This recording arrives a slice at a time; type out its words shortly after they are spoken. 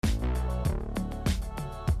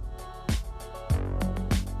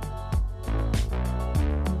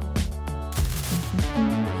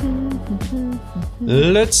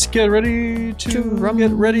Let's get ready to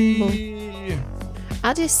get ready.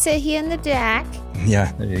 I'll just sit here in the dark.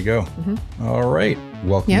 Yeah, there you go. All right.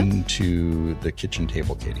 Welcome to the kitchen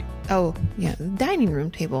table, Katie. Oh, yeah. The dining room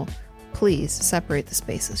table. Please separate the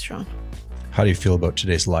spaces, Sean. How do you feel about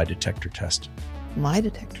today's lie detector test? Lie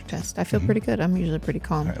detector test. I feel pretty good. I'm usually pretty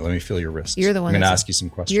calm. All right, let me feel your wrists. You're the one. I'm going to ask you some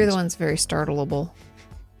questions. You're the one that's very startleable.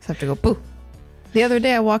 I have to go, boo. The other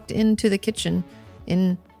day I walked into the kitchen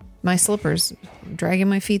in my slippers, dragging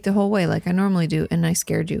my feet the whole way like I normally do, and I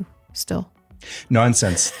scared you still.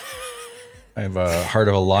 Nonsense. I have a heart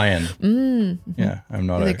of a lion. Yeah, I'm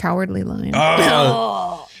not The cowardly lion.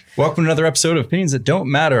 Welcome to another episode of Opinions That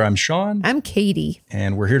Don't Matter. I'm Sean. I'm Katie.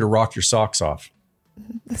 And we're here to rock your socks off.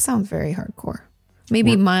 That sounds very hardcore.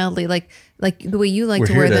 Maybe mildly, like the way you like We're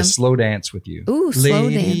to here wear to them. slow dance with you. Ooh, slow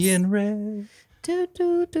Lady dance. in red. Do,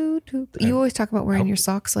 do, do, do. You always talk about wearing your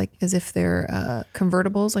socks like as if they're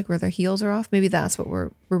convertibles, like where their heels are off. Maybe that's what we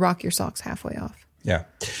rock your socks halfway off. Yeah.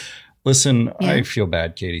 Listen, Yeah. I feel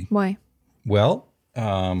bad, Katie. Why? Well,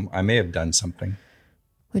 I may have done something.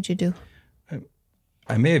 What'd you do?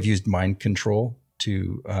 I may have used mind control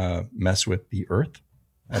to mess with the earth.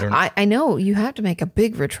 I don't know. I know you have to make a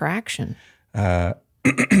big retraction.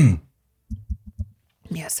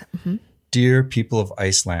 Yes. Dear people of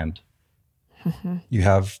Iceland, you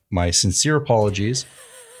have my sincere apologies.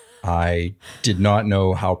 I did not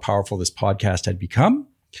know how powerful this podcast had become.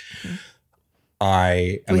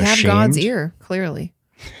 I am We have ashamed. God's ear, clearly.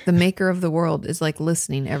 The maker of the world is like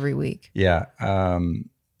listening every week. Yeah.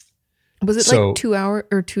 Was it So- like 2 hours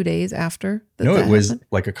or 2 days after? No, that it was happened?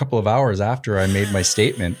 like a couple of hours after I made my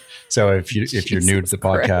statement. So if you're new to the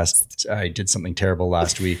podcast, I did something terrible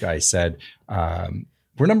last week. I said,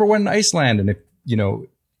 we're number one in Iceland. And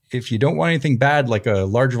if you don't want anything bad, like a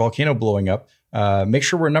large volcano blowing up, make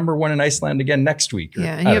sure we're number one in Iceland again next week. Or,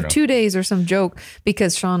 Yeah, and you have 2 days or some joke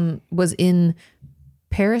because Sean was in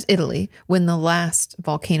Paris, Italy, when the last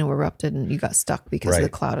volcano erupted and you got stuck because of the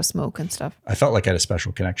cloud of smoke and stuff. I felt like I had a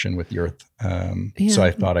special connection with the earth. So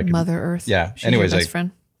I thought I could. Mother Earth. Yeah. She's Anyways, your I best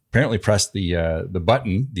friend. apparently pressed the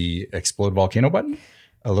button, the explode volcano button,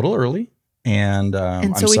 a little early. And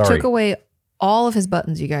And so I'm we sorry. took away all of his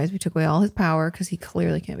buttons, you guys. We took away all his power because he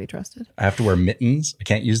clearly can't be trusted. I have to wear mittens. I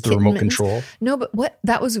can't use the Kitten remote mittens? control. No, but what?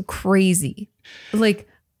 That was crazy. Like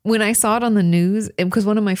when I saw it on the news, because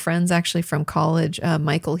one of my friends actually from college,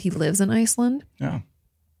 Michael, he lives in Iceland. Yeah.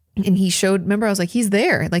 And he showed, remember, I was like, he's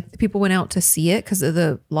there. Like people went out to see it because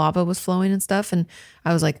the lava was flowing and stuff. And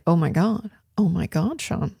I was like, oh my God,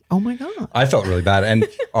 Sean. Oh my God. I felt really bad. And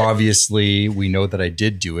obviously we know that I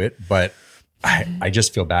did do it, but I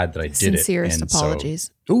just feel bad that I did it. Sincerest And apologies.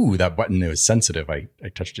 So, that button, it was sensitive. I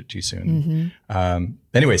touched it too soon.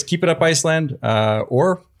 Anyways, keep it up, Iceland.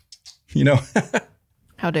 Or.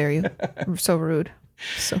 How dare you? So rude.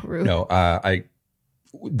 So rude. No,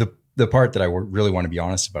 the part that I really want to be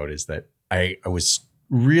honest about is that I was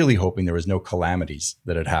really hoping there was no calamities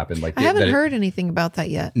that had happened. Like I haven't heard anything about that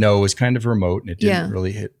yet. No, it was kind of remote and it didn't Yeah.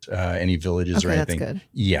 really hit any villages or Okay, that's anything. good.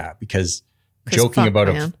 Yeah, because 'Cause joking fuck, about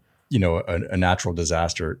man. a natural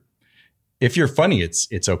disaster. If you're funny,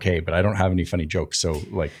 it's okay, but I don't have any funny jokes. So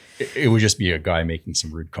like it would just be a guy making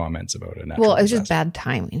some rude comments about a natural Well, it was disaster. just bad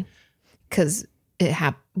timing because it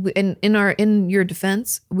happened. In your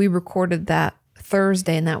defense, we recorded that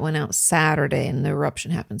Thursday and that went out Saturday, and the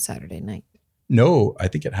eruption happened Saturday night. No, I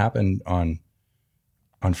think it happened on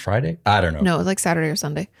Friday. I don't know. No, it was like Saturday or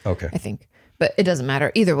Sunday, Okay. I think. But it doesn't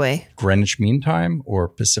matter either way. Greenwich Mean Time or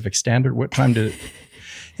Pacific Standard? What time did it?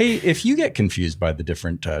 Hey, if you get confused by the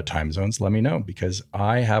different time zones, let me know because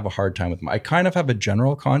I have a hard time with them. I kind of have a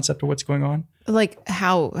general concept of what's going on. Like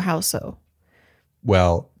how so?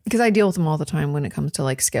 Well, Because I deal with them all the time when it comes to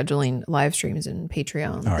like scheduling live streams and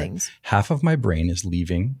Patreon all right. things. Half of my brain is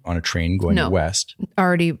leaving on a train going No. west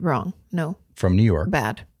Already wrong. No, from New York.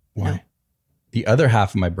 bad. Why? No. The other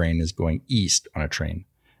half of my brain is going east on a train.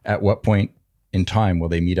 At what point in time will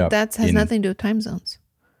they meet up? That has nothing to do with time zones.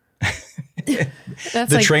 That's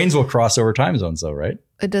The like, trains will cross over time zones though, right?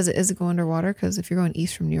 Is it go underwater? Because if you're going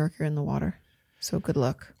east from New York, you're in the water. So good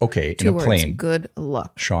luck. Okay, Two in a words. plane. Good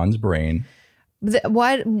luck. Sean's brain.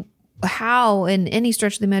 Why? How, in any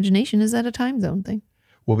stretch of the imagination, is that a time zone thing?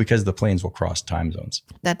 Well, because the planes will cross time zones.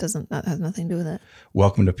 That has nothing to do with it.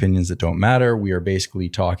 Welcome to Opinions That Don't Matter. We are basically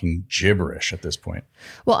talking gibberish at this point.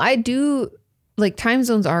 Well, I do like time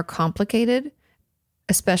zones are complicated,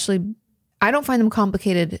 especially. I don't find them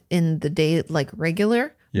complicated in the day like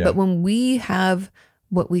regular, Yeah. but when we have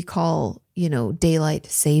what we call, daylight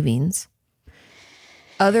savings,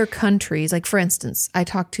 other countries, like for instance, I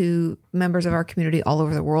talk to members of our community all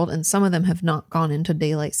over the world, and some of them have not gone into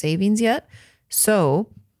daylight savings yet. So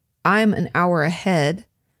I'm an hour ahead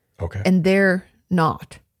Okay. and they're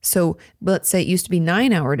not. So let's say it used to be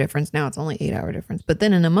 9-hour difference. Now it's only 8-hour difference. But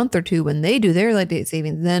then in a month or two, when they do their daylight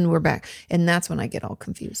savings, then we're back. And that's when I get all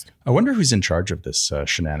confused. I wonder who's in charge of this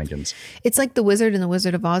shenanigans. It's like the Wizard in the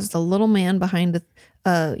Wizard of Oz. It's a little man behind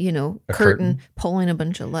a curtain pulling a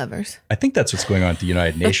bunch of levers. I think that's what's going on at the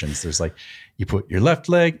United Nations. There's like, you put your left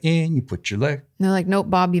leg in, you put your leg. And they're like, nope,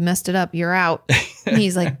 Bob, you messed it up. You're out. And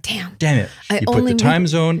he's like, damn. Damn it. You put the time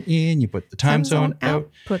zone in, you put the time zone out.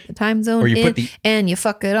 Put the time zone in, and you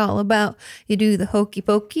fuck it all about. You do the hokey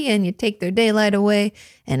pokey and you take their daylight away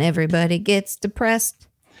and everybody gets depressed.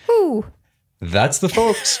 Whoo. That's the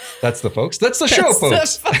folks. That's the folks. That's the show,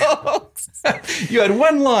 folks. The folks. You had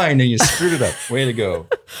one line and you screwed it up. Way to go.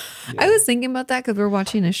 Yeah. I was thinking about that because we're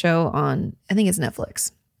watching a show on, I think it's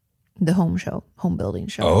Netflix, the home building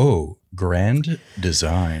show. Oh, Grand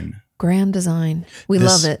Design. Grand Design. We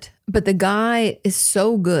love it. But the guy is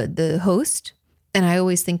so good, the host. And I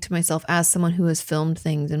always think to myself, as someone who has filmed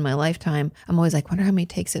things in my lifetime, I'm always like, wonder how many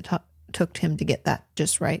takes it took him to get that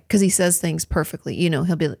just right. Because he says things perfectly. You know,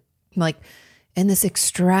 he'll be like, and this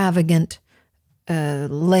extravagant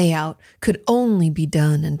layout could only be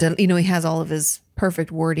done. And, he has all of his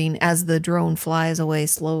perfect wording as the drone flies away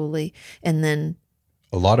slowly. And then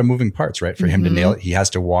a lot of moving parts, right? For him to nail it, he has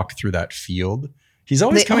to walk through that field. He's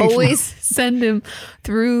always send him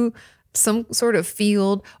through some sort of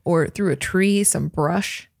field or through a tree, some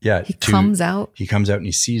brush. Yeah. He comes out and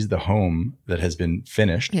he sees the home that has been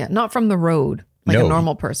finished. Yeah. Not from the road like a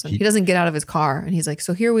normal person. He doesn't get out of his car and he's like,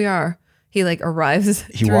 so here we are. He like arrives.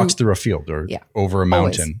 He walks through a field or over a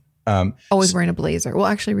mountain. Always wearing a blazer. Well,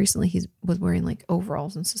 actually recently he was wearing like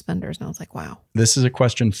overalls and suspenders. And I was like, wow. This is a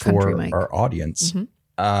question for our audience.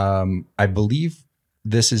 I believe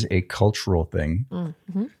this is a cultural thing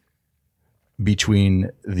between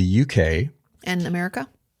the UK and America,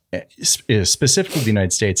 specifically the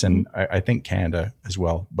United States, and I think Canada as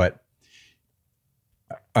well. But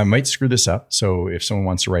I might screw this up. So if someone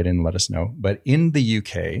wants to write in, let us know. But in the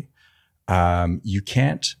UK, you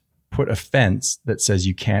can't put a fence that says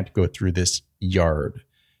you can't go through this yard.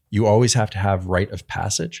 You always have to have right of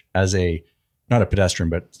passage as not a pedestrian,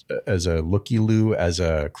 but as a looky-loo, as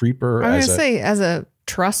a creeper. I was going to say, as a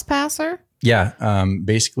trespasser? Yeah.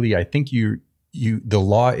 Basically, I think the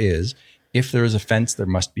law is if there is a fence, there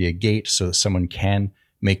must be a gate so that someone can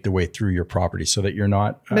make their way through your property so that you're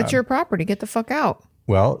not. That's your property. Get the fuck out.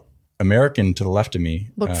 Well, American to the left of me.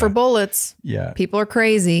 Look for bullets. Yeah. People are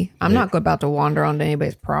crazy. I'm not about to wander onto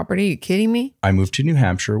anybody's property. Are you kidding me? I moved to New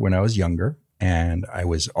Hampshire when I was younger. And I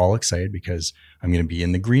was all excited because I'm going to be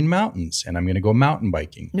in the Green Mountains and I'm going to go mountain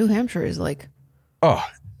biking. New Hampshire is like... Oh,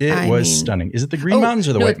 it was stunning. Is it the Green Mountains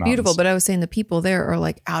or the White Mountains? It's beautiful, but I was saying the people there are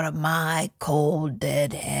like out of my cold,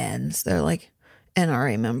 dead hands. They're like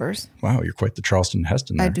NRA members. Wow, you're quite the Charleston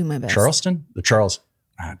Heston there. I do my best. Charleston? The Charles...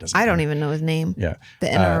 I don't even know his name. Yeah. The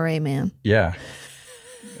NRA man. Yeah.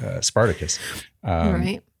 Spartacus.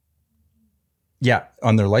 Right. Yeah.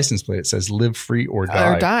 On their license plate, it says live free or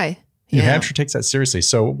die. Or die. New Hampshire takes that seriously.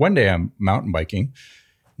 So one day I'm mountain biking.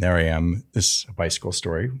 There I am. This is a bicycle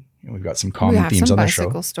story. We've got some common themes on the show.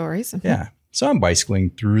 Bicycle stories. Yeah. So I'm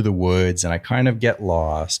bicycling through the woods and I kind of get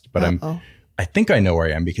lost, but I think I know where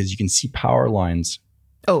I am because you can see power lines.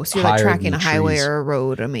 Oh, so you're like tracking a highway or a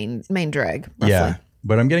road, main drag. Roughly. Yeah.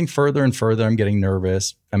 But I'm getting further and further. I'm getting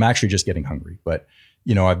nervous. I'm actually just getting hungry, but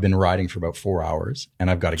I've been riding for about 4 hours and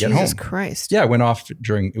I've got to get home. Jesus Christ. Yeah. I went off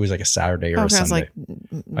it was like a Saturday or a Sunday. I was like,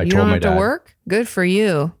 I told my dad. You don't have to work? Good for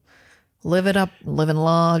you. Live it up, live in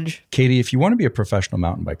lodge. Katie, if you want to be a professional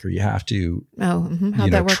mountain biker, you have to.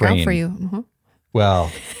 How'd that work out for you?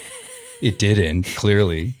 Well, it didn't,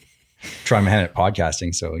 clearly. Try my hand at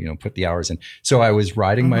podcasting. So, put the hours in. So I was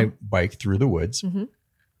riding my bike through the woods and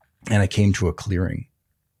I came to a clearing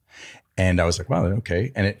and I was like, wow,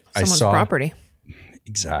 okay. And I saw property.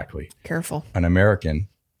 Exactly. Careful. An American.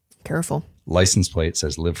 Careful. License plate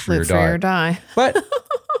says live free or die. Live free or die. But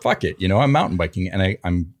fuck it. I'm mountain biking and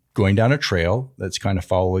I'm going down a trail that's kind of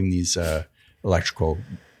following these electrical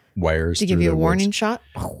wires. Did he give you a warning shot?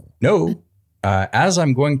 No. As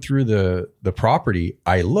I'm going through the property,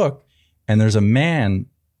 I look and there's a man.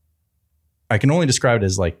 I can only describe it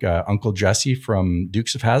as like Uncle Jesse from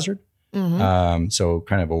Dukes of Hazzard. So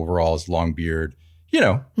kind of overalls, long beard,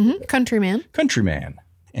 Countryman.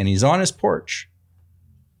 And he's on his porch.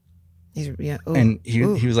 And he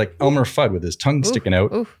was like Elmer Fudd with his tongue sticking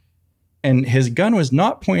out. Ooh. And his gun was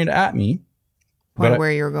not pointed at me.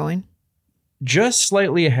 Where you were going? Just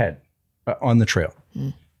slightly ahead. on the trail.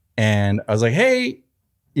 And I was like, hey,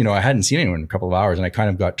 you know, I hadn't seen anyone in a couple of hours and I kind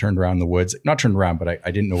of got turned around the woods, not turned around, but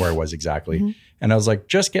I didn't know where I was exactly. And I was like,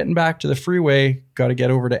 just getting back to the freeway, got to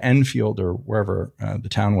get over to Enfield or wherever the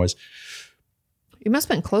town was. You must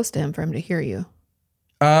have been close to him for him to hear you.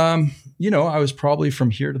 You know, I was probably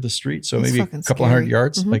from here to the street. So That's maybe a fucking couple scary. hundred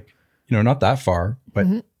yards, like, you know, not that far, but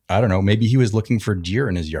I don't know. Maybe he was looking for deer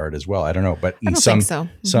in his yard as well. I don't know. But I don't think so.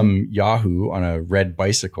 some Yahoo on a red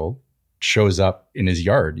bicycle shows up in his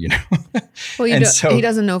yard, you know? Well, he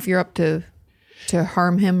doesn't know if you're up to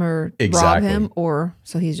harm him or rob him, or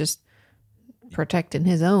so he's just protecting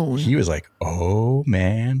his own. He was like, oh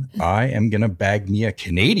man, I am going to bag me a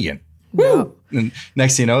Canadian. No. Woo! And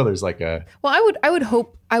next thing you know, there's like a... Well,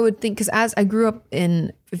 I would think, because as I grew up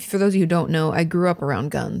for those of you who don't know, I grew up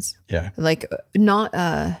around guns. Yeah. Like not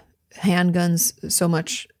handguns so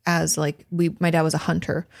much as like my dad was a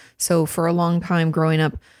hunter. So for a long time growing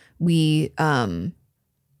up, my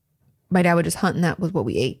dad would just hunt and that was what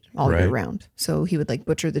we ate all year round. So he would like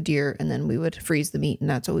butcher the deer and then we would freeze the meat and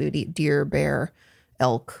that's what we would eat: deer, bear,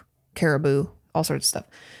 elk, caribou, all sorts of stuff.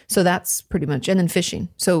 So that's pretty much, and then fishing.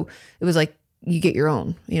 So it was like, you get your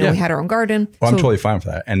own, you know, we had our own garden. Well, I'm totally fine for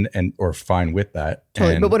that or fine with that.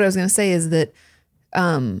 Totally. But what I was going to say is that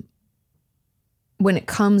when it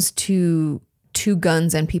comes to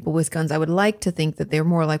guns and people with guns, I would like to think that they're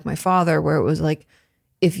more like my father, where it was like,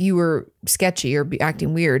 if you were sketchy or be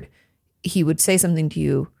acting weird, he would say something to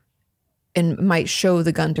you and might show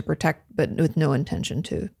the gun to protect, but with no intention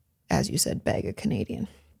to, as you said, bag a Canadian.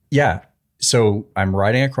 Yeah. So I'm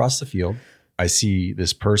riding across the field. I see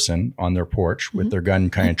this person on their porch with their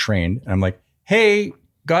gun kind of trained. And I'm like, hey,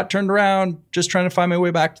 got turned around, just trying to find my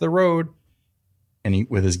way back to the road. And he,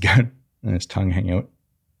 with his gun and his tongue hanging out.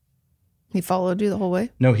 He followed you the whole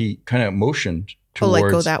way? No, he kind of motioned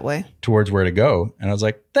towards, go that way. Towards where to go. And I was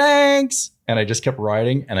like, thanks. And I just kept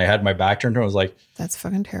riding and I had my back turned and I was like, that's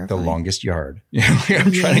fucking terrifying. The longest yard. You know,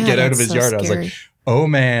 I'm trying to get out of his yard. Scary. I was like, oh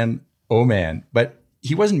man. But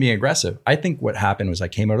he wasn't being aggressive. I think what happened was I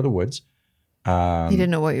came out of the woods. He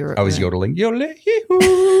didn't know what you were. I was yodeling, yodeling,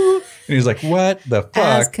 and he was like, "What the fuck?"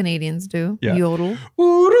 As Canadians do, yodel.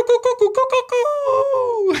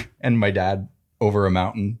 And my dad over a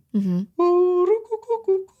mountain, and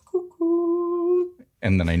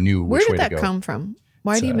then I knew which way to go. Where did that come from?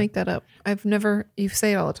 Why do you make that up? You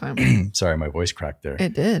say it all the time. Sorry, my voice cracked there.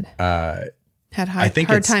 It did. Had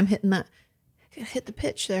hard time hitting that. Hit the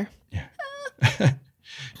pitch there. Yeah.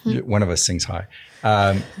 One of us sings high.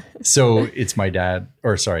 So it's my dad,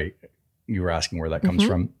 or sorry, you were asking where that comes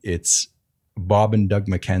from. It's Bob and Doug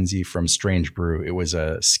McKenzie from Strange Brew. It was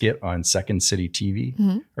a skit on Second City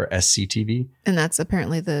TV or SCTV. And that's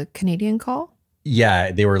apparently the Canadian call?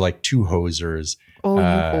 Yeah, they were like two hosers. Oh, you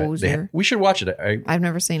hoser. We should watch it. I've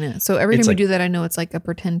never seen it. So every time we do that, I know it's like a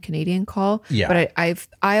pretend Canadian call. Yeah. But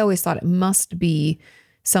I always thought it must be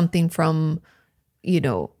something from, you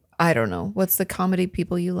know, I don't know. What's the comedy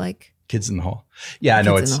people you like? Kids in the Hall. Yeah,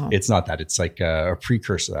 no, it's not that. It's like a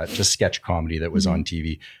precursor to that, just sketch comedy that was on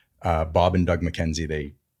TV. Bob and Doug McKenzie,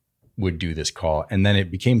 they would do this call. And then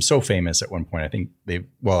it became so famous at one point. I think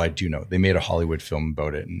I do know. They made a Hollywood film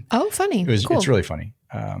about it. And funny. Cool. It's really funny.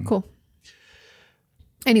 Cool.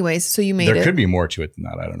 Anyways, so you made it. There could be more to it than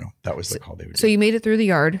that. I don't know. That was the call they would do. So you made it through the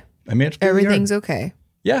yard. I made it through Everything's the yard. okay.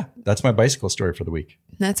 Yeah, that's my bicycle story for the week.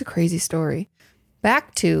 That's a crazy story.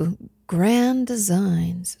 Back to Grand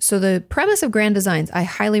Designs. So the premise of Grand Designs, I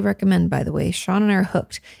highly recommend, by the way, Sean and I are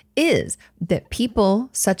hooked, is that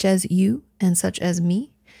people such as you and such as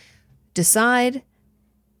me decide,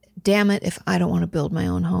 damn it, if I don't want to build my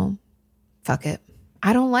own home, fuck it.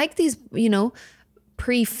 I don't like these,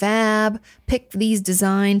 prefab, pick these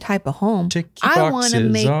design type of home. I want to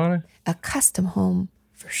make a custom home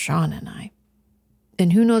for Sean and I.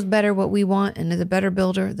 And who knows better what we want and is a better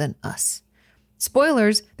builder than us.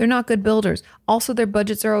 Spoilers, they're not good builders. Also, their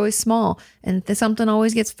budgets are always small and something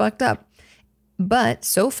always gets fucked up. But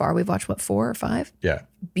so far, we've watched, 4 or 5? Yeah.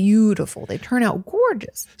 Beautiful. They turn out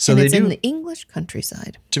gorgeous. So and it's in the English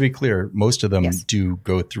countryside. To be clear, most of them do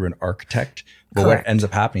go through an architect. But Correct. what ends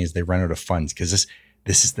up happening is they run out of funds because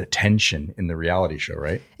this is the tension in the reality show,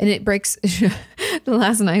 right? And it breaks.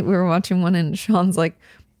 Last night, we were watching one and Sean's like,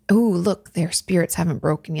 oh, look, their spirits haven't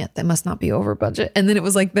broken yet. That must not be over budget. And then it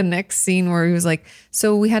was like the next scene where he was like,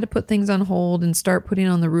 so we had to put things on hold and start putting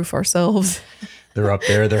on the roof ourselves. They're up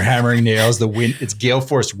there. They're hammering nails. The wind, it's gale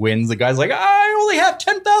force winds. The guy's like, I only have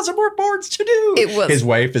 10,000 more boards to do. His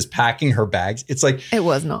wife is packing her bags. It's like. It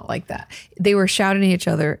was not like that. They were shouting at each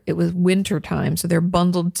other. It was winter time. So they're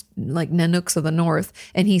bundled like Nanooks of the North.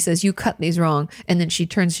 And he says, you cut these wrong. And then she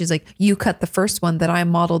turns, she's like, you cut the first one that I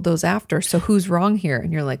modeled those after. So who's wrong here?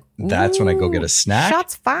 And you're like, that's when I go get a snack.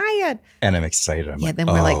 Shots fired. And I'm excited. I'm like, then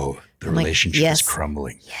we're the relationship is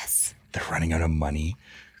crumbling. Yes. They're running out of money.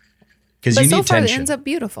 But you so need far, tension. It ends up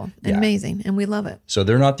beautiful and amazing, and we love it. So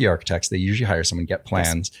they're not the architects. They usually hire someone, get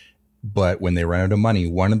plans. Yes. But when they run out of money,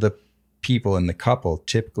 one of the people in the couple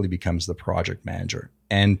typically becomes the project manager.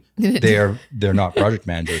 And they're not project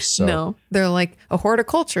managers. So no, they're like a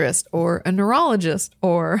horticulturist or a neurologist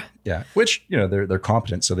or. Yeah, which, they're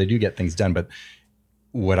competent. So they do get things done. But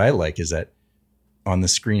what I like is that on the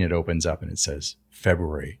screen, it opens up and it says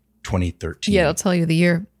February 2013. Yeah, it'll tell you the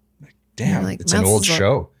year. Like, damn, it's an old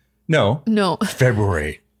show. No.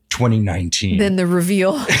 February 2019. Then the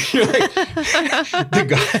reveal.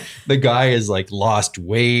 the guy is like lost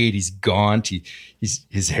weight. He's gaunt.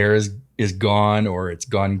 His hair is gone or it's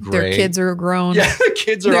gone gray. Their kids are grown. Yeah, the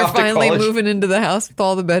kids are off to college. They're finally moving into the house with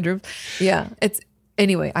all the bedrooms. Yeah,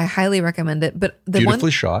 anyway, I highly recommend it. But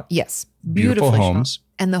beautifully shot. Yes, beautiful homes. Shot.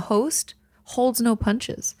 And the host holds no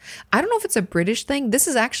punches. I don't know if it's a British thing. This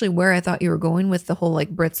is actually where I thought you were going with the whole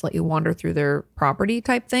like Brits let you wander through their property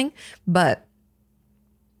type thing. But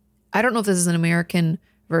I don't know if this is an American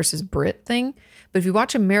versus Brit thing. But if you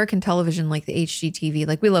watch American television, like the HGTV,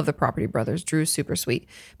 like we love the Property Brothers, Drew's super sweet,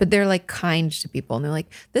 but they're like kind to people and they're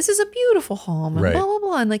like, this is a beautiful home and blah, blah,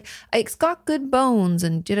 blah. And like, it's got good bones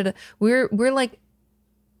and da-da-da. We're like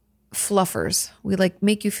fluffers. We like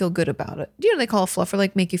make you feel good about it. Do you know what they call a fluffer?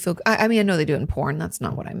 Like make you feel, I mean, I know they do it in porn. That's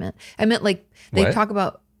not what I meant. I meant like they talk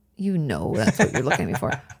about, that's what you're looking at me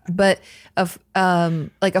for. But of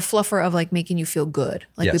like a fluffer of like making you feel good.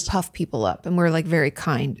 Like we puff people up and we're like very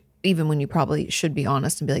kind, even when you probably should be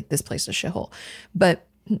honest and be like, this place is a shithole. But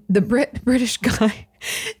the British guy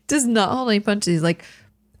does not hold any punches. He's like,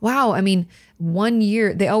 wow, I mean, 1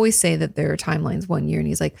 year, they always say that their timeline's 1 year. And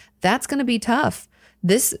he's like, that's going to be tough.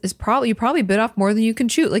 This is you probably bit off more than you can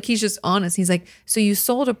chew. Like he's just honest. He's like, so you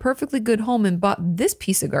sold a perfectly good home and bought this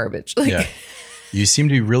piece of garbage. Like, yeah. You seem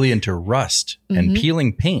to be really into rust and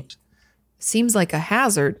peeling paint. Seems like a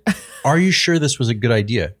hazard. Are you sure this was a good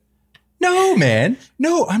idea? No, man.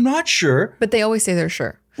 No, I'm not sure. But they always say they're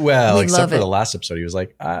sure. Well, except for the last episode, he was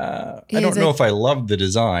like, I don't know if I love the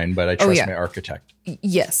design, but I trust my architect.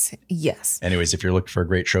 Yes. Anyways, if you're looking for a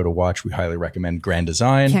great show to watch, we highly recommend Grand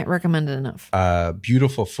Design. Can't recommend it enough.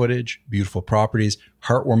 Beautiful footage, beautiful properties,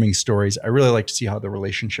 heartwarming stories. I really like to see how the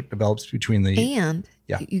relationship develops between the... And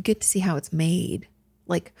you get to see how it's made.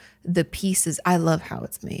 Like the pieces. I love how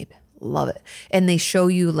it's made. Love it. And they show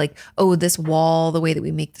you like, oh, this wall, the way that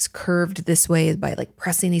we make this curved this way is by like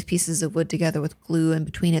pressing these pieces of wood together with glue, and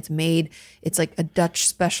between it's made, it's like a Dutch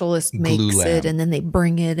specialist makes it and then they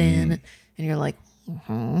bring it in and you're like,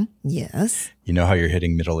 yes. You know how you're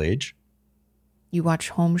hitting middle age? You watch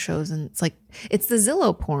home shows and it's the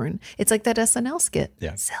Zillow porn. It's like that SNL skit.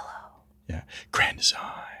 Yeah. Zillow. Yeah. Grand Design.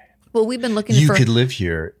 Well, we've been looking You could live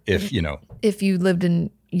here if you lived in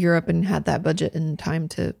Europe and had that budget and time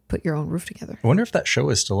to put your own roof together. I wonder if that show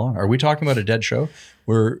is still on. Are we talking about a dead show?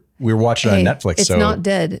 We're watching it on Netflix. It's not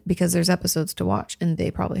dead because there's episodes to watch and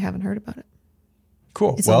they probably haven't heard about it.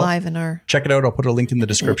 Cool. It's alive in our... Check it out. I'll put a link in the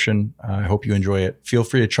description. I hope you enjoy it. Feel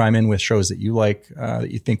free to chime in with shows that you like, that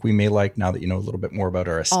you think we may like now that you know a little bit more about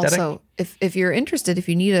our aesthetic. Also, if you're interested, if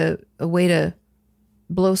you need a way to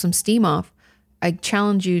blow some steam off, I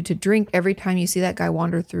challenge you to drink every time you see that guy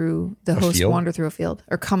wander through a field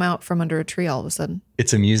or come out from under a tree all of a sudden.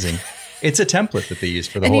 It's amusing. It's a template that they use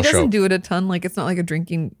for the whole show. And he doesn't do it a ton. Like it's not like a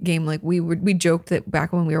drinking game. Like we joked that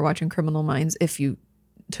back when we were watching Criminal Minds, if you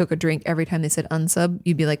took a drink every time they said unsub,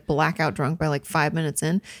 you'd be like blackout drunk by like 5 minutes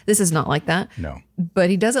in. This is not like that. No. But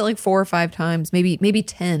he does it like 4 or 5 times, maybe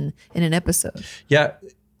 10 in an episode. Yeah.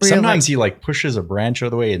 Sometimes he like pushes a branch out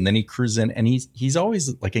of the way and then he cruises in and he's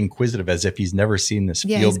always like inquisitive as if he's never seen this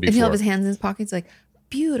field before. And he'll have his hands in his pockets like,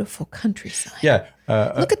 beautiful countryside. Yeah.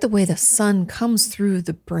 Look at the way the sun comes through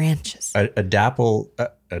the branches. A dapple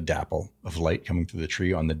of light coming through the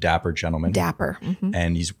tree on the dapper gentleman. Dapper. Mm-hmm.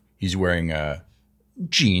 And he's wearing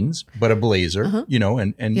jeans, but a blazer,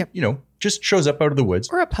 and just shows up out of the woods.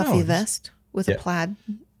 Or a puffy vest with a plaid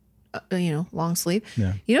long sleeve.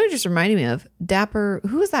 Yeah. You know what it just reminded me of? Dapper,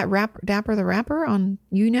 who is that rapper? Dapper the Rapper on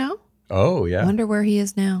You Now? Oh, yeah. I wonder where he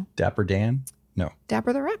is now. Dapper Dan? No.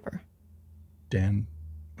 Dapper the Rapper. Dan,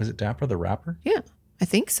 was it Dapper the Rapper? Yeah, I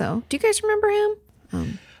think so. Do you guys remember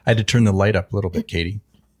him? I had to turn the light up a little bit, Katie.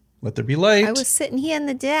 Let there be light. I was sitting here on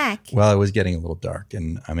the deck. Well, it was getting a little dark,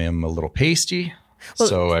 and I mean, I'm a little pasty,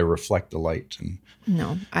 so I reflect the light. And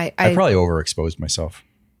no, I probably overexposed myself.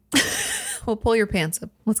 Well, pull your pants up.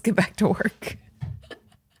 Let's get back to work.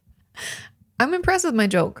 I'm impressed with my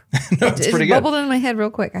joke. No, it's pretty good. It bubbled in my head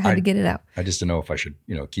real quick. I had to get it out. I just don't know if I should,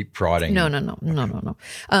 keep prodding. No.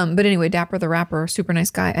 But anyway, Dapper the Rapper, super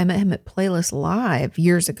nice guy. I met him at Playlist Live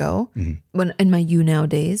years ago when in my You Now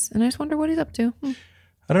days, and I just wonder what he's up to.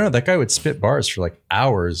 I don't know. That guy would spit bars for like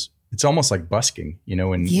hours. It's almost like busking,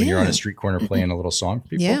 when you're on a street corner playing a little song for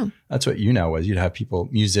people. Yeah. That's what You Now was. You'd have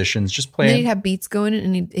musicians just playing. And then he'd have beats going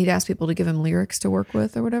and he'd ask people to give him lyrics to work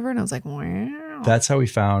with or whatever. And I was like, wow. That's how we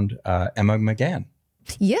found Emma McGann.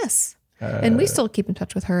 Yes. And we still keep in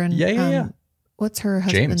touch with her. And yeah. What's her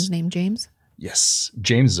husband's name? James? Yes.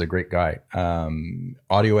 James is a great guy.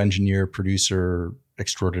 Audio engineer, producer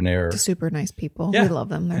extraordinaire. Super nice people. Yeah. We love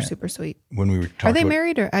them. They're super sweet. When we were talking, are they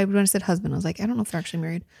married? Or when I said husband, I was like, I don't know if they're actually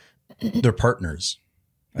married. They're partners,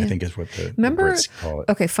 I think is what the Brits call it.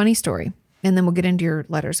 Okay, funny story. And then we'll get into your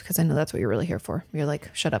letters because I know that's what you're really here for. You're like,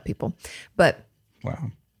 shut up, people. But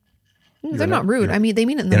wow, they're not rude. I mean, they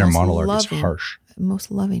mean it in the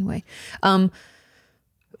most loving way.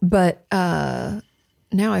 But now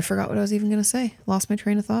I forgot what I was even going to say. Lost my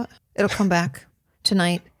train of thought. It'll come back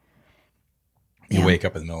tonight. You wake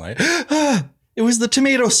up in the middle of the night. It was the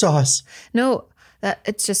tomato sauce. No.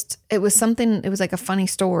 It was something, it was like a funny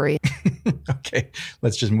story. Okay.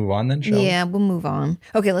 Let's just move on then, shall we? Yeah, we'll move on.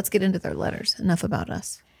 Okay, let's get into their letters. Enough about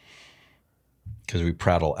us. Because we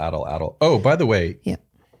prattle, addle. Oh, by the way,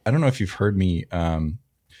 I don't know if you've heard me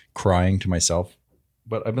crying to myself,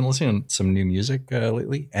 but I've been listening to some new music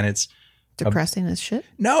lately, and it's depressing as shit?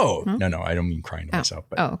 No. I don't mean crying to myself,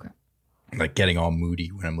 but okay. Like getting all moody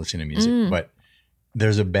when I'm listening to music. But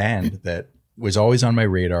there's a band that was always on my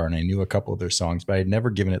radar, and I knew a couple of their songs, but I had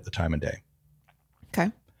never given it the time of day.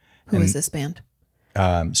 Okay. Who is this band?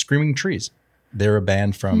 Screaming Trees. They're a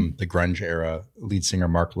band from the grunge era. Lead singer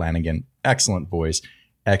Mark Lanigan, excellent voice,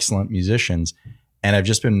 excellent musicians. And I've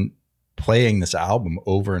just been playing this album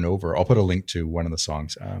over and over. I'll put a link to one of the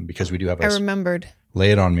songs because we do have I remembered.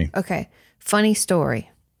 Lay it on me. Okay. Funny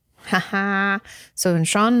story. Haha. So when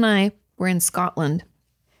Sean and I were in Scotland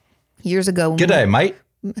years ago. G'day, mate.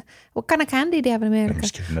 What kind of candy do you have in America? I'm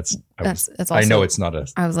just kidding. That's also, I know it's not a.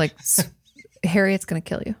 I was like, Harriet's going to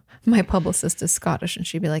kill you. My publicist is Scottish, and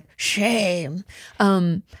she'd be like, shame.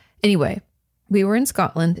 Anyway, we were in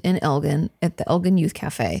Scotland in Elgin at the Elgin Youth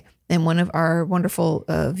Cafe, and one of our wonderful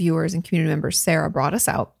viewers and community members, Sarah, brought us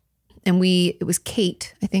out, and it was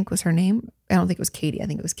Kate, I think was her name. I don't think it was Katie. I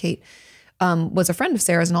think it was Kate. Was a friend of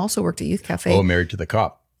Sarah's and also worked at Youth Cafe. Oh, married to the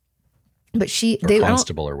cop. But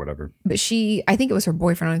constable or whatever. But I think it was her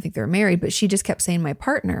boyfriend. I don't think they were married, but she just kept saying my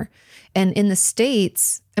partner. And in the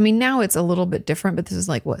States, I mean, now it's a little bit different, but this is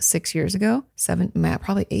like, 6 years ago?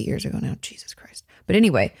 Probably 8 years ago now. Jesus Christ. But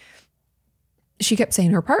anyway, she kept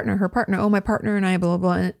saying her partner, oh, my partner and I, blah,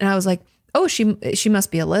 blah, blah. And I was like, oh, she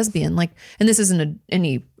must be a lesbian. Like, and this isn't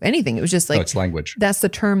anything. It was just like, it's language. That's the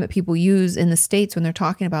term that people use in the States when they're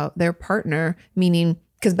talking about their partner, meaning,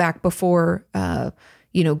 because back before,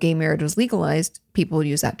 gay marriage was legalized, people would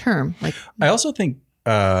use that term. Like, I also think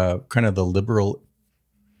kind of the liberal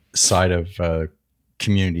side of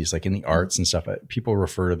communities, like in the arts and stuff, people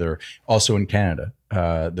refer to also in Canada,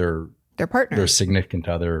 their partner, their significant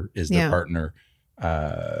other is their partner,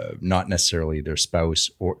 not necessarily their spouse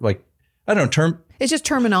or like, I don't know, it's just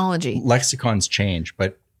terminology. Lexicons change,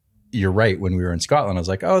 but you're right. When we were in Scotland, I was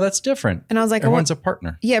like, oh, that's different. And I was like, everyone's a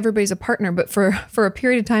partner. Yeah, everybody's a partner. But for a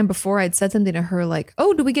period of time before, I'd said something to her like,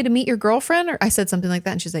 oh, do we get to meet your girlfriend? Or I said something like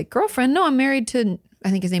that. And she's like, girlfriend? No, I'm married to,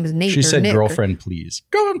 I think his name is Nate. She said, Nick, girlfriend, please.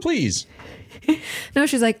 Girlfriend, please. No,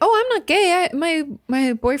 she's like, oh, I'm not gay.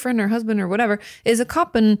 My boyfriend or husband or whatever is a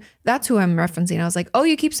cop. And that's who I'm referencing. I was like, oh,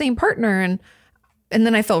 you keep saying partner. And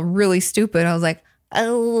then I felt really stupid. I was like,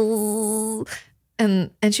 oh.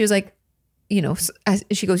 And she was like,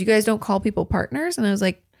 she goes, you guys don't call people partners? And I was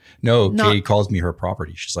like, no, Katie calls me her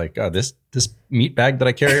property. She's like, oh, this meat bag that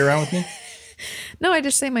I carry around with me. No, I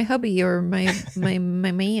just say my hubby or my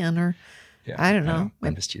man or I don't know.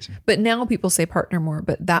 I'm just teasing. But now people say partner more.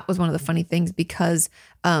 But that was one of the funny things because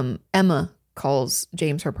Emma calls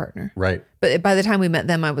James her partner. Right. But by the time we met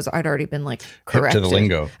them, I'd already been like corrected. Hip to the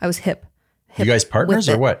lingo. I was hip. You guys partners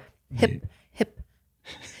or what? Hip.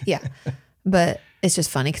 Yeah. But it's just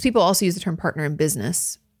funny because people also use the term partner in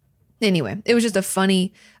business. Anyway, it was just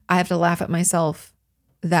I have to laugh at myself.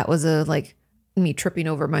 That was me tripping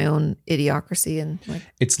over my own idiocracy and like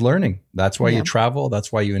it's learning. That's why Yeah. you travel.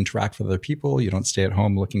 That's why you interact with other people. You don't stay at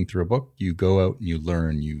home looking through a book. You go out and you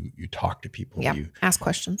learn. You talk to people. yeah, You ask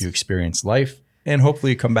questions. experience life, and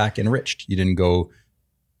hopefully you come back enriched. You didn't go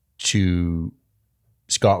to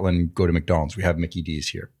Scotland, go to McDonald's. We have Mickey D's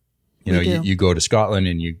here. You We know, do. you go to Scotland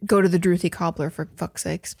and you Go to the Druthy Cobbler for fuck's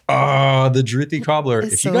sakes. the Druthy Cobbler.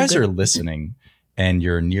 It's If so you guys good. are listening and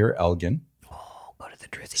you're near Elgin, Go to the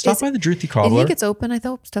Druthy. stop by the Druthy You Cobbler. think it's open? I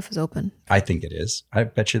thought stuff is open. I think it is. I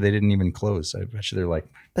bet you they didn't even close. I bet you they're like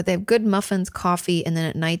But they have good muffins, coffee, and then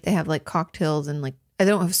at night they have like cocktails and like I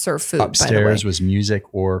don't have serve food. By the upstairs way. was music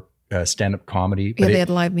or stand-up comedy. Yeah, But they had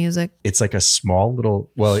live music. it's like a small little,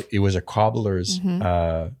 well, it was a cobbler's.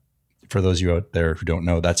 Mm-hmm. For those of you out there who don't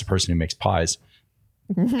know, that's a person who makes pies.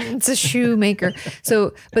 It's a shoemaker.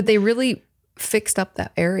 So, but they really fixed up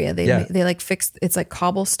that area. Yeah. They like fixed. It's like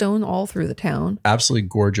cobblestone all through the town. Absolutely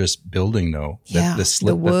gorgeous building though. Yeah, The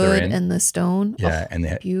slip the that they're wood in. and the stone. Yeah, Oh, and they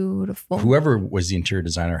had, beautiful. whoever was the interior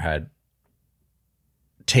designer had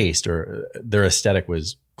taste, or their aesthetic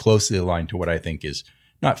was closely aligned to what I think is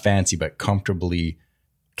not fancy but comfortably,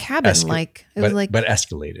 Cabin like it was like but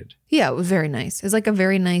escalated. yeah, it was very nice. It was like a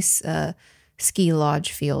very nice ski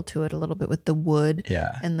lodge feel to it, a little bit with the wood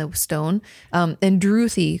Yeah, and the stone. And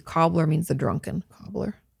Druthy cobbler means the drunken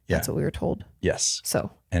cobbler. Yeah. That's what we were told. yes.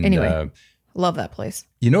 So And anyway, love that place.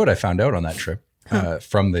 you know what I found out on that trip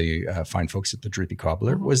from the fine folks at the Druthy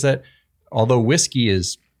Cobbler was that although whiskey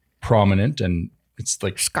is prominent and it's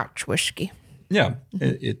like, Scotch whiskey. yeah,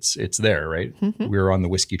 it's there, right? Mhm. We were on the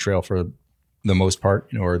whiskey trail for the most part,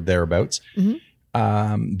 or thereabouts.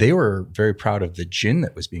 Mhm. They were very proud of the gin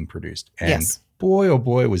that was being produced. And Yes. boy, oh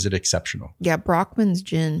boy, was it exceptional. Yeah, Brockman's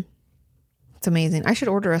gin. It's amazing. I should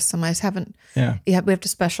order us some. I just haven't. Yeah. Yeah, we have to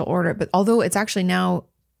special order it. But although it's actually now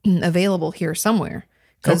available here somewhere.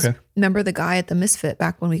 Because Okay. remember the guy at the Misfit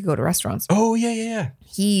back when we could go to restaurants? Oh, yeah, yeah, yeah.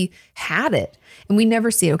 He had it and we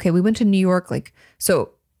never see it. Okay, we went to New York. Like,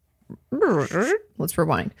 so let's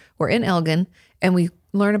rewind. We're in Elgin and we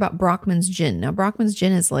learn about Brockman's gin. Now, Brockman's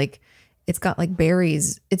gin is like, it's got like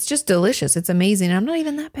berries. It's just delicious. It's amazing. I'm not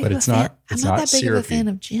even that big But of it's a fan. not- I'm it's not not that big of a syrupy. fan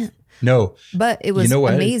of gin, No. but it was know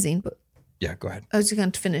what? amazing. But Yeah, go ahead. I was just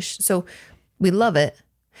going to finish. So we love it.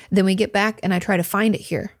 Then we get back and I try to find it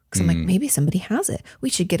here because I'm like, maybe somebody has it. We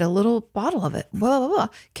should get a little bottle of it. Blah, blah, blah.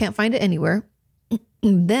 Can't find it anywhere.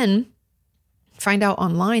 Then find out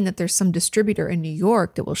online that there's some distributor in New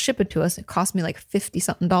York that will ship it to us. It cost me like 50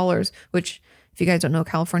 something dollars, which if you guys don't know,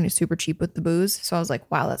 California is super cheap with the booze. So I was like,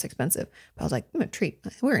 wow, that's expensive. But I was like, I'm going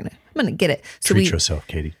to get it. So Treat we, yourself,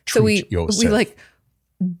 Katie. so we Treat yourself. like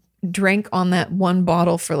drank on that one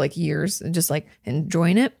bottle for like years and just like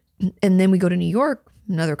enjoying it. And then we go to New York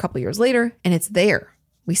another couple of years later and it's there.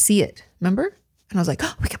 We see it. Remember? And I was like,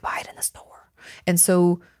 oh, we could buy it in the store. And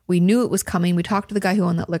so we knew it was coming. We talked to the guy who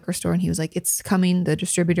owned that liquor store and he was like, it's coming. The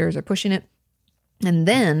distributors are pushing it. And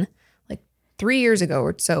then like 3 years ago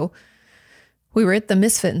or so, we were at the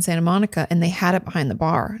Misfit in Santa Monica and they had it behind the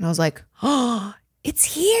bar. And I was like, oh, it's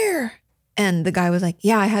here. And the guy was like,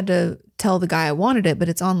 yeah, I had to tell the guy I wanted it, but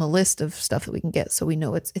it's on the list of stuff that we can get. So we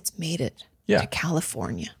know it's made it Yeah. to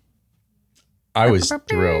California. I was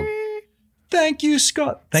thrilled. Thank you,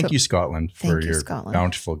 Scott. Thank So- you, Scotland, for Thank you, your Scotland.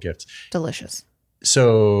 bountiful gifts. Delicious.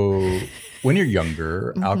 So when you're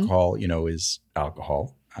younger, Mhm. alcohol, is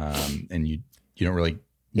alcohol. And you don't really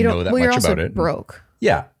You know don't, that well, you're much also about it. broke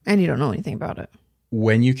Yeah. and you don't know anything about it.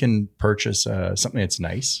 When you can purchase something that's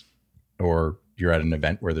nice, or you're at an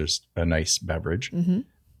event where there's a nice beverage, Hmm.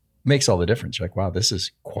 makes all the difference. You're like, wow, this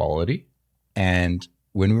is quality. And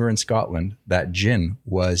when we were in Scotland, that gin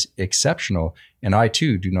was exceptional. And I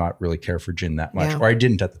too do not really care for gin that much, Yeah. or I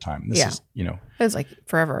didn't at the time. This Yeah. is, It was like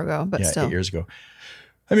forever ago, but yeah, still. 8 years ago.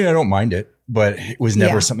 I mean, I don't mind it, but it was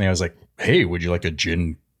never Yeah. something I was like, hey, would you like a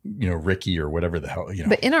gin, Ricky or whatever the hell,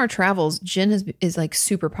 But in our travels, gin is like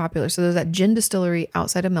super popular. So there's that gin distillery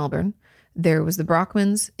outside of Melbourne. There was the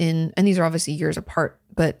Brockmans and these are obviously years apart,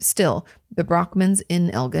 but still the Brockmans in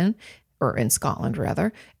Elgin or in Scotland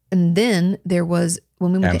rather. And then there was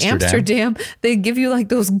when we went to Amsterdam, they give you like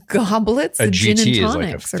those goblets, a the gin GT and is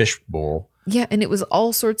tonics. like a fish bowl. Yeah, and it was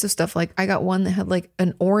all sorts of stuff. Like I got one that had like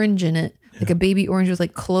an orange in it, like a baby orange with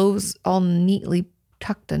like cloves all neatly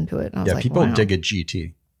tucked into it. And I was Yeah, like, people wow, dig a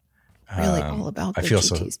GT. really all about the I feel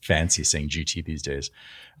GTs. so fancy saying GT these days.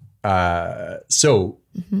 So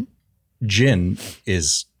Mhm. gin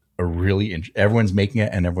is a really, everyone's making it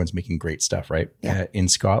and everyone's making great stuff, right? Yeah. In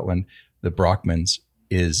Scotland, the Brockmans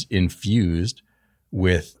is infused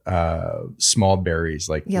with small berries,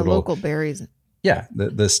 like Yeah, little, local berries. yeah,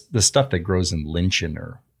 the stuff that grows in Lynchon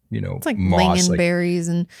or It's like moss, lingonberries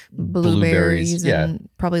and blueberries yeah. and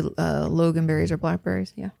probably loganberries or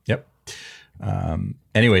blackberries. Yeah. Yep.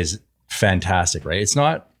 Anyways, fantastic, right? It's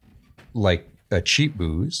not like a cheap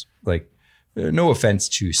booze. Like, no offense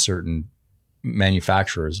to certain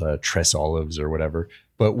manufacturers, Tres Olives or whatever,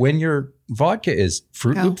 but when your vodka is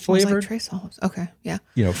Fruit Loop flavored, like Tres Olives. Okay, yeah.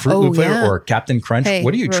 Fruit Loop flavor or Captain Crunch. Hey,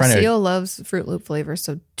 what are you trying to? Rocio loves Fruit Loop flavor,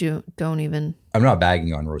 so don't even. I'm not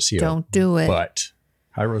bagging on Rocio. Don't do it. But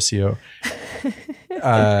hi, Rocio.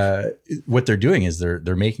 What they're doing is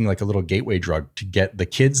they're making like a little gateway drug to get the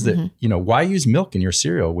kids that why use milk in your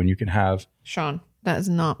cereal when you can have. Sean, that is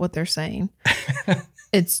not what they're saying.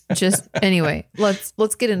 It's just anyway. Let's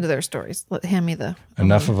get into their stories. Hand me the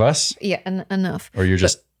enough of us. Yeah, enough. Or you're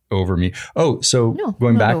just over me. Oh, so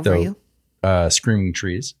going back though, you. Screaming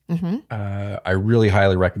Trees. I really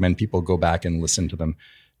highly recommend people go back and listen to them.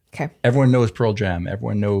 Okay. Everyone knows Pearl Jam.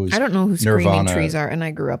 Everyone knows. I don't know who Nirvana, Screaming Trees are, and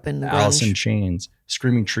I grew up in Alice in Chains.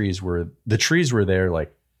 Screaming Trees were there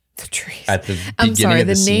like. The trees. At the beginning I'm sorry, of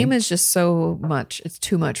the name scene. is just so much. It's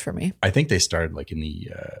too much for me. I think they started like in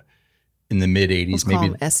the mid 80s, Let's maybe call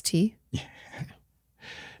them ST.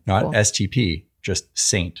 not Cool. STP, just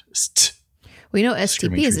Saint. We know STP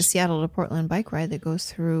Screaming is a Trees. Seattle to Portland bike ride that goes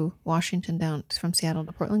through Washington down from Seattle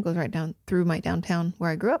to Portland, goes right down through my downtown where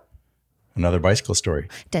I grew up. Another bicycle story.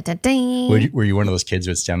 Da, da, da. Were you one of those kids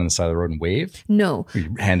who would stand on the side of the road and wave? No, Or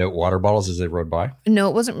you hand out water bottles as they rode by? no,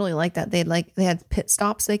 it wasn't really like that. They had pit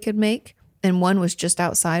stops they could make, and one was just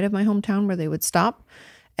outside of my hometown where they would stop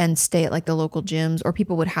and stay at like the local gyms, or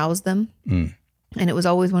people would house them. And it was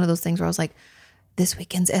always one of those things where I was like, this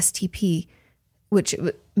weekend's STP, which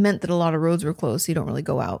meant that a lot of roads were closed, so you don't really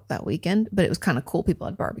go out that weekend. But it was kind of cool. People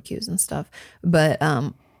had barbecues and stuff. But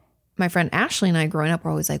my friend Ashley and I growing up were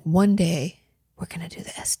always like, one day we're going to do the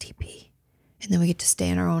STP. And then we get to stay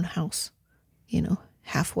in our own house,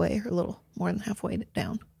 halfway or a little more than halfway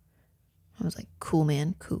down. I was like, cool,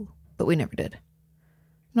 man, cool. But we never did. I'm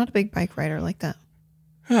not a big bike rider like that.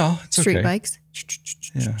 Well, it's Street okay. bikes.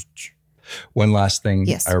 Yeah. One last thing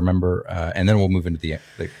Yes. I remember, and then we'll move into the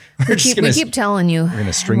We keep telling you. we're going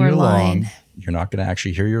to string we're you along. lying. You're not going to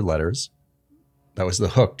actually hear your letters. That was the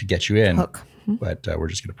hook to get you in. Hook. But we're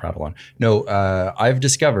just going to prattle on. No, I've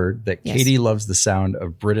discovered that Yes. Katie loves the sound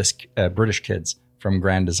of British kids from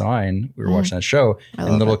Grand Design. We were watching that show, and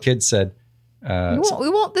the love little kid said, we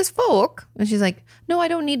want this folk. And she's like, no, I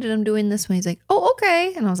don't need it. I'm doing this one. He's like, oh,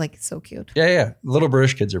 okay. And I was like, it's so cute. yeah, little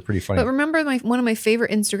British kids are pretty funny. But remember, one of my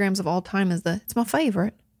favorite Instagrams of all time is it's my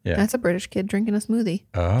favorite. Yeah. That's a British kid drinking a smoothie.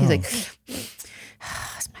 Oh. He's like,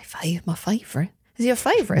 it's my favorite. Is your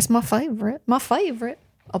favorite? It's my favorite. My favorite.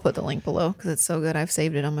 I'll put the link below because it's so good. I've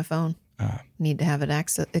saved it on my phone. Need to have it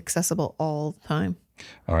accessible all the time.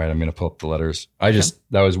 All right, I'm going to pull up the letters.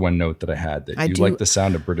 That was one note that I had, that you like the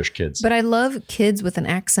sound of British kids. But I love kids with an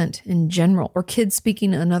accent in general, or kids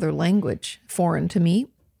speaking another language, foreign to me.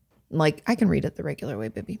 Like, I can read it the regular way,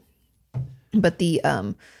 baby. But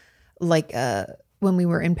when we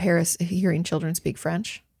were in Paris, hearing children speak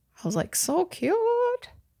French, I was like, so cute.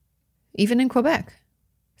 Even in Quebec,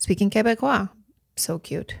 speaking Quebecois, so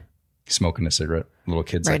cute. Smoking a cigarette. Little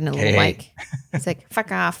kids Riding like, a little hey. bike. He's like,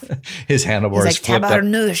 fuck off. His handlebars He's like, flipped up.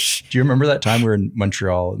 tabarnouche. Do you remember that time we were in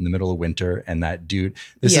Montreal in the middle of winter, and that dude,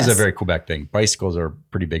 this is a Yes. very Quebec thing. Bicycles are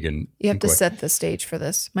pretty big in You have to Quebec. set the stage for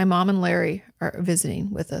this. My mom and Larry are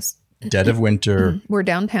visiting with us. Dead of winter, We're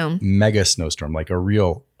downtown. mega snowstorm, like a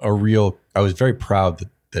real, I was very proud that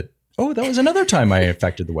that was another time I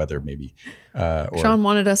affected the weather, maybe. Sean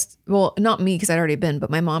wanted us, well, not me because I'd already been, but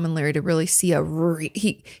my mom and Larry to really see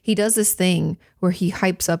he does this thing where he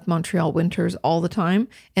hypes up Montreal winters all the time.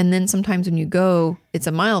 And then sometimes when you go, it's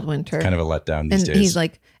a mild winter. Kind of a letdown these and days. he's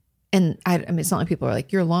like, and I mean, it's not like people are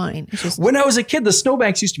like, you're lying. It's just, When I was a kid, the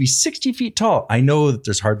snowbanks used to be 60 feet tall. I know that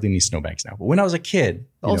there's hardly any snowbanks now, but when I was a kid,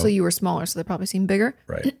 you were smaller, so they probably seem bigger.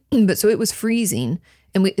 right. But so it was freezing,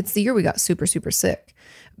 and it's the year we got super, super sick.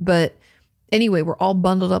 But anyway, we're all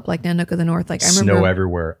bundled up like Nanook of the North. Like I remember Snow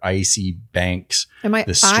everywhere, icy banks. and my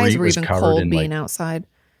The eyes street were was even covered cold in, being like- outside.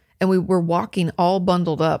 And we were walking all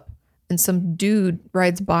bundled up, and some dude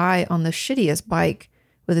rides by on the shittiest bike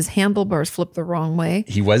with his handlebars flipped the wrong way,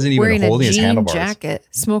 He wasn't even wearing holding a his jean handlebars. jacket,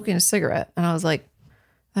 smoking a cigarette. And I was like,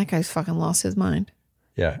 that guy's fucking lost his mind.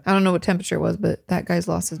 Yeah. I don't know what temperature it was, but that guy's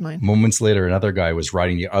lost his mind. Moments later, another guy was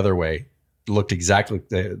riding the other way, looked exactly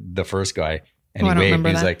like the first guy, and Oh, I he don't waved. remember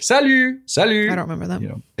He was that. like, "Salut, salut." I don't remember that. You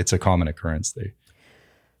know, it's a common occurrence.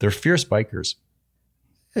 They're fierce bikers.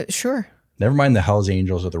 Sure. Never mind the Hells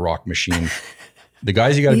Angels or the Rock Machine. The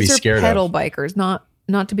guys you got to be These are scared pedal of. bikers, not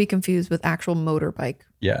to be confused with actual motorbike,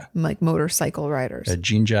 Yeah. like motorcycle riders. A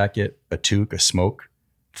jean jacket, a toque, a smoke.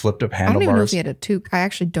 flipped up I handlebars. don't even know if he had a toque. I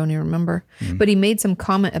actually don't even remember. But he made some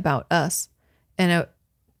comment about us. And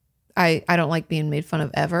I don't like being made fun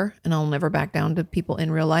of ever. And I'll never back down to people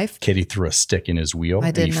in real life. Katie threw a stick in his wheel.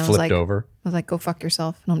 I did. And he and flipped over. I was like, go fuck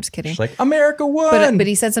yourself. No, I'm just kidding. She's like, America won. But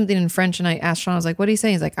he said something in French. And I asked Sean, I was like, what did he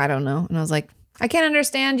say? He's like, I don't know. And I was like, I can't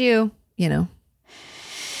understand you. You know.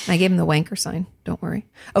 I gave him the wanker sign. Don't worry.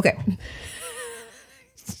 Okay.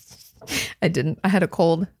 I didn't. I had a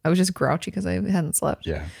cold. I was just grouchy because I hadn't slept.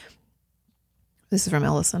 Yeah. This is from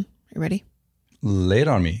Ellison. You ready? Lay it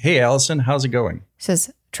on me. Hey, Allison, how's it going? It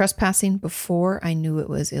says, trespassing before I knew it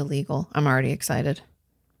was illegal. I'm already excited.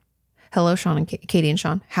 Hello, Sean and Katie and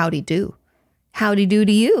Sean. Howdy do. Howdy do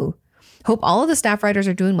to you. Hope all of the staff writers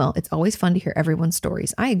are doing well. It's always fun to hear everyone's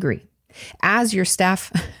stories. I agree. As your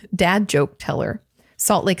staff dad joke teller,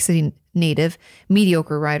 Salt Lake City native,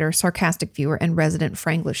 mediocre writer, sarcastic viewer, and resident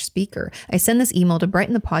Franglish speaker, I send this email to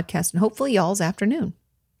brighten the podcast and hopefully y'all's afternoon.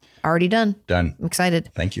 Already done. Done. I'm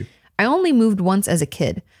excited. Thank you. I only moved once as a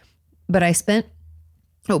kid, but I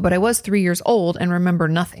was 3 years old and remember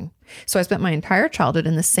nothing. So I spent my entire childhood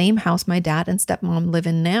in the same house my dad and stepmom live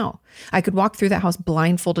in now. I could walk through that house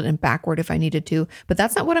blindfolded and backward if I needed to, but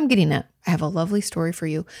that's not what I'm getting at. I have a lovely story for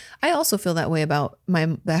you. I also feel that way about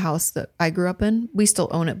the house that I grew up in. We still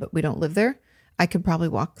own it, but we don't live there. I could probably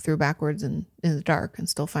walk through backwards and in the dark and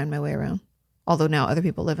still find my way around. Although now other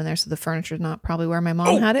people live in there, so the furniture's not probably where my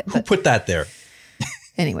mom had it. Who put that there?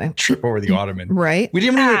 Anyway. Trip over the ottoman. Right. We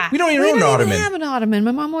don't even own an ottoman. We don't have an ottoman.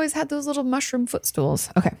 My mom always had those little mushroom footstools.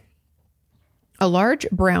 Okay. A large,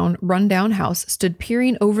 brown, rundown house stood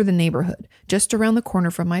peering over the neighborhood. Just around the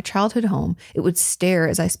corner from my childhood home, it would stare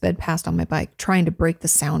as I sped past on my bike, trying to break the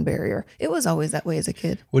sound barrier. It was always that way as a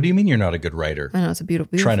kid. What do you mean you're not a good writer? I know, it's a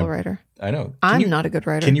beautiful writer. I know. I'm not a good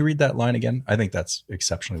writer. Can you read that line again? I think that's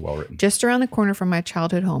exceptionally well written. Just around the corner from my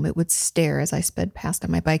childhood home, it would stare as I sped past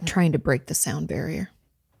on my bike, trying to break the sound barrier.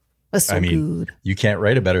 That's so good. You can't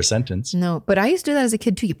write a better sentence. No, but I used to do that as a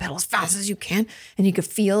kid too. You pedal as fast as you can and you could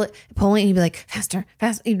feel it pulling and you'd be like, faster,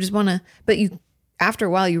 faster. You just want to, but after a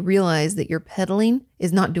while, you realize that your pedaling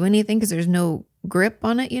is not doing anything because there's no grip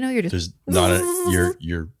on it. You know, you're just.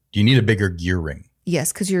 You need a bigger gear ring.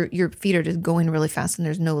 Yes, because your feet are just going really fast and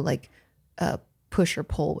there's no like push or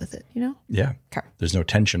pull with it, you know? Yeah. Okay. There's no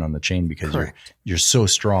tension on the chain because you're so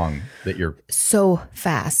strong that you're so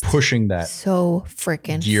fast pushing that so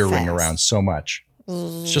freaking gear fast. ring around so much.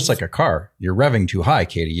 It's just like a car. You're revving too high,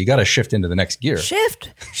 Katie. You got to shift into the next gear. Shift.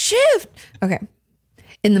 Okay.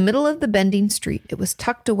 In the middle of the bending street, it was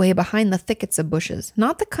tucked away behind the thickets of bushes,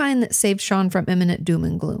 not the kind that saved Sean from imminent doom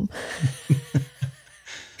and gloom.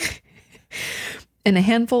 And a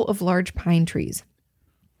handful of large pine trees.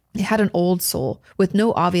 It had an old soul with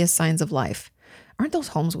no obvious signs of life. Aren't those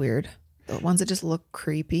homes weird? The ones that just look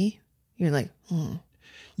creepy. You're like,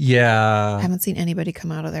 Yeah. I haven't seen anybody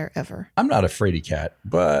come out of there ever. I'm not a fraidy cat,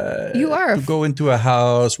 but you are. To go into a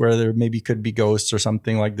house where there maybe could be ghosts or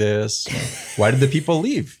something like this. Why did the people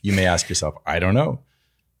leave? You may ask yourself. I don't know.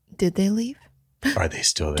 Did they leave? Are they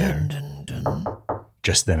still there? Dun, dun, dun.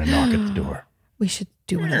 Just then a knock at the door. We should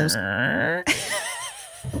do one of those.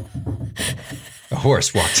 A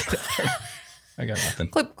horse walks in. I got nothing.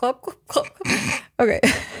 Clip, clop, clip, clop, clip. Okay.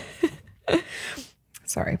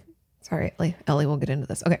 Sorry, Ellie, we'll get into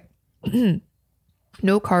this. Okay.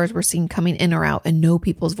 No cars were seen coming in or out and no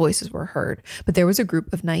people's voices were heard. But there was a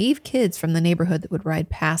group of naive kids from the neighborhood that would ride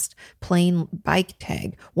past playing bike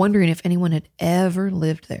tag, wondering if anyone had ever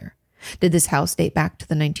lived there. Did this house date back to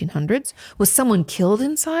the 1900s? Was someone killed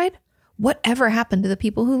inside? Whatever happened to the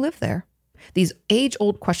people who lived there? These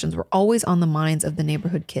age-old questions were always on the minds of the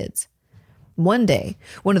neighborhood kids. One day,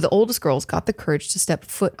 one of the oldest girls got the courage to step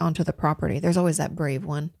foot onto the property. There's always that brave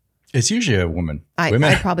one. It's usually a woman. I'd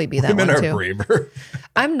probably be that one too. Women are braver.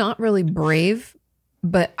 I'm not really brave,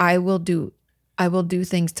 but I will do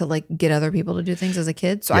things to like get other people to do things as a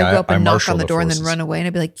kid. So I go up and knock on the door and then run away and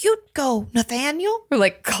I'd be like, "You go, Nathaniel," or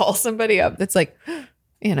like call somebody up. That's like,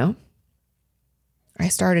 you know, I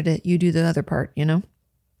started it. You do the other part, you know.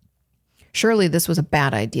 Surely this was a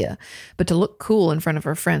bad idea, but to look cool in front of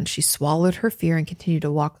her friends, she swallowed her fear and continued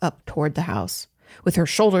to walk up toward the house. With her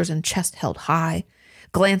shoulders and chest held high,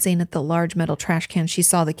 glancing at the large metal trash can, she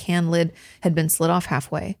saw the can lid had been slid off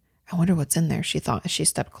halfway. I wonder what's in there, she thought as she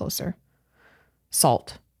stepped closer.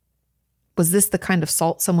 Salt. Was this the kind of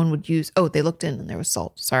salt someone would use? Oh, they looked in and there was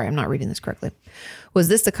salt. Sorry, I'm not reading this correctly. Was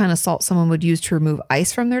this the kind of salt someone would use to remove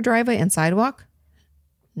ice from their driveway and sidewalk?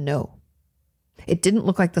 No. It didn't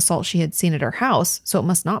look like the salt she had seen at her house, so it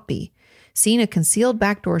must not be. Seeing a concealed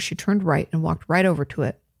back door, she turned right and walked right over to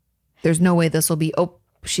it. There's no way this will be... Oh,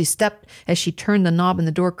 She stepped as she turned the knob and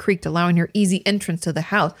the door creaked, allowing her easy entrance to the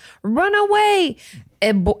house. Run away!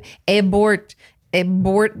 Abort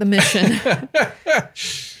the mission.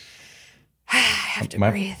 I have to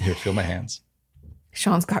breathe. Here, feel my hands.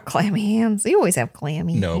 Sean's got clammy hands. You always have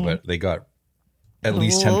clammy hands. No, but they got at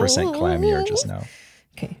least 10% clammier just now.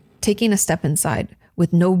 Okay. Taking a step inside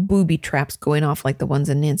with no booby traps going off like the ones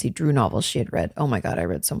in Nancy Drew novels she had read. Oh my God, I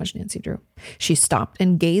read so much Nancy Drew. She stopped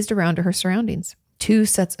and gazed around to her surroundings. 2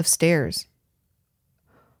 sets of stairs.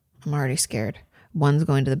 I'm already scared. One's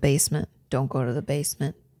going to the basement. Don't go to the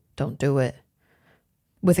basement. Don't do it.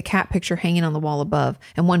 With a cat picture hanging on the wall above,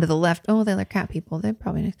 and one to the left. Oh, they're cat people. They're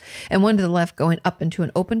probably nice. And one to the left going up into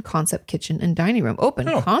an open concept kitchen and dining room. Open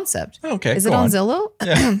concept. Okay. Is it on Zillow?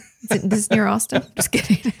 Yeah. Is this near Austin? Just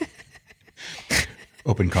kidding.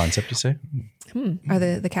 Open concept, you say? Are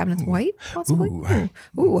the cabinets white? Possibly. Ooh.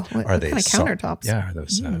 What Are they kind of countertops? Yeah. Are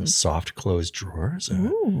those soft closed drawers?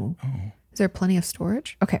 Ooh. Is there plenty of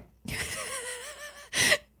storage? Okay.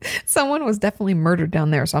 Someone was definitely murdered down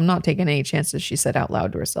there, so I'm not taking any chances, she said out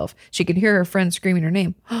loud to herself. She could hear her friend screaming her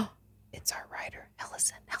name. Oh, it's our writer,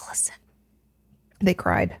 Ellison. They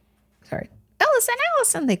cried. Sorry.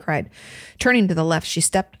 Ellison, they cried. Turning to the left, she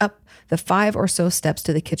stepped up the 5 or so steps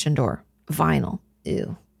to the kitchen door. Vinyl.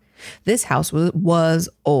 Ew. This house was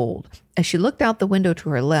old. As she looked out the window to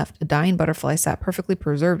her left, a dying butterfly sat perfectly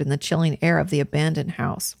preserved in the chilling air of the abandoned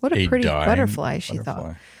house. What a pretty butterfly, she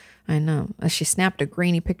thought. I know. As she snapped a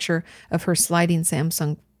grainy picture of her sliding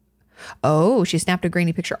Samsung. Oh, she snapped a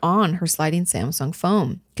grainy picture on her sliding Samsung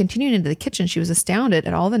phone. Continuing into the kitchen, she was astounded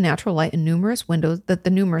at all the natural light and numerous windows that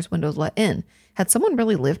the numerous windows let in. Had someone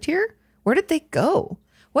really lived here? Where did they go?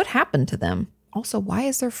 What happened to them? Also, why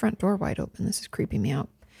is their front door wide open? This is creeping me out.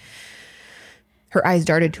 Her eyes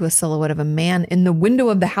darted to a silhouette of a man in the window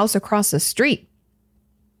of the house across the street.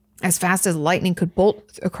 As fast as lightning could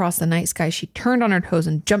bolt across the night sky, she turned on her toes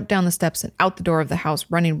and jumped down the steps and out the door of the house,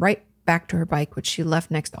 running right back to her bike, which she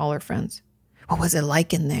left next to all her friends. What was it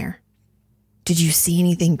like in there? Did you see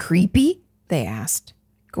anything creepy? They asked.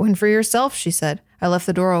 Go in for yourself, she said. I left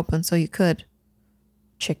the door open so you could.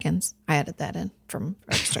 Chickens. I added that in from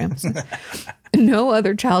extra episode. No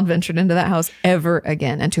other child ventured into that house ever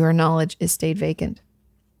again, and to her knowledge, it stayed vacant.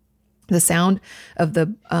 The sound of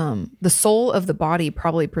the soul of the body,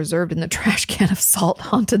 probably preserved in the trash can of salt,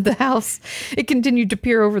 haunted the house. It continued to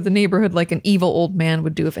peer over the neighborhood like an evil old man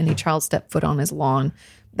would do if any child stepped foot on his lawn.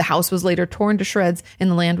 The house was later torn to shreds,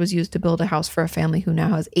 and the land was used to build a house for a family who now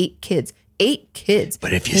has 8 kids. 8 kids.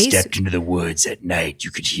 But if you stepped into the woods at night,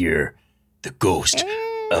 you could hear the ghost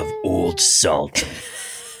of old salt.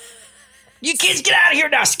 You kids get out of here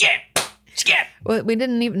now, skip. Well, we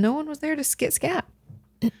didn't even, no one was there to scat.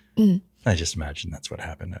 I just imagine that's what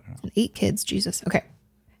happened. I don't know. 8 kids, Jesus. Okay.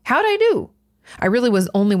 How'd I do? I really was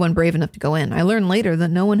the only one brave enough to go in. I learned later that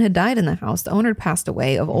no one had died in the house. The owner had passed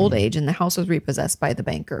away of old age, and the house was repossessed by the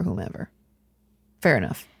banker or whomever. Fair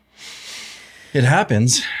enough. It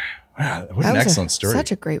happens. Wow, what an excellent story.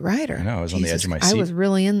 Such a great writer. I know. I was on the edge of my seat. I was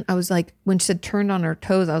really in. I was like, when she said turned on her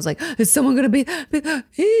toes, I was like, is someone going to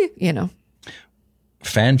be, you know.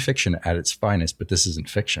 Fan fiction at its finest, but this isn't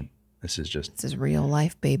fiction. This is real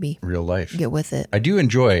life, baby. Real life. Get with it. I do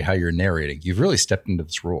enjoy how you're narrating. You've really stepped into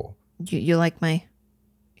this role. You like my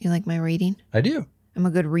reading? I do. I'm a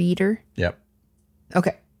good reader. Yep.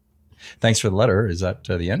 Okay. Thanks for the letter. Is that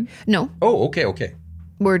the end? No. Oh, okay.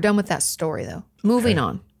 We're done with that story, though. Moving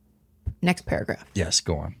on. Next paragraph. Yes,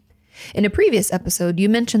 go on. In a previous episode, you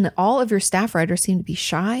mentioned that all of your staff writers seem to be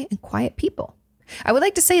shy and quiet people. I would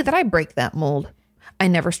like to say that I break that mold. I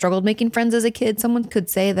never struggled making friends as a kid. Someone could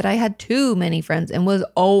say that I had too many friends and was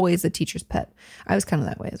always the teacher's pet. I was kind of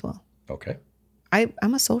that way as well. Okay.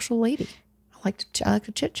 I'm a social lady. I like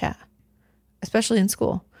to chit chat, especially in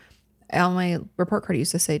school. On my report card, I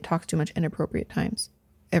used to say talks too much inappropriate times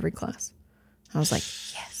every class. I was like,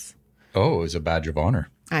 yes. Oh, it was a badge of honor.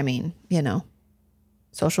 I mean, you know,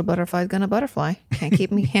 social butterfly's gonna butterfly.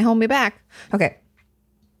 Can't hold me back. Okay.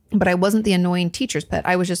 But I wasn't the annoying teacher's pet.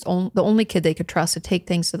 I was just the only kid they could trust to take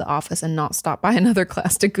things to the office and not stop by another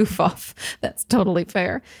class to goof off. That's totally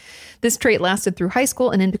fair. This trait lasted through high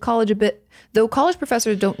school and into college a bit, though college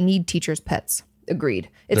professors don't need teachers' pets. Agreed.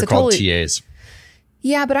 They're called TAs.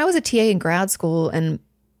 Yeah, but I was a TA in grad school, and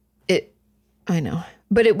I know.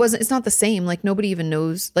 But it's not the same. Like, nobody even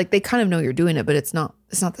knows. Like, they kind of know you're doing it, but it's not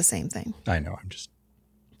the same thing. I know.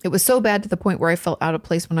 It was so bad to the point where I felt out of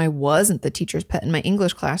place when I wasn't the teacher's pet in my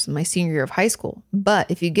English class in my senior year of high school. But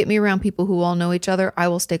if you get me around people who all know each other, I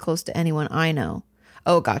will stay close to anyone I know.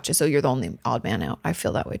 Oh, gotcha. So you're the only odd man out. I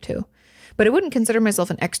feel that way too. But I wouldn't consider myself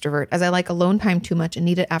an extrovert, as I like alone time too much and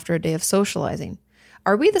need it after a day of socializing.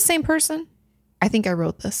 Are we the same person? I think I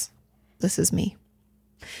wrote this. This is me.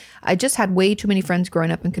 I just had way too many friends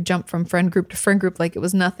growing up and could jump from friend group to friend group like it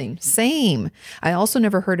was nothing. Same. I also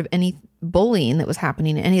never heard of any bullying that was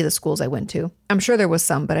happening in any of the schools I went to. I'm sure there was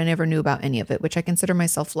some, but I never knew about any of it, which I consider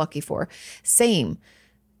myself lucky for. Same.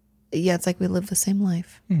 Yeah, it's like we live the same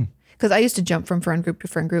life. Because I used to jump from friend group to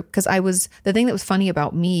friend group because the thing that was funny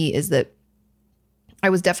about me is that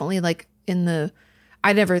I was definitely like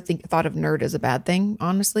I never thought of nerd as a bad thing,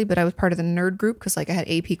 honestly, but I was part of the nerd group because like I had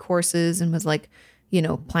AP courses and was like, you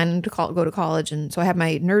know, planning to go to college. And so I had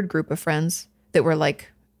my nerd group of friends that were like,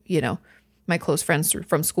 you know, my close friends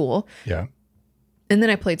from school. Yeah. And then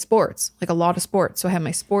I played sports, like a lot of sports. So I had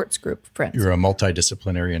my sports group of friends. You were a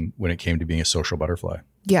multidisciplinarian when it came to being a social butterfly.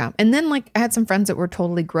 Yeah. And then like I had some friends that were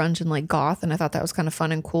totally grunge and like goth. And I thought that was kind of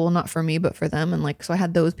fun and cool, not for me, but for them. And like, so I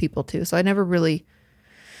had those people too. So I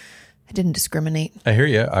didn't discriminate. I hear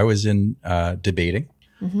you. I was in debating.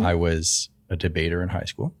 I was a debater in high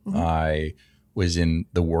school. I was in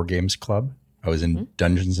the War Games Club. I was in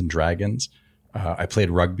Dungeons and Dragons. I played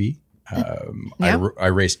rugby. I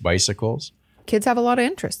raced bicycles. Kids have a lot of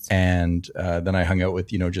interests. And then I hung out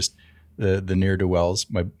with, you know, just the ne'er-do-wells.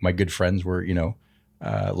 My good friends were, you know,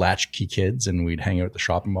 latchkey kids, and we'd hang out at the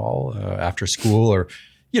shopping mall after school, or,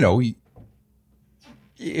 you know, we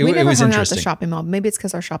never was hung out at interesting. the shopping mall. Maybe it's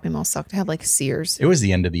because our shopping mall sucked. It had like Sears. It was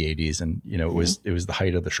the end of the 80s, and, you know, it was the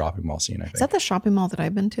height of the shopping mall scene, I think. Is that the shopping mall that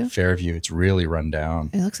I've been to? Fairview. It's really run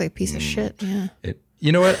down. It looks like a piece of shit. Yeah.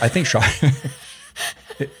 You know what? I think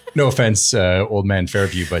no offense, old man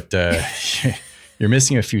Fairview, but you're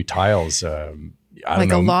missing a few tiles. I don't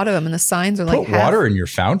know. A lot of them, and the signs are like Put water in your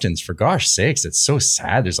fountains, for gosh sakes. It's so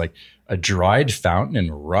sad. There's like a dried fountain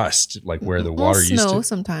and rust, like where the water used to. Snow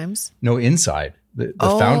sometimes. No, inside. The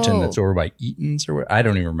fountain that's over by Eaton's, or I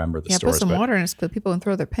don't even remember the stores. Put some water in it so people can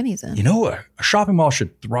throw their pennies in. You know, a shopping mall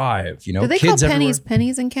should thrive. You know, do they kids call pennies everywhere.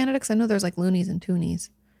 pennies in Canada? Because I know there's like loonies and toonies.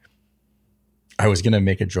 I was gonna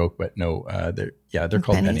make a joke, but no, they're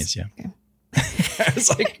called pennies. Yeah. Okay. I was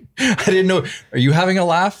like, I didn't know. Are you having a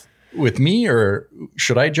laugh with me, or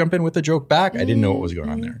should I jump in with a joke back? I didn't know what was going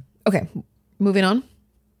on there. Okay, moving on.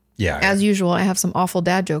 Yeah. As usual, I have some awful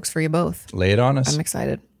dad jokes for you both. Lay it on us. I'm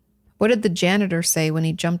excited. What did the janitor say when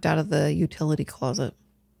he jumped out of the utility closet?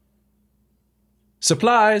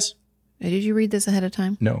 Supplies. Did you read this ahead of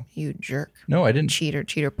time? No. You jerk. No, I didn't.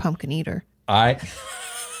 Cheater, pumpkin eater.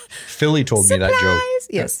 Philly told me that joke.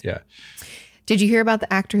 Yes. Yeah. Did you hear about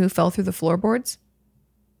the actor who fell through the floorboards?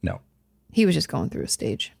 No. He was just going through a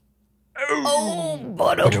stage.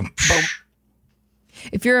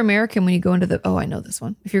 If you're American when you go into the... Oh, I know this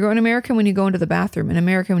one. If you're going American when you go into the bathroom and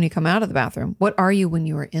American when you come out of the bathroom, what are you when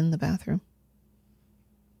you are in the bathroom?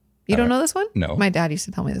 You don't know this one? No. My dad used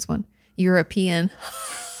to tell me this one. European.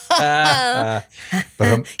 Get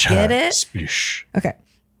it? Splish. Okay.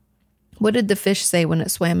 What did the fish say when it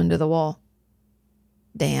swam into the wall?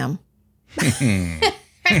 Damn.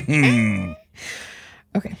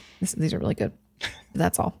 Okay. These are really good.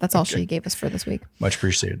 That's all. That's all she gave us for this week. Much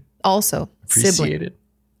appreciated. Also, Appreciated.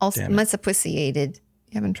 Also, Damn it. much appreciated.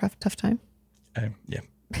 You having a tough time? Yeah.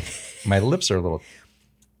 My lips are a little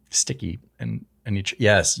sticky, and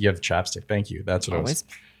yes, you have chapstick. Thank you. That's what Always. I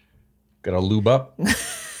was. Got to lube up.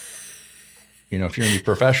 You know, if you're gonna be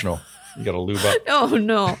professional, you got to lube up. Oh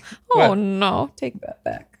no! Oh no! Take that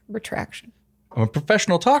back. Retraction. I'm a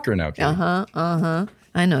professional talker now, Katie.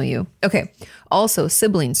 I know you. Okay. Also,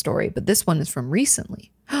 sibling story, but this one is from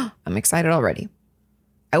recently. I'm excited already.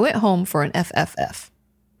 I went home for an FFF,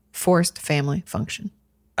 forced family function.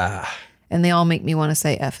 And they all make me want to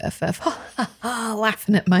say FFF,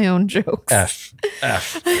 laughing at my own jokes. F.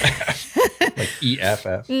 Like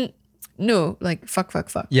EFF. No, like fuck.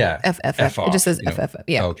 Yeah. FFF. F off, It just says you know. FFF.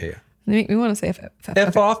 Yeah. Okay. Yeah. They make me want to say FFF.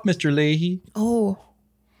 F off, Mr. Leahy. Oh.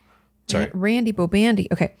 Sorry. Randy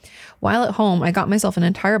Bobandy. Okay. While at home, I got myself an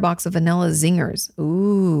entire box of vanilla zingers.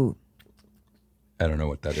 Ooh. I don't know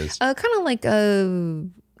what that is. Kind of like a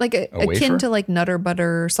akin wafer? to like Nutter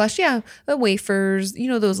Butter / wafers. You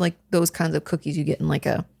know, those kinds of cookies you get in like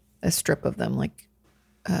a strip of them, like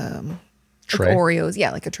Tray. like Oreos.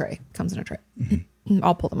 Yeah, like a tray. Comes in a tray.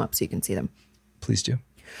 I'll pull them up so you can see them. Please do.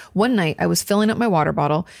 One night, I was filling up my water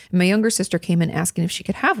bottle, and my younger sister came in asking if she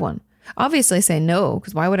could have one. Obviously, I say no,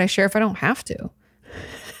 because why would I share if I don't have to?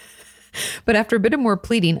 But after a bit of more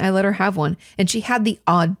pleading, I let her have one, and she had the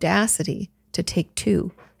audacity to take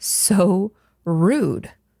two. So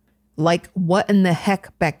rude. Like, what in the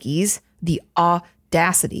heck, Becky's? The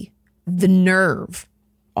audacity. The nerve.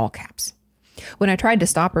 All caps. When I tried to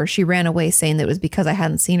stop her, she ran away saying that it was because I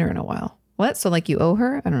hadn't seen her in a while. What? So like you owe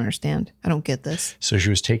her? I don't understand. I don't get this. So she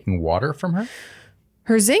was taking water from her?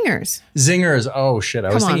 Her zingers. Zingers. Oh, shit.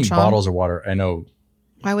 I was thinking Sean. bottles of water. I know.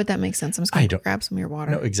 Why would that make sense? I'm just going to grab some of your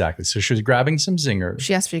water. No, exactly. So she was grabbing some zingers.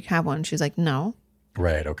 She asked if she could have one. She's like, no.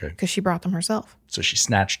 Right. Okay. Because she brought them herself. So she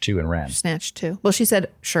snatched 2 and ran. She snatched 2. Well, she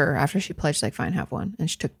said, sure. After she pledged, she's like, fine, have one. And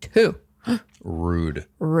she took 2. Rude.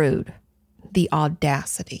 The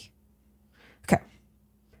audacity. Okay.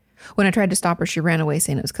 When I tried to stop her, she ran away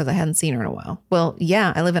saying it was because I hadn't seen her in a while. Well,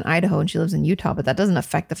 yeah, I live in Idaho and she lives in Utah, but that doesn't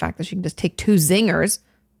affect the fact that she can just take 2 zingers.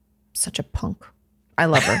 Such a punk. I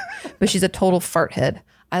love her, but she's a total fart head.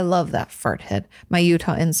 I love that fart head. My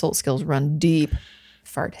Utah insult skills run deep.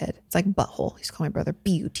 Fart head. It's like butthole. He's called my brother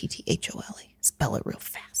Butthole. Spell it real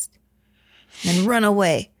fast. And run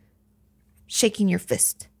away. Shaking your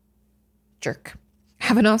fist. Jerk.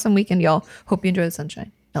 Have an awesome weekend, y'all. Hope you enjoy the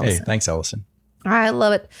sunshine. Ellison. Hey, thanks, Ellison. I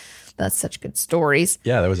love it. That's such good stories.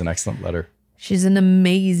 Yeah, that was an excellent letter. She's an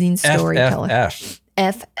amazing storyteller.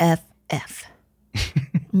 FFF.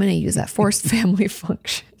 I'm going to use that forced family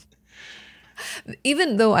function.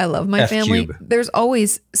 Even though I love my family, there's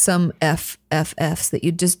always some FFFs that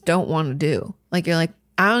you just don't want to do. Like, you're like,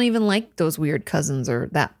 I don't even like those weird cousins or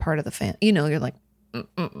that part of the family. You know, you're like,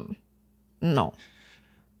 no.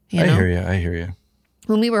 You know? I hear you.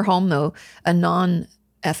 When we were home, though, a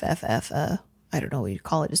non-FFF, I don't know what you'd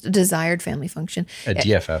call it, just a desired family function. A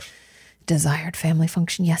DFF. Desired family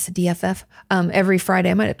function. Yes, a DFF. Every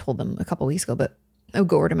Friday, I might have told them a couple weeks ago, but I would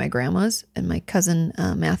go over to my grandma's and my cousin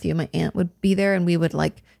Matthew, my aunt, would be there and we would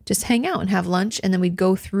like just hang out and have lunch. And then we'd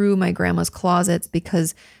go through my grandma's closets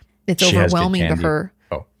because it's overwhelming to her.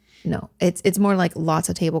 Oh, no, it's more like lots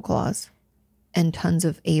of tablecloths and tons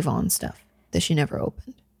of Avon stuff that she never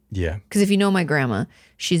opened. Yeah. Because if you know my grandma,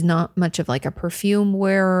 she's not much of like a perfume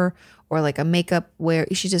wearer or like a makeup wearer.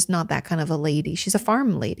 She's just not that kind of a lady. She's a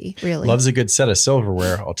farm lady, really. Loves a good set of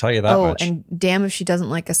silverware. I'll tell you that much. Oh, and damn if she doesn't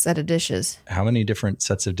like a set of dishes. How many different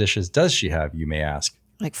sets of dishes does she have, you may ask?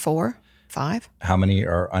 Like 4, 5. How many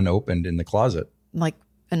are unopened in the closet? Like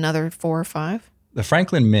another 4 or 5. The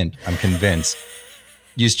Franklin Mint, I'm convinced,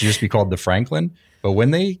 used to just be called the Franklin. But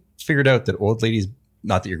when they figured out that old ladies,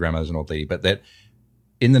 not that your grandma was an old lady, but that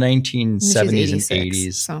in the 1970s and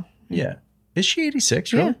 80s. So, yeah. Is she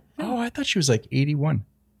 86? Really? Yeah. Oh, I thought she was like 81.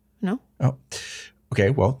 No. Oh,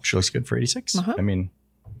 okay. Well, she looks good for 86. Uh-huh. I mean,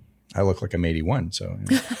 I look like I'm 81. So,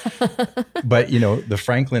 you know. But you know, the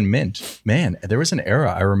Franklin Mint, man, there was an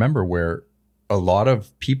era I remember where a lot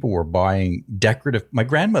of people were buying decorative. My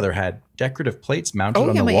grandmother had decorative plates mounted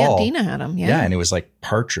on the my wall. Aunt Dina had them. Yeah. Yeah. And it was like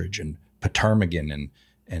partridge and ptarmigan and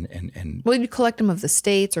well, you'd collect them of the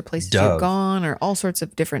states or places Dove. you've gone or all sorts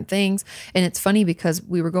of different things. And it's funny because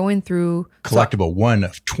we were going through collectible, one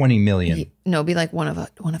of 20 million. No, be like one of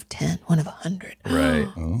 10, one of 100.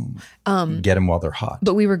 Right. Get them while they're hot.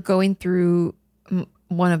 But we were going through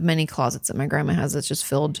one of many closets that my grandma has that's just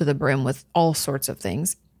filled to the brim with all sorts of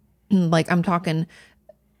things. Like I'm talking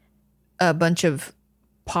a bunch of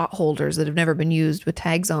pot holders that have never been used with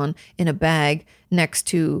tags on in a bag next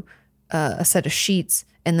to a set of sheets.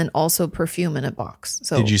 And then also perfume in a box.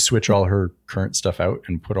 So did you switch all her current stuff out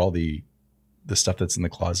and put all the stuff that's in the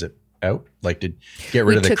closet out? Like did get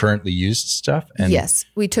rid of the currently used stuff? And yes,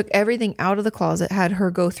 we took everything out of the closet, had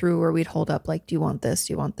her go through where we'd hold up like, do you want this?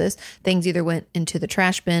 Do you want this? Things either went into the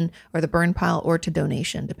trash bin or the burn pile or to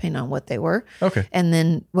donation, depending on what they were. Okay. And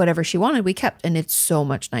then whatever she wanted, we kept. And it's so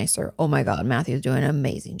much nicer. Oh my God, Matthew's doing an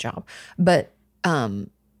amazing job. But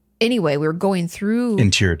anyway, we were going through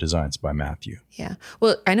Interior Designs by Matthew. Yeah.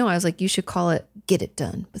 Well, I know. I was like, you should call it Get It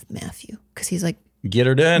Done with Matthew. Because he's like, Get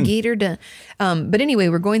her done. Get her done. But anyway,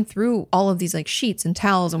 we're going through all of these like sheets and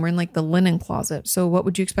towels and we're in like the linen closet. So what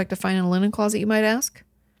would you expect to find in a linen closet, you might ask?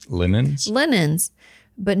 Linens? Linens.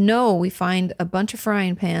 But no, we find a bunch of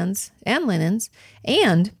frying pans and linens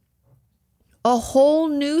and a whole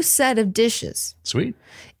new set of dishes. Sweet.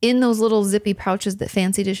 In those little zippy pouches that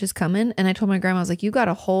fancy dishes come in. And I told my grandma, I was like, you got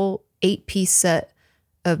a whole 8-piece set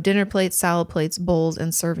of dinner plates, salad plates, bowls,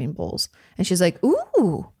 and serving bowls. And she's like,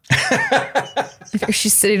 ooh.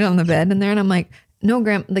 She's sitting on the bed in there. And I'm like, no,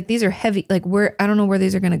 Grandma, like these are heavy. Like I don't know where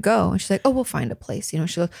these are going to go. And she's like, oh, we'll find a place. You know,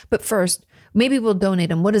 she goes, but first, maybe we'll donate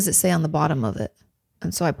them. What does it say on the bottom of it?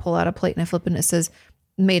 And so I pull out a plate and I flip it and it says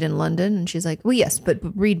made in London. And she's like, well, yes, but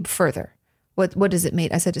read further. What is it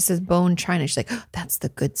made? I said, it says bone china. She's like, oh, that's the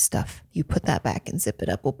good stuff. You put that back and zip it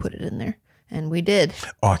up. We'll put it in there. And we did.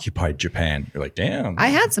 Occupied Japan. You're like, damn. I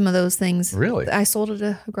had some of those things. Really? I sold at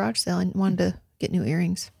a garage sale and wanted to get new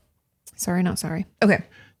earrings. Sorry, not sorry. Okay.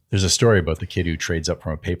 There's a story about the kid who trades up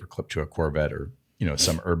from a paperclip to a Corvette or, you know,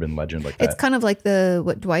 some urban legend like that. It's kind of like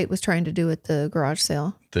what Dwight was trying to do at the garage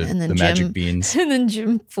sale. And then the magic beans. And then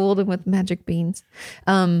Jim fooled him with magic beans.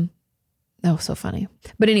 That was so funny.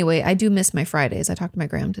 But anyway, I do miss my Fridays. I talked to my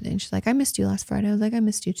grandma today and she's like, I missed you last Friday. I was like, I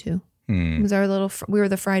missed you too. It was our we were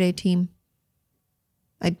the Friday team.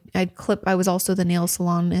 I'd clip. I was also the nail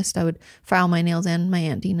salonist. I would file my nails and my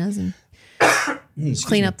Aunt Dina's and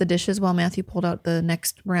clean up the dishes while Matthew pulled out the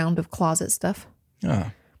next round of closet stuff.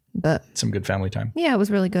 Oh, but some good family time. Yeah, it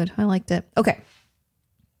was really good. I liked it. Okay.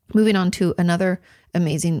 Moving on to another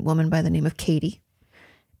amazing woman by the name of Katie.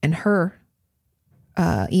 And her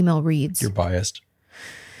email reads... You're biased.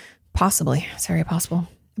 Possibly. It's very possible.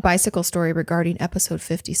 Bicycle story regarding episode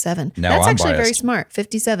 57. Now That's I'm actually biased. very smart.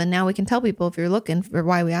 57. Now we can tell people if you're looking for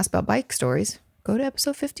why we asked about bike stories, go to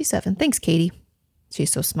episode 57. Thanks, Katie.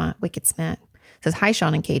 She's so smart. Wicked smart. Says, hi,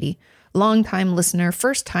 Sean and Katie. Long-time listener,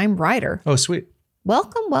 first-time rider. Oh, sweet.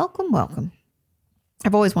 Welcome, welcome, welcome.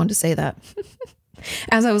 I've always wanted to say that.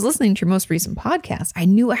 As I was listening to your most recent podcast, I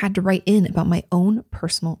knew I had to write in about my own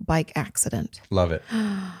personal bike accident. Love it.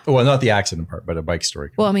 Well, not the accident part, but a bike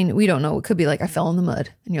story. Well, I mean, we don't know. It could be like I fell in the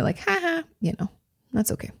mud and you're like, ha,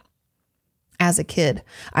 that's okay. As a kid,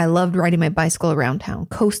 I loved riding my bicycle around town,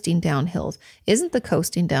 coasting down hills. Isn't the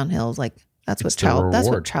coasting down hills like that's what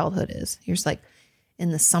childhood is? You're just like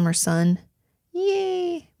in the summer sun.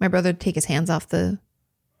 Yay. My brother would take his hands off the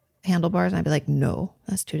handlebars and I'd be like, no,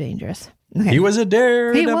 that's too dangerous. Okay. He was a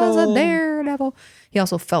daredevil. He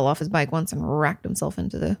also fell off his bike once and racked himself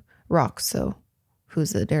into the rocks. So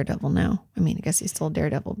who's the daredevil now? I mean, I guess he's still a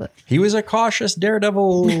daredevil, but. He was a cautious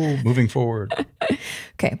daredevil moving forward.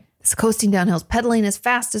 Okay. So coasting down hills, pedaling as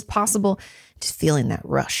fast as possible, just feeling that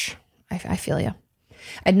rush. I feel you.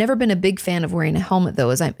 I'd never been a big fan of wearing a helmet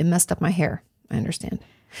though, as it messed up my hair. I understand.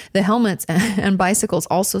 The helmets and bicycles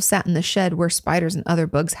also sat in the shed where spiders and other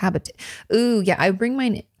bugs habitate. Ooh, yeah. I bring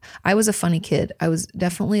mine. I was a funny kid. I was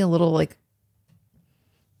definitely a little like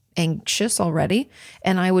anxious already.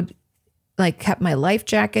 And I would like kept my life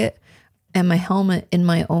jacket and my helmet in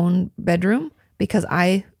my own bedroom because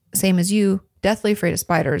same as you, deathly afraid of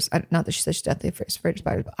spiders. Not that she said she's deathly afraid of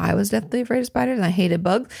spiders, but I was deathly afraid of spiders and I hated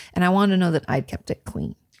bugs. And I wanted to know that I'd kept it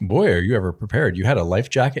clean. Boy, are you ever prepared? You had a life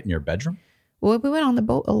jacket in your bedroom? Well, we went on the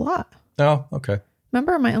boat a lot. Oh, okay.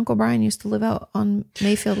 Remember my Uncle Brian used to live out on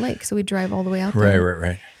Mayfield Lake. So we'd drive all the way out there.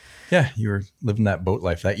 Right. Yeah, you were living that boat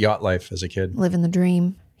life, that yacht life as a kid. Living the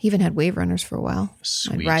dream. He even had wave runners for a while.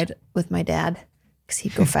 Sweet. I'd ride with my dad because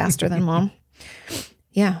he'd go faster than mom.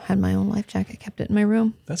 Yeah, had my own life jacket. Kept it in my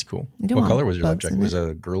room. That's cool. What color was your life jacket? Was it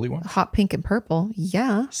a girly one? Hot pink and purple.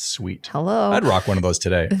 Yeah. Sweet. Hello. I'd rock one of those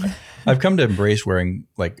today. I've come to embrace wearing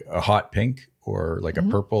like a hot pink or like a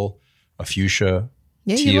purple, a fuchsia,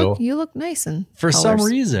 teal. You look nice and for some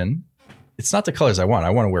reason, it's not the colors I want. I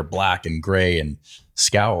want to wear black and gray and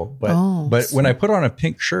scowl. But when I put on a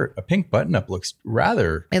pink shirt, a pink button up looks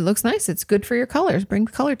rather. It looks nice. It's good for your colors. Bring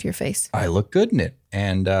color to your face. I look good in it.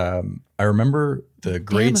 And I remember the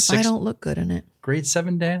grade 6. I don't look good in it. Grade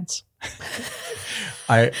 7 dance.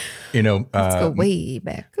 Let's go way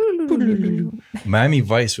back. Miami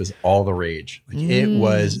Vice was all the rage. Like it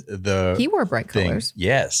was he wore bright colors.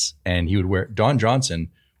 Yes. And Don Johnson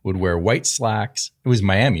would wear white slacks. It was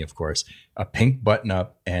Miami, of course, a pink button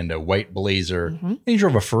up and a white blazer. And he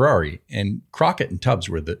drove a Ferrari, and Crockett and Tubbs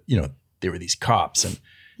were they were these cops, and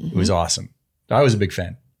it was awesome. I was a big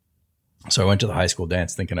fan. So I went to the high school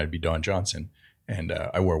dance thinking I'd be Don Johnson, and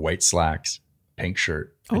I wore white slacks, pink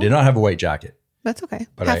shirt. I did not have a white jacket. That's okay.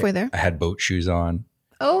 But halfway there. I had boat shoes on.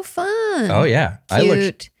 Oh, fun. Oh yeah.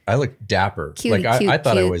 Cute. I looked dapper. Cute, I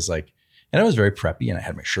thought cute. I was like, and I was very preppy, and I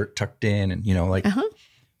had my shirt tucked in, and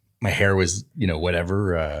my hair was,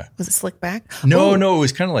 whatever. Was it slick back? No, it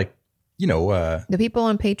was kind of like, the people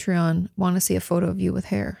on Patreon want to see a photo of you with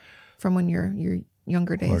hair from when your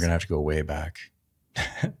younger days. We're going to have to go way back.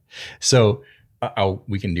 So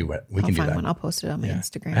we can do what we I'll can do find that. one. I'll post it on my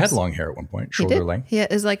Instagram. I had long hair at one point, shoulder length. Yeah,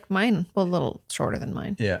 it was like mine. Well, a little shorter than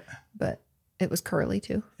mine. Yeah. But it was curly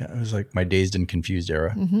too. Yeah, it was like my Dazed and Confused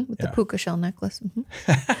era. With the puka shell necklace.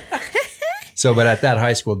 So, but at that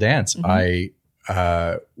high school dance,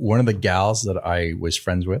 one of the gals that I was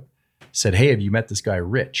friends with said, "Hey, have you met this guy,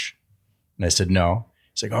 Rich?" And I said, "No."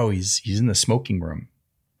 He's like, "Oh, he's in the smoking room."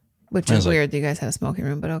 Which is weird that you guys had a smoking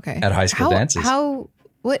room, but okay. At high school dances.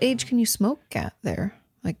 What age can you smoke at there?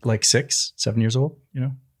 Like 6, 7 years old,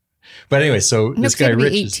 But anyway, so this guy,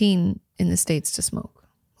 Rich, 18 in the States to smoke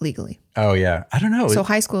legally. Oh yeah. I don't know. So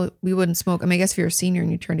high school, we wouldn't smoke. I mean, I guess if you're a senior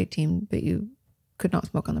and you turned 18, but you could not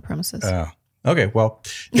smoke on the premises. Oh, okay. Well,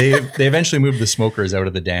 they eventually moved the smokers out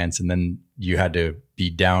of the dance, and then you had to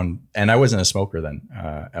be down. And I wasn't a smoker then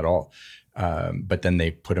at all. But then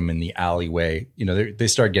they put them in the alleyway. They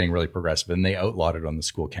started getting really progressive, and they outlawed it on the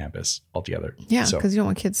school campus altogether. Yeah, because you don't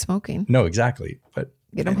want kids smoking. No, exactly. But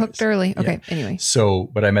Get them hooked early. Okay. Yeah. Anyway. So,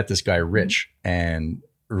 but I met this guy, Rich, and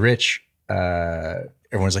Rich,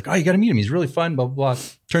 everyone's like, oh, you got to meet him. He's really fun, blah, blah, blah.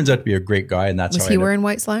 Turns out to be a great guy. And that's was how he wearing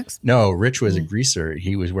white slacks? No, Rich was a greaser.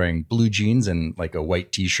 He was wearing blue jeans and like a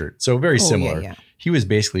white t-shirt. So very similar. Yeah. He was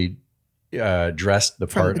basically dressed the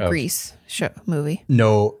From part the of Grease show movie.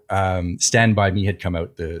 No, Stand By Me had come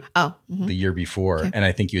out the year before. Okay. And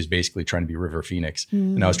I think he was basically trying to be River Phoenix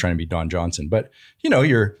and I was trying to be Don Johnson. But you know,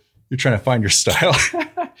 you're trying to find your style.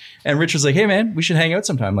 And Rich was like, hey man, we should hang out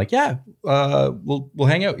sometime. I'm like, yeah, we'll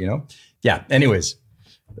hang out, you know? Yeah. Anyways,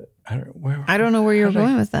 I don't know where you're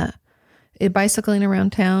going with that. Bicycling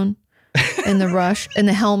around town in the rush and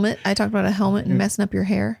the helmet. I talked about a helmet and messing up your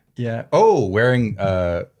hair. Yeah. Oh, wearing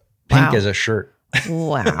pink as a shirt.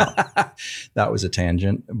 Wow. That was a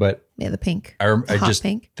tangent, but yeah, the pink. I just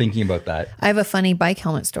pink. thinking about that. I have a funny bike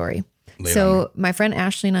helmet story. So my friend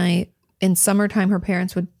Ashley and I, in summertime, her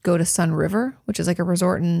parents would go to Sun River, which is like a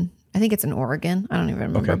resort in, I think it's in Oregon. I don't even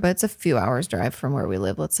remember, but it's a few hours drive from where we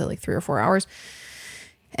live. Let's say like 3 or 4 hours.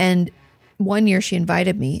 And one year she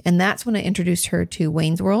invited me, and that's when I introduced her to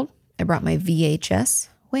Wayne's World. I brought my VHS.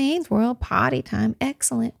 Wayne's World, party time,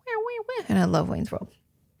 excellent. And I love Wayne's World.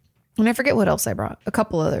 And I forget what else I brought. A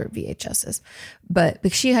couple other VHSs. But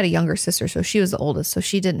because she had a younger sister, so she was the oldest. So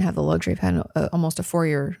she didn't have the luxury of having almost a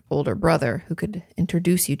 4-year older brother who could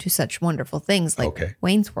introduce you to such wonderful things like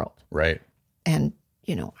Wayne's World. Right. And,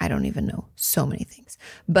 you know, I don't even know so many things.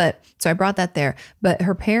 But so I brought that there. But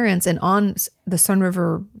her parents, and on the Sun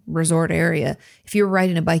River Resort area, if you were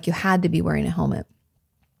riding a bike, you had to be wearing a helmet.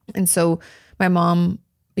 And so my mom,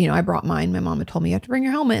 you know, I brought mine. My mom had told me you have to bring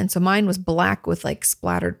your helmet. And so mine was black with like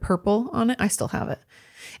splattered purple on it. I still have it.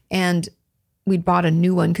 And we bought a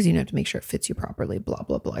new one because you have to make sure it fits you properly, blah,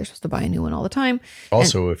 blah, blah. You're supposed to buy a new one all the time.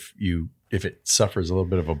 Also, if it suffers a little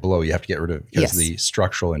bit of a blow, you have to get rid of it because the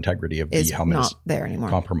structural integrity of the helmet is not there anymore.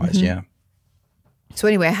 Compromised. Mm-hmm. Yeah. So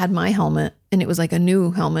anyway, I had my helmet and it was like a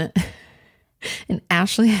new helmet. And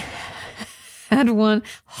Ashley had one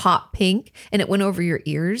hot pink and it went over your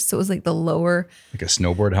ears. So it was like the lower. Like a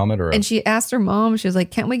snowboard helmet and she asked her mom, she was like,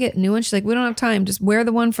 can't we get a new one? She's like, we don't have time. Just wear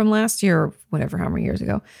the one from last year or whatever, how many years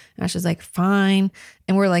ago. And she's like, fine.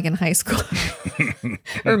 And we're like in high school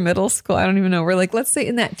or middle school. I don't even know. We're like, let's say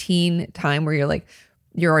in that teen time where you're like,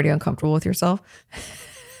 you're already uncomfortable with yourself.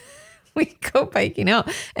 We go biking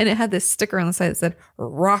out and it had this sticker on the side that said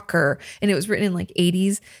rocker. And it was written in like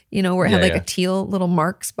 80s, you know, where it had like a teal little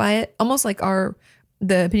marks by it. Almost like the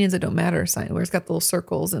opinions that don't matter sign where it's got the little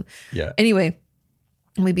circles. And anyway,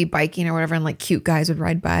 we'd be biking or whatever. And like cute guys would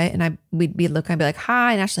ride by it. And we'd be looking, I'd be like,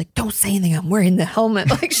 hi. And Ashley's like, don't say anything. I'm wearing the helmet.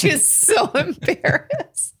 Like she was so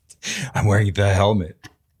embarrassed. I'm wearing the helmet.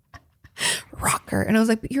 Rocker. And I was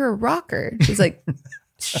like, but you're a rocker. She's like,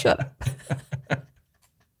 shut up.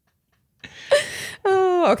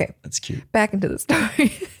 Oh, okay. That's cute. Back into the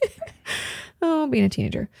story. Oh, being a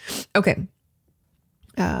teenager. Okay.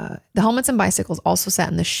 The helmets and bicycles also sat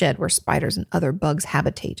in the shed where spiders and other bugs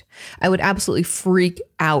habitate. I would absolutely freak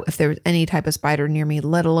out if there was any type of spider near me,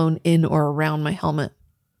 let alone in or around my helmet.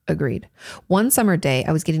 Agreed. One summer day,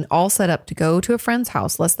 I was getting all set up to go to a friend's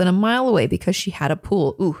house less than a mile away because she had a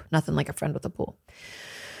pool. Ooh, nothing like a friend with a pool.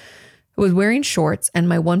 I was wearing shorts and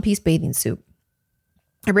my one-piece bathing suit.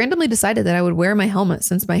 I randomly decided that I would wear my helmet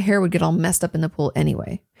since my hair would get all messed up in the pool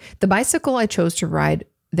anyway. The bicycle I chose to ride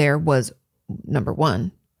there was, number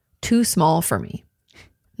 1, too small for me.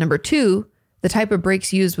 Number 2, the type of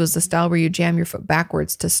brakes used was the style where you jam your foot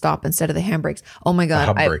backwards to stop instead of the handbrakes. Oh my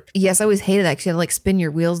God. Yes, I always hated that because you had to like spin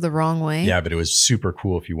your wheels the wrong way. Yeah, but it was super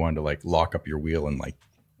cool if you wanted to like lock up your wheel and like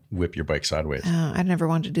whip your bike sideways. I never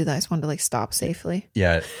wanted to do that. I just wanted to like stop safely.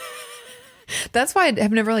 Yeah. That's why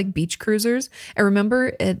I've never liked beach cruisers. I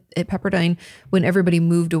remember at Pepperdine when everybody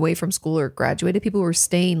moved away from school or graduated, people were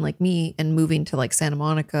staying like me and moving to like Santa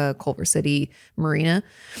Monica, Culver City, Marina.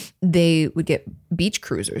 They would get beach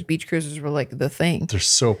cruisers. Beach cruisers were like the thing. They're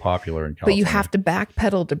so popular in California. But you have to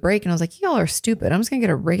backpedal to brake. And I was like, y'all are stupid. I'm just going to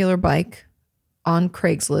get a regular bike on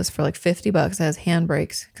Craigslist for like $50 that has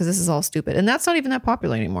handbrakes because this is all stupid. And that's not even that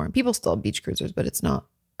popular anymore. People still have beach cruisers, but it's not.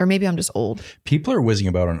 Or maybe I'm just old. People are whizzing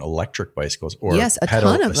about on electric bicycles or a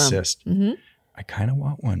pedal ton of assist. Them. Mm-hmm. I kind of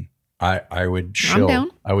want one. I would shill. I'm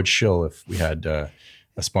down. I would shill if we had a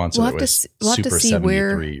sponsor that was Super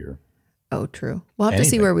 73 or. Oh, true. We'll have to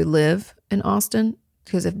see where we live in Austin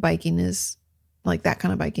because if biking is like that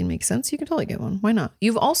kind of biking makes sense, you can totally get one. Why not?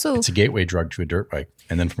 It's a gateway drug to a dirt bike.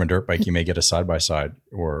 And then from a dirt bike, you may get a side-by-side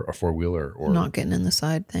or a four-wheeler. Or not getting in the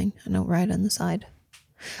side thing. I know, ride on the side.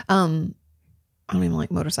 I don't even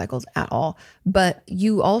like motorcycles at all. But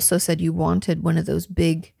you also said you wanted one of those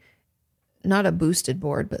big not a boosted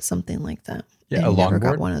board, but something like that. Yeah, I a never longboard.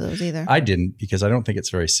 got one of those either. I didn't, because I don't think it's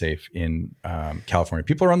very safe in California.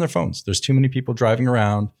 People are on their phones. There's too many people driving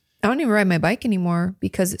around. I don't even ride my bike anymore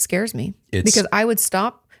because it scares me. Because I would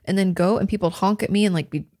stop and then go, and people would honk at me and like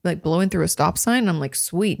be like blowing through a stop sign. And I'm like,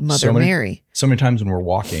 sweet Mother Mary. So many times when we're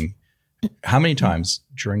walking, how many times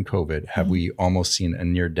during COVID have we almost seen a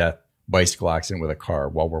near-death bicycle accident with a car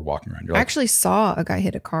while we're walking around? I actually saw a guy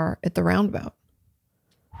hit a car at the roundabout.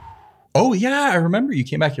 Oh yeah, I remember you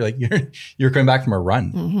came back. You're like, you're coming back from a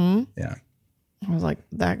run. Mm-hmm. Yeah. I was like,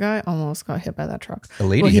 that guy almost got hit by that truck. A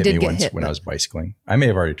lady hit me once when I was bicycling. I may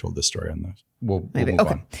have already told this story on this. We'll move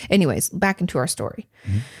on. Anyways, back into our story.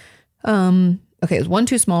 Mm-hmm. Okay, it was 1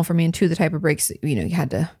 too small for me, and 2 the type of brakes, you had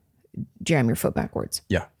to jam your foot backwards.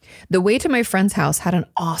 Yeah. The way to my friend's house had an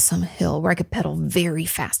awesome hill where I could pedal very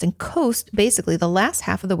fast and coast basically the last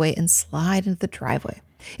half of the way and slide into the driveway.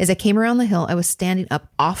 As I came around the hill, I was standing up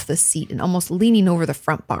off the seat and almost leaning over the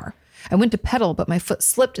front bar. I went to pedal, but my foot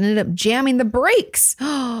slipped and ended up jamming the brakes.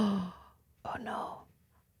 Oh no.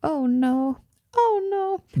 Oh no. Oh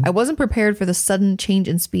no. I wasn't prepared for the sudden change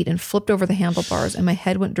in speed and flipped over the handlebars, and my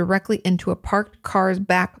head went directly into a parked car's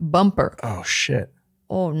back bumper. Oh shit.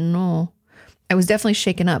 Oh no. I was definitely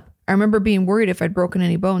shaken up. I remember being worried if I'd broken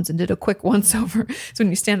any bones and did a quick once over. So when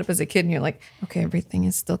you stand up as a kid and you're like, okay, everything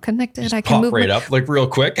is still connected. Just I can pop move right up like real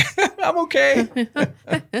quick. I'm okay.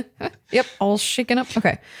 Yep, all shaken up.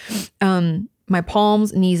 Okay. My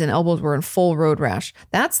palms, knees, and elbows were in full road rash.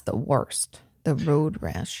 That's the worst. The road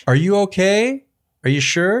rash. Are you okay? Are you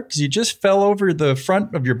sure? Because you just fell over the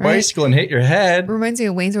front of your bicycle and hit your head. It reminds me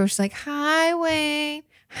of Wayne's where she's like, hi, Wayne.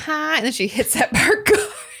 Hi. And then she hits that park car.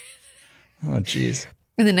 Oh, geez.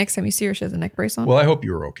 And the next time you see her, she has a neck brace on. Well, I hope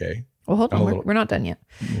you were okay. Well, hold on. We're not done yet.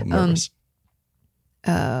 I'm a little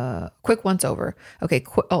nervous. Quick once over. Okay.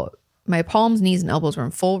 My palms, knees, and elbows were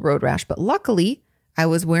in full road rash, but luckily I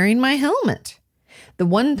was wearing my helmet. The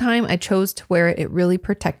one time I chose to wear it, it really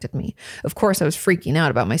protected me. Of course, I was freaking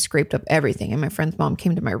out about my scraped up everything, and my friend's mom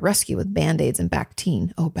came to my rescue with Band-Aids and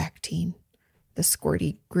Bactine. Oh, Bactine. The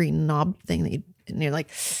squirty green knob thing and you're like,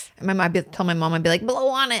 I'd tell my mom, I'd be like, blow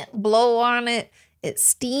on it. It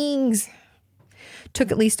stings.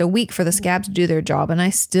 Took at least a week for the scabs to do their job, and I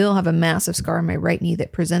still have a massive scar on my right knee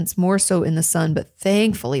that presents more so in the sun, but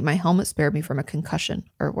thankfully my helmet spared me from a concussion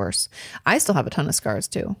or worse. I still have a ton of scars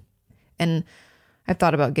too. And I've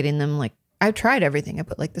thought about getting them, like, I've tried everything. I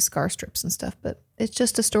put like the scar strips and stuff, but it's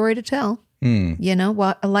just a story to tell.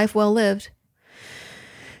 A life well lived.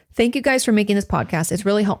 Thank you guys for making this podcast. It's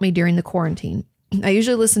really helped me during the quarantine. I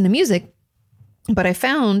usually listen to music, but I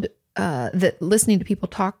found that listening to people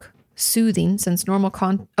talk soothing since normal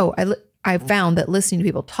I found that listening to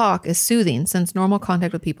people talk is soothing since normal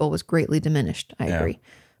contact with people was greatly diminished. I agree.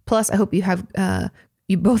 Plus, I hope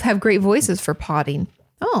you both have great voices for potting.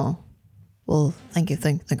 Oh, well, thank you.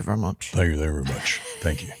 Thank you very much. Thank you very much.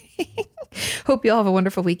 Thank you. Hope you all have a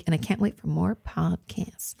wonderful week, and I can't wait for more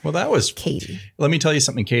podcasts. Well, that was Katie. Let me tell you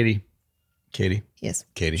something, Katie. Katie. Yes.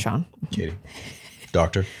 Katie. Sean. Katie.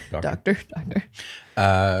 Doctor.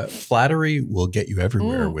 Flattery will get you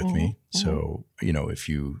everywhere with me. So, if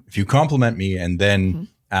you compliment me and then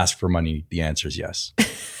ask for money, the answer is yes.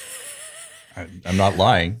 I'm not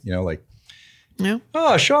lying, No.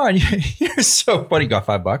 Oh, Sean, you're so funny. Got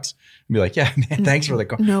 $5. And be like, yeah, man, thanks for the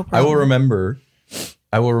No problem.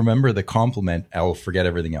 I will remember the compliment. I will forget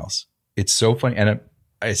everything else. It's so funny. And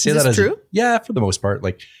I say that as true? Yeah, for the most part.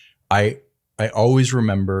 Like I always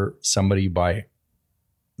remember somebody by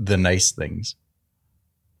the nice things.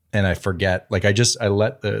 And I forget, like I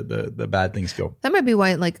let the bad things go. That might be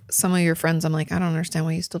why, like, some of your friends, I'm like, I don't understand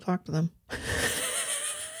why you still talk to them.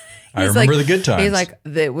 I remember the good times. He's like,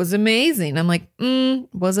 that was amazing. I'm like,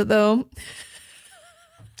 was it though?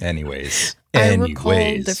 Anyways.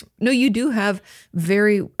 No, you do have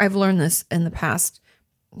I've learned this in the past,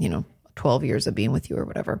 12 years of being with you or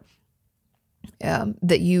whatever,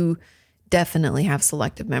 that you definitely have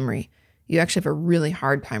selective memory. You actually have a really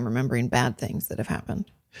hard time remembering bad things that have happened.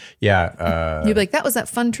 Yeah. You'd be like, that was that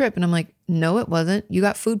fun trip. And I'm like, no, it wasn't. You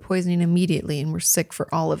got food poisoning immediately and we're sick for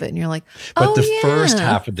all of it. And you're like, but the first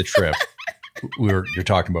half of the trip, you're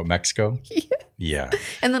talking about Mexico. Yeah.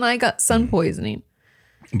 And then I got sun poisoning.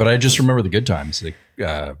 But I just remember the good times. Like,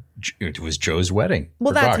 it was Joe's wedding.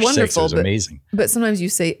 Well, that's wonderful. It was amazing. But sometimes you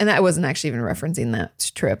say, and I wasn't actually even referencing that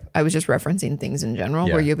trip. I was just referencing things in general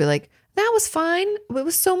where you'll be like, that was fine. It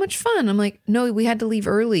was so much fun. I'm like, no, we had to leave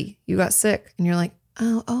early. You got sick. And you're like,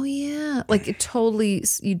 oh yeah. Like it totally,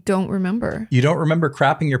 you don't remember. You don't remember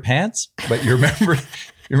crapping your pants, but you remember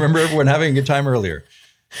everyone having a good time earlier.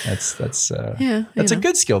 That's a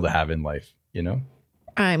good skill to have in life,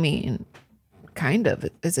 I mean, kind of.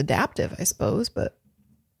 It's adaptive, I suppose, but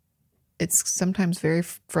it's sometimes very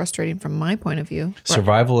frustrating from my point of view.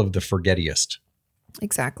 Survival of the forgettiest.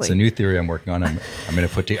 Exactly. It's a new theory I'm working on. I'm going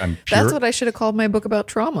to put I'm pure. That's what I should have called my book about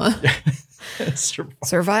trauma.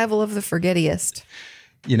 Survival of the forgettiest.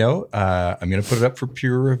 I'm going to put it up for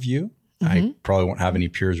peer review. Mm-hmm. I probably won't have any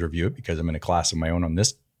peers review it because I'm in a class of my own on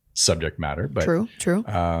this subject matter. But True.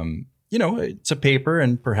 It's a paper,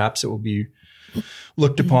 and perhaps it will be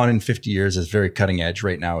looked upon in 50 years as very cutting edge.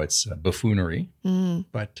 Right now, it's buffoonery.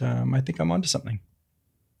 But I think I'm onto something.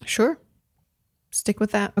 Sure. Stick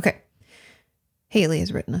with that. Okay. Haley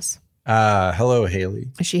has written us. Hello, Haley.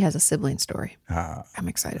 She has a sibling story. I'm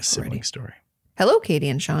excited Sibling already. story. Hello, Katie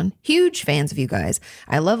and Sean. Huge fans of you guys.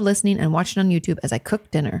 I love listening and watching on YouTube as I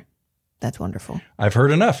cook dinner. That's wonderful. I've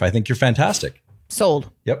heard enough. I think you're fantastic.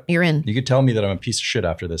 Sold. Yep. You're in. You could tell me that I'm a piece of shit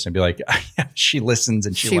after this and be like, she listens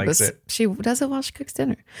and she likes it. She does it while she cooks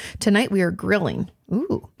dinner. Tonight we are grilling.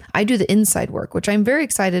 Ooh. I do the inside work, which I'm very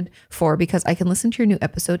excited for because I can listen to your new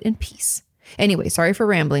episode in peace. Anyway, sorry for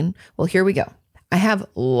rambling. Well, here we go. I have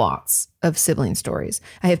lots of sibling stories.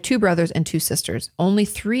 I have 2 brothers and 2 sisters. Only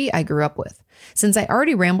 3 I grew up with. Since I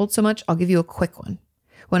already rambled so much, I'll give you a quick one.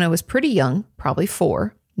 When I was pretty young, probably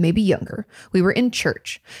 4, maybe younger, we were in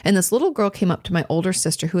church, and this little girl came up to my older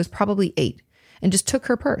sister, who was probably 8, and just took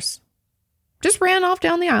her purse. Just ran off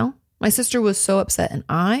down the aisle. My sister was so upset, and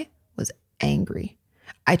I was angry.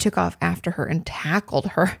 I took off after her and tackled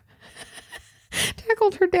her.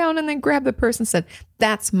 Tackled her down and then grabbed the purse and said,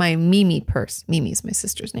 "That's my Mimi purse." Mimi's my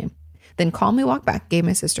sister's name. Then calmly walked back, gave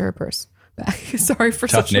my sister her purse back. Sorry for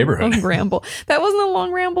Tough such neighborhood. a long ramble. That wasn't a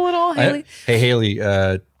long ramble at all, Haley. Hey, Haley,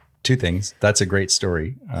 2 things. That's a great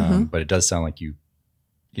story. But it does sound like you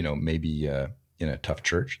maybe in a tough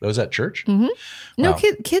church. That was at church? Mm-hmm. No, Wow.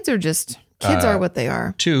 kids are just, kids are what they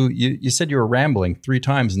are. 2, you said you were rambling 3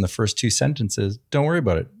 times in the first 2 sentences. Don't worry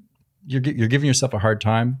about it. You're giving yourself a hard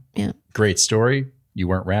time. Yeah. Great story. You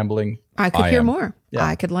weren't rambling. I could hear am. more. Yeah.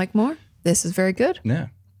 I could like more. This is very good. Yeah.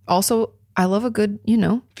 Also, I love a good,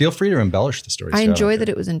 Feel free to embellish the story. I enjoy that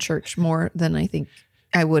it was in church more than I think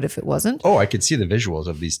I would if it wasn't. Oh, I could see the visuals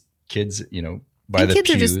of these kids, by And the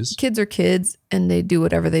kids pews. are kids and they do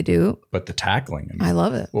whatever they do. But the tackling. I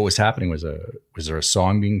love it. What was happening was there a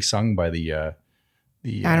song being sung by the I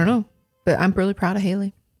don't know, but I'm really proud of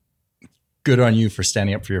Haley. Good on you for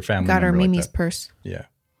standing up for your family. Got her member like Mimi's that. Purse. Yeah.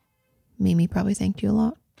 Mimi probably thanked you a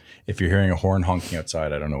lot. If you're hearing a horn honking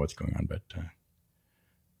outside, I don't know what's going on, but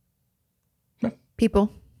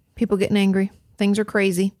People getting angry. Things are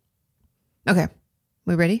crazy. Okay.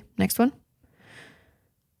 We ready? Next one.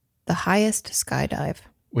 The highest skydive.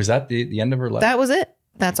 was that the end of her letter? That was it.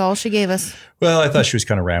 That's all she gave us. Well, I thought she was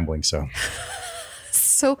kind of rambling, so.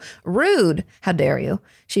 So rude. How dare you?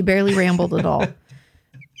 She barely rambled at all.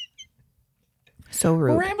 So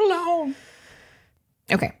rude. Ramble on.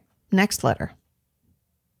 Okay. Next letter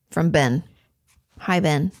from Ben. Hi,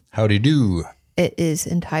 Ben. Howdy do. It is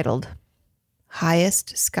entitled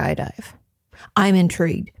Highest Skydive. I'm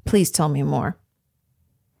intrigued. Please tell me more.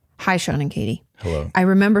 Hi, Sean and Katie. Hello. I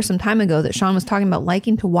remember some time ago that Sean was talking about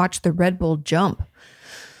liking to watch the Red Bull jump.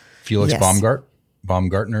 Felix Yes.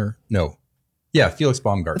 Baumgartner? No. Yeah, Felix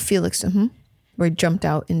Baumgartner. Felix, where he jumped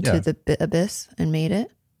out into the abyss and made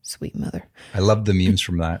it. Sweet mother. I love the memes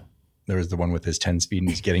from that. There was the one with his 10 speed and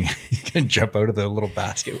he's going to jump out of the little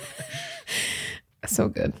basket. So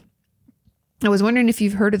good. I was wondering if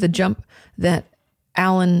you've heard of the jump that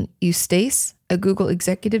Alan Eustace, a Google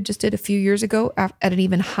executive, just did a few years ago at an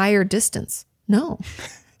even higher distance. No.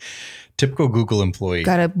 Typical Google employee.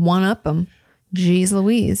 Got to one-up him. Jeez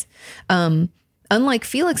Louise. Unlike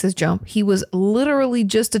Felix's jump, he was literally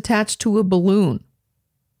just attached to a balloon.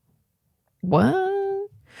 What?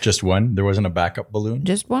 Just one? There wasn't a backup balloon?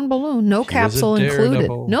 Just one balloon. No capsule included.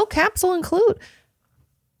 daredevil. No capsule included.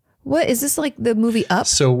 What? Is this like the movie Up?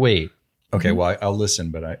 So wait. Okay, well, I'll listen,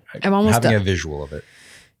 but I'm almost having done. a visual of it.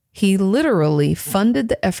 He literally funded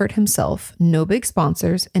the effort himself, no big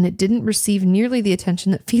sponsors, and it didn't receive nearly the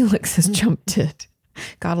attention that Felix's jump did.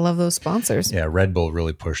 Gotta love those sponsors. Yeah, Red Bull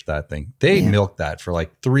really pushed that thing. They milked that for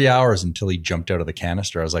like 3 hours until he jumped out of the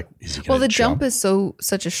canister. I was like, is he going to Well, the jump is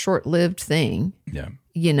such a short-lived thing. Yeah.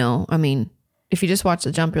 I mean, if you just watch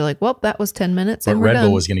the jump, you're like, well, that was 10 minutes But and we're Red done.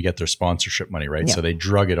 Bull was going to get their sponsorship money, right? Yeah. So they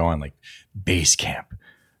drug it on like base camp.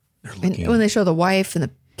 They're And looking. when they show the wife and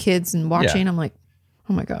the kids and watching, I'm like,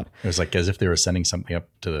 oh my God. It was like as if they were sending something up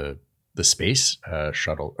to the space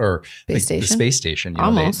shuttle or the space station.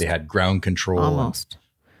 Almost. They had ground control. Almost.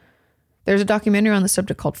 There's a documentary on the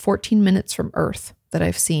subject called 14 Minutes from Earth that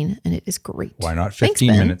I've seen, and it is great. Why not Thanks, 15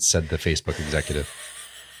 Ben. minutes, said the Facebook executive.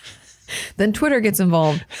 Then Twitter gets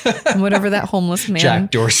involved. And whatever that homeless man.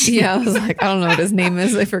 Jack Dorsey. Yeah, I was like, I don't know what his name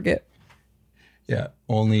is. I forget. Yeah,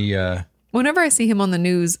 only... Whenever I see him on the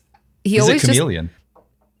news, he's a chameleon.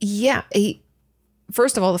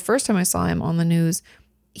 First of all, the first time I saw him on the news,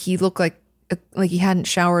 he looked like he hadn't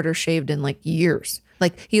showered or shaved in like years.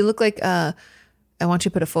 Like he looked like I want you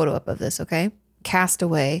to put a photo up of this, okay?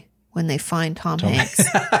 Castaway when they find Tom Hanks.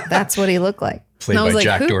 That's what he looked like. Played by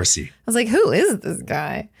Jack Dorsey. I was like, who is this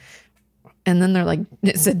guy? And then they're like,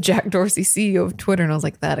 it said Jack Dorsey, CEO of Twitter. And I was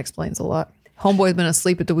like, that explains a lot. Homeboy's been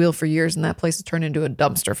asleep at the wheel for years and that place has turned into a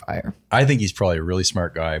dumpster fire. I think he's probably a really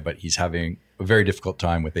smart guy, but he's having a very difficult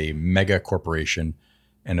time with a mega corporation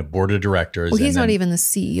and a board of directors. Well, he's not even the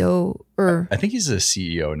CEO I think he's the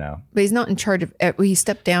CEO now. But he's not in charge of, he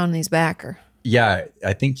stepped down and he's back. Yeah,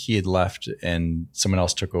 I think he had left and someone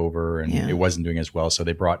else took over and it wasn't doing as well. So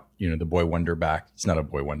they brought, the boy wonder back. He's not a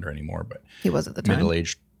boy wonder anymore, but he was at the time.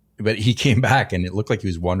 Middle-aged. But he came back and it looked like he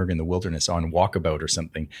was wandering in the wilderness on walkabout or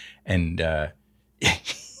something. And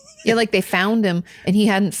yeah, like they found him and he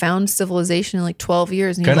hadn't found civilization in like 12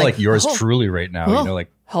 years. Kind of like yours truly right now,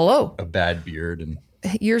 like hello, a bad beard and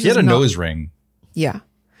yours he had a nose ring. Yeah.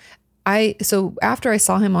 So after I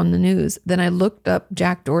saw him on the news, then I looked up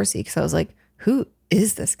Jack Dorsey because I was like, who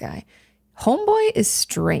is this guy? Homeboy is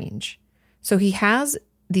strange. So he has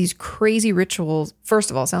these crazy rituals.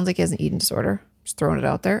 First of all, it sounds like he has an eating disorder. Just throwing it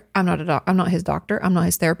out there. I'm not his doctor. I'm not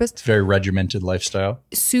his therapist. It's very regimented lifestyle.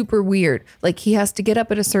 Super weird. Like he has to get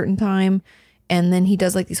up at a certain time and then he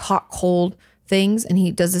does like these hot, cold things. And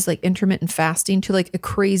he does this like intermittent fasting to like a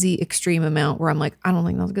crazy extreme amount where I'm like, I don't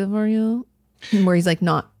think that's good for you. Where he's like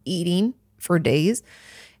not eating for days.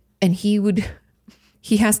 And he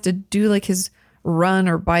has to do like his run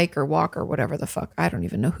or bike or walk or whatever the fuck. I don't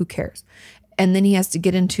even know. Who cares? And then he has to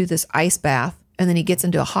get into this ice bath. And then he gets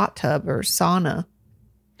into a hot tub or sauna.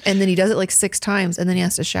 And then he does it like 6 times. And then he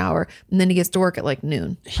has to shower. And then he gets to work at like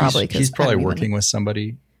noon. He's probably working with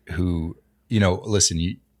somebody who,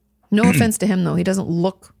 listen. No offense to him, though. He doesn't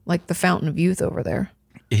look like the fountain of youth over there.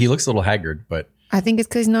 He looks a little haggard, but. I think it's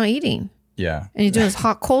because he's not eating. Yeah. And you're doing this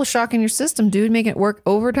hot, cold shock in your system, dude, making it work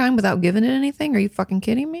overtime without giving it anything. Are you fucking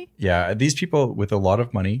kidding me? Yeah. These people with a lot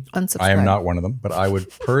of money, unsubscribe. I am not one of them, but I would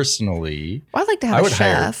personally. I'd like to have a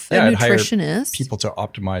chef, a nutritionist. People to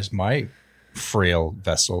optimize my frail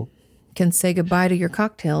vessel. Can say goodbye to your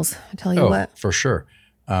cocktails. I tell you what. For sure.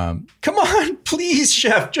 Come on, please,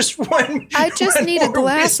 chef. Just one. I just need a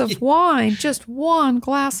glass of wine. Just one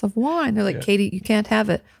glass of wine. They're like, Katie, you can't have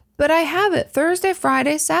it. But I have it Thursday,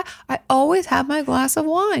 Friday, Saturday. I always have my glass of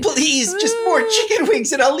wine. Please, just more chicken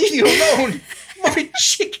wings and I'll leave you alone. More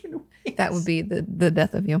chicken wings. That would be the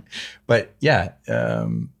death of you. But yeah,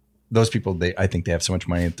 those people, I think they have so much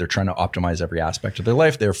money that they're trying to optimize every aspect of their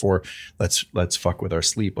life. Therefore, let's fuck with our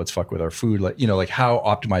sleep. Let's fuck with our food. Like how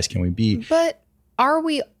optimized can we be? But are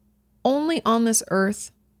we only on this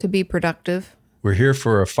earth to be productive? We're here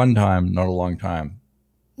for a fun time, not a long time.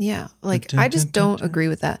 Yeah, like I just don't agree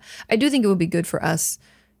with that. I do think it would be good for us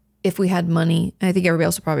if we had money, and I think everybody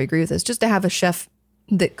else would probably agree with this, just to have a chef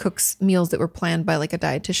that cooks meals that were planned by like a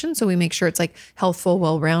dietitian. So we make sure it's like healthful,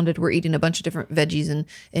 well-rounded. We're eating a bunch of different veggies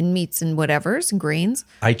and meats and whatevers and grains.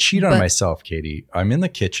 I cheat on myself, Katie. I'm in the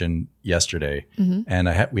kitchen yesterday and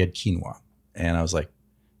we had quinoa. And I was like,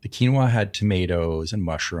 the quinoa had tomatoes and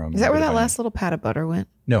mushrooms. Is that where that last little pat of butter went?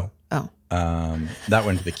 No. Oh. That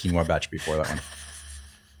went to the quinoa batch before that one.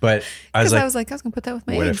 But I was like, I was going to put that with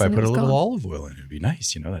my what eggs. What if I put a little olive oil in it? It'd be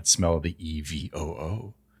nice, that smell of the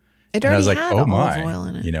EVOO. It already and I was like, had olive oil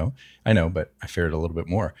in it. I know, but I feared a little bit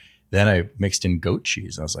more. Then I mixed in goat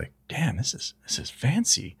cheese. I was like, damn, this is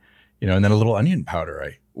fancy. And then a little onion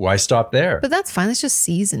powder. Why stop there? But that's fine. That's just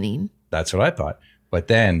seasoning. That's what I thought. But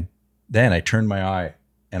then I turned my eye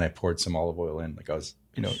and I poured some olive oil in. Like I was,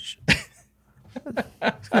 It's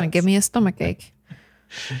going to give me a stomach ache.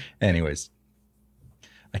 Anyways.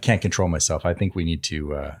 I can't control myself. I think we need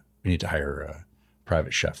to hire a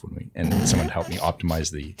private chef and someone to help me optimize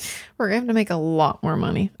the. We're going to have to make a lot more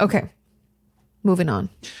money. Okay. Moving on.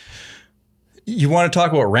 You want to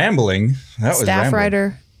talk about rambling? That was Staff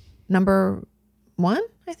writer number 1,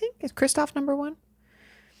 I think. Is Christoph number 1?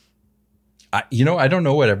 I don't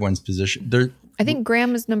know what everyone's position. I think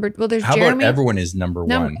Graham is number. Well, there's How Jeremy. About everyone is number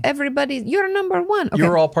 1? Everybody, you're number 1. Okay.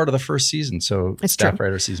 You're all part of the first season, so it's staff true.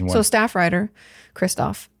 writer season 1. So staff writer,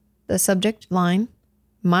 Christoph. The subject line: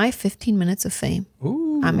 my 15 minutes of fame.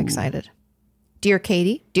 Ooh. I'm excited. Dear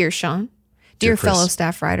Katie, dear Sean, dear fellow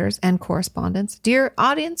staff writers and correspondents, dear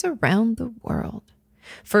audience around the world.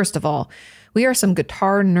 First of all, we are some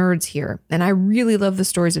guitar nerds here, and I really love the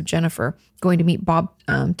stories of Jennifer going to meet Bob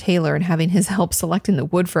Taylor and having his help selecting the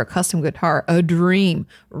wood for a custom guitar. A dream,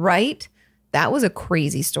 right? That was a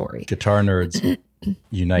crazy story. Guitar nerds,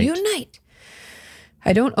 unite. Unite.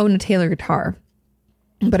 I don't own a Taylor guitar,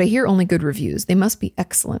 but I hear only good reviews. They must be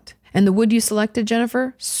excellent. And the wood you selected,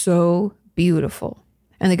 Jennifer, so beautiful.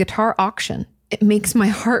 And the guitar auction, it makes my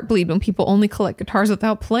heart bleed when people only collect guitars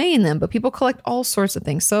without playing them, but people collect all sorts of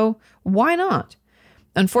things. So why not?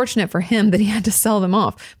 Unfortunate for him that he had to sell them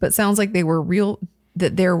off, but sounds like there were real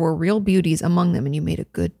beauties among them and you made a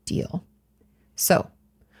good deal. So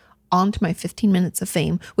on to my 15 minutes of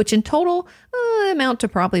fame, which in total amount to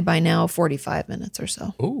probably by now 45 minutes or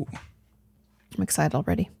so. Ooh. I'm excited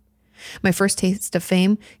already. My first taste of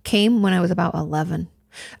fame came when I was about 11.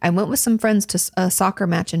 I went with some friends to a soccer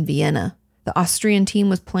match in Vienna. The Austrian team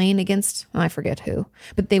was playing against, I forget who,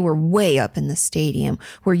 but they were way up in the stadium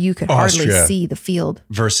where you could hardly see the field.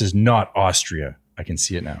 Versus not Austria. I can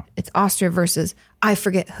see it now. It's Austria versus I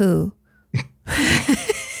forget who.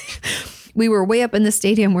 We were way up in the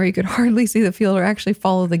stadium where you could hardly see the field or actually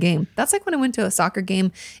follow the game. That's like when I went to a soccer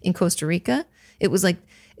game in Costa Rica. It was like,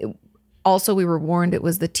 also we were warned it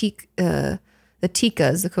was the Ticas,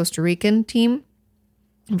 the Costa Rican team,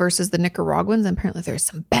 versus the Nicaraguans. And apparently there's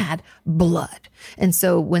some bad blood. And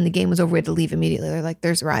so when the game was over, we had to leave immediately. They're like,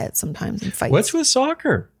 there's riots sometimes and fights. What's with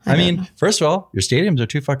soccer? I mean, first of all, your stadiums are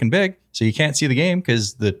too fucking big, so you can't see the game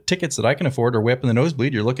because the tickets that I can afford are way up in the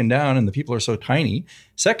nosebleed. You're looking down and the people are so tiny.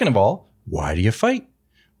 Second of all, why do you fight?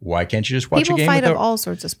 Why can't you just watch a game? People fight of all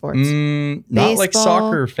sorts of sports. Not like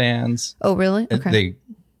soccer fans. Oh, really? Okay.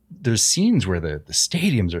 There's scenes where the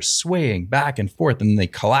stadiums are swaying back and forth and then they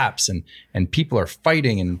collapse and people are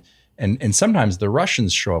fighting and sometimes the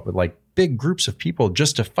Russians show up with like big groups of people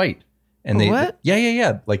just to fight. And what?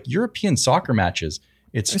 Yeah. Like European soccer matches.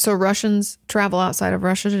 So Russians travel outside of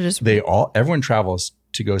Russia to just everyone travels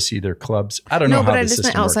to go see their clubs. I don't know how the system works.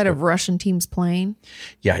 No, but I just meant outside of Russian teams playing.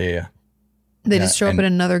 Yeah. They just show up in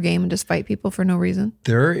another game and just fight people for no reason.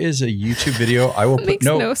 There is a YouTube video. I will put makes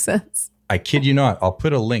no sense. I kid you not. I'll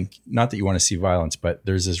put a link. Not that you want to see violence, but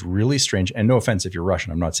there's this really strange, and no offense if you're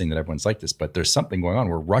Russian, I'm not saying that everyone's like this, but there's something going on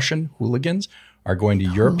where Russian hooligans are going to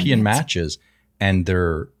European matches and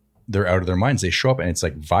they're out of their minds. They show up and it's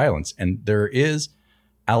like violence. And there is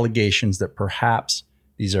allegations that perhaps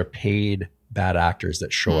these are paid bad actors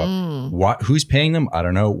that show up. Who's paying them? I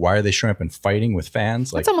don't know. Why are they showing up and fighting with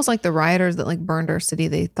fans? It's almost like the rioters that like burned our city.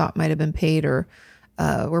 They thought might have been paid or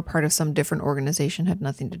were part of some different organization, had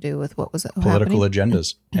nothing to do with what was political happening.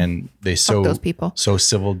 Agendas. And they those people. sow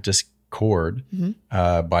civil discord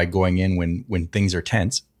by going in when things are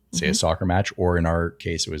tense, say a soccer match, or in our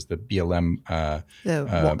case, it was the BLM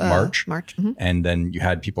march. And then you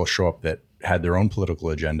had people show up that had their own political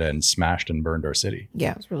agenda and smashed and burned our city. Yeah,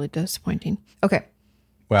 it was really disappointing. Okay.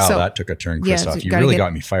 Wow, that took a turn, Christoph. So you really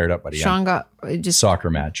got me fired up, buddy. Sean got just soccer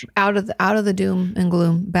match out of the doom and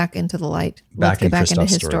gloom, back into the light. Let's get back into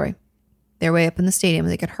his story. They're way up in the stadium.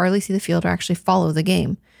 They could hardly see the field or actually follow the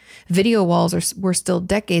game. Video walls were still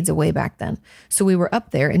decades away back then. So we were up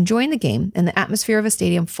there enjoying the game and the atmosphere of a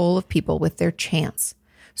stadium full of people with their chants.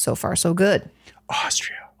 So far, so good.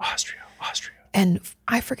 Austria. And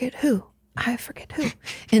I forget who.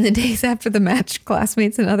 In the days after the match,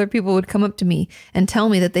 classmates and other people would come up to me and tell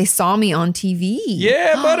me that they saw me on TV.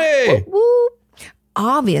 Yeah, buddy. Whoop, whoop.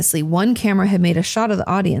 Obviously, one camera had made a shot of the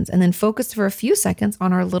audience and then focused for a few seconds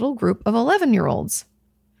on our little group of 11-year-olds.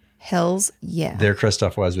 Hells yeah. There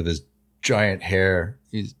Christoph was with his giant hair.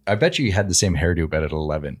 I bet you he had the same hairdo, but at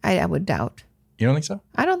 11. I would doubt. You don't think so?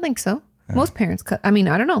 I don't think so. Most parents cut. I mean,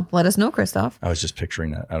 I don't know. Let us know, Christoph. I was just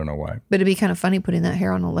picturing that. I don't know why. But it'd be kind of funny putting that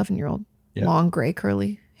hair on an 11-year-old. Yeah. Long, gray,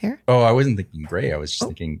 curly hair. Oh, I wasn't thinking gray. I was just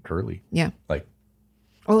thinking curly. Yeah. Like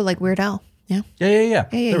Weird Al. Yeah. Yeah.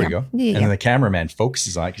 There we go. Yeah, and then the cameraman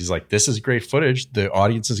focuses on it. He's like, this is great footage. The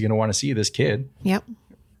audience is going to want to see this kid. Yep.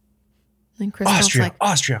 And Christoph's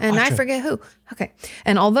Austria. And I forget who. Okay.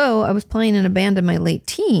 And although I was playing in a band in my late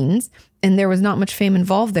teens and there was not much fame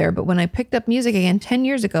involved there, but when I picked up music again 10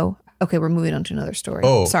 years ago, okay, we're moving on to another story.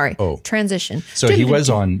 Sorry. Transition. So he was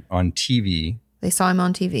on TV. They saw him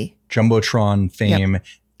on TV. Jumbotron fame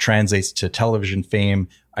translates to television fame.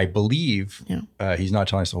 I believe he's not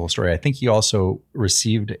telling us the whole story. I think he also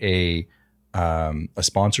received a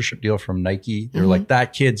sponsorship deal from Nike. They're like,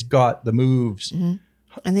 that kid's got the moves. And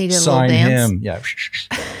they did Sign a little dance. Him. Yeah.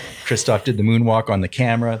 Christoph did the moonwalk on the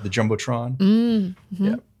camera, the Jumbotron.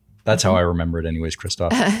 Yeah. That's how I remember it anyways,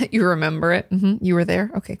 Christoph. You remember it? You were there?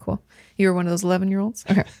 Okay, cool. You were one of those 11-year-olds?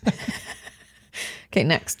 Okay. Okay,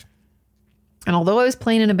 next. And although I was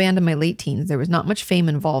playing in a band in my late teens, there was not much fame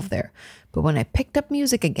involved there. But when I picked up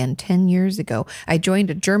music again 10 years ago, I joined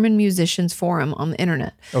a German musicians forum on the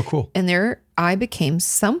internet. Oh, cool. And there I became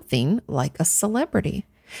something like a celebrity.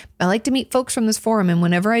 I like to meet folks from this forum, and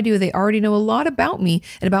whenever I do, they already know a lot about me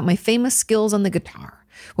and about my famous skills on the guitar.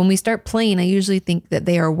 When we start playing, I usually think that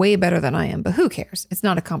they are way better than I am, but who cares? It's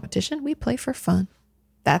not a competition. We play for fun.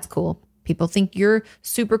 That's cool. People think you're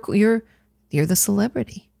super cool. You're the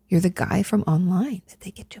celebrity. You're the guy from online that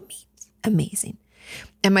they get to meet. Amazing.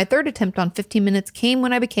 And my third attempt on 15 minutes came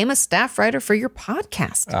when I became a staff writer for your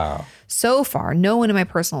podcast. Oh. So far, no one in my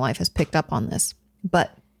personal life has picked up on this,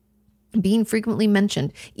 but being frequently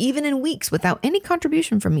mentioned, even in weeks without any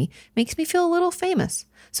contribution from me, makes me feel a little famous.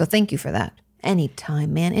 So thank you for that.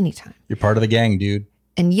 Anytime, man, anytime. You're part of the gang, dude.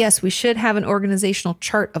 And yes, we should have an organizational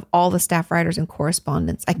chart of all the staff writers and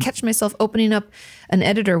correspondents. I catch myself opening up an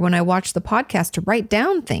editor when I watch the podcast to write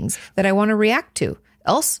down things that I want to react to.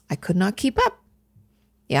 Else, I could not keep up.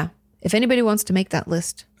 Yeah. If anybody wants to make that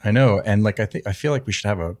list. I know. And like, I feel like we should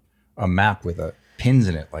have a map with pins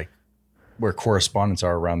in it, like where correspondents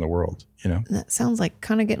are around the world, you know? That sounds like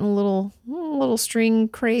kind of getting a little string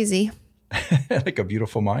crazy. Like A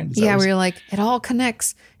Beautiful Mind? Yeah, where you're like, it all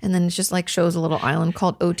connects. And then it's just like shows a little island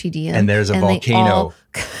called OTDN. And there's a volcano.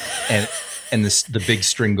 and the big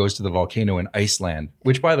string goes to the volcano in Iceland,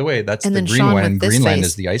 which, by the way, that's the green one. And Greenland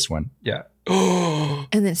is the ice one. Yeah. And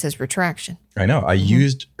then it says retraction. I know. I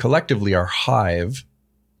used collectively our Hive.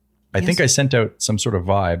 I think I sent out some sort of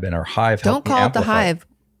vibe, and our Hive helped me amplify. Don't call it the Hive.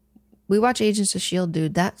 We watch Agents of S.H.I.E.L.D.,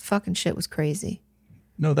 dude. That fucking shit was crazy.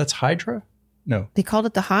 No, that's Hydra? No. They called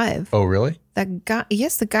it the Hive. Oh, really? That guy,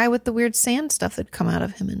 yes, the guy with the weird sand stuff that'd come out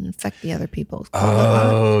of him and infect the other people.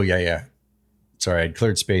 Oh, yeah. Sorry, I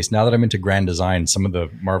cleared space. Now that I'm into grand design, some of the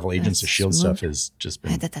Marvel Agents of S.H.I.E.L.D. stuff has just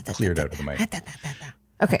been cleared out of the mic.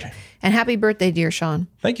 Okay. And happy birthday, dear Sean.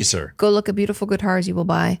 Thank you, sir. Go look at beautiful guitars you will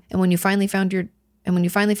buy. And when you finally find your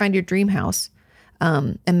dream house,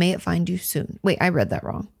 and may it find you soon. Wait, I read that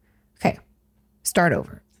wrong. Okay. Start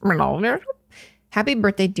over. Happy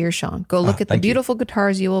birthday, dear Sean. Go look at the beautiful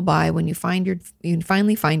guitars you will buy when you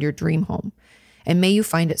finally find your dream home. And may you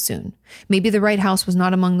find it soon. Maybe the right house was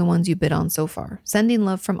not among the ones you bid on so far. Sending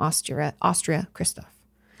love from Austria, Christoph.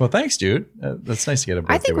 Well, thanks, dude. That's nice to get a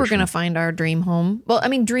birthday I think we're wish going to from- find our dream home. Well, I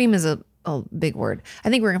mean, dream is a big word. I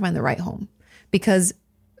think we're going to find the right home. Because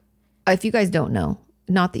if you guys don't know,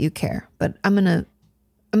 not that you care, but I'm going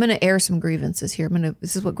to air some grievances here.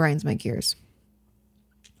 This is what grinds my gears.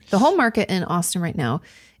 The home market in Austin right now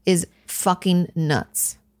is fucking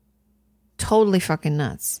nuts. Totally fucking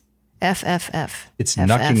nuts. FFF. It's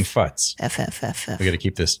knucking futs. FFFF. We got to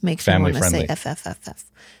keep this Makes family me want friendly. to say FFFF.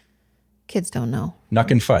 Kids don't know.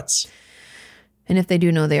 Knucking futs. And if they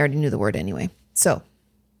do know, they already knew the word anyway. So,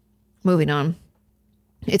 moving on.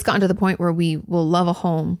 It's gotten to the point where we will love a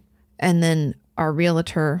home and then our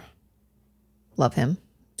realtor, love him,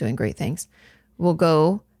 doing great things, will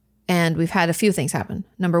go and we've had a few things happen.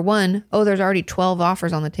 Number one, there's already 12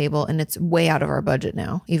 offers on the table and it's way out of our budget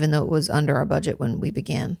now, even though it was under our budget when we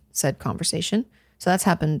began said conversation. So that's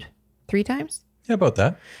happened 3 times. Yeah, about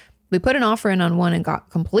that. We put an offer in on one and got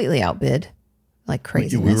completely outbid like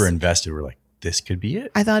crazy. We were invested. We're like, this could be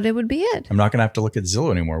it. I thought it would be it. I'm not going to have to look at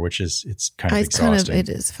Zillow anymore, it's kind of exhausting. It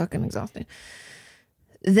is fucking exhausting.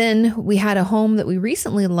 Then we had a home that we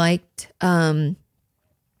recently liked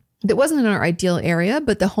that wasn't in our ideal area,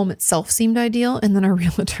 but the home itself seemed ideal. And then our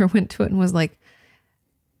realtor went to it and was like,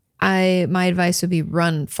 my advice would be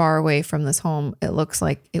run far away from this home. It looks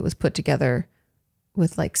like it was put together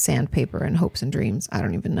with like sandpaper and hopes and dreams. I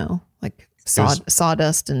don't even know. Like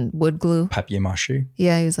sawdust and wood glue. Papier-mâché.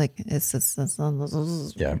 Yeah, he was like, it's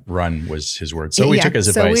yeah, run was his word. So we took his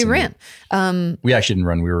advice. So we ran. We actually didn't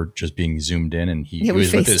run. We were just being zoomed in and he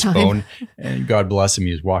was with his FaceTime. phone and God bless him.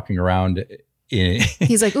 He was walking around.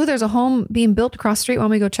 He's like, there's a home being built across the street. Why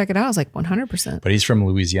don't we go check it out? I was like, 100%. But he's from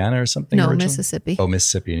Louisiana or something? No, originally? Mississippi. Oh,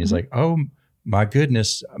 Mississippi. And he's like, oh, my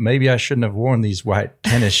goodness, maybe I shouldn't have worn these white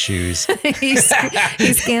tennis shoes. he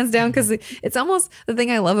scans down because it's almost the thing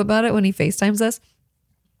I love about it when he FaceTimes us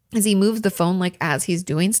is he moves the phone like as he's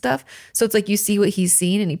doing stuff. So it's like you see what he's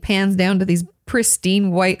seeing and he pans down to these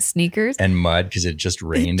pristine white sneakers. And mud because it just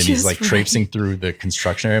rained and he's like traipsing through the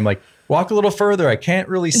construction area. I'm like, walk a little further. I can't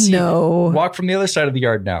really see. No. Walk from the other side of the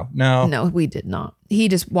yard now. No, we did not. He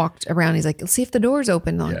just walked around. He's like, let's see if the door's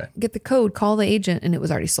open. Yeah. Get the code, call the agent. And it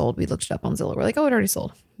was already sold. We looked it up on Zillow. We're like, it already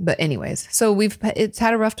sold. But anyways, so it's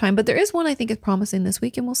had a rough time, but there is one I think is promising this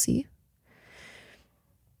week and we'll see.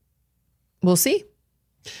 We'll see.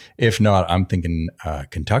 If not, I'm thinking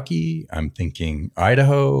Kentucky. I'm thinking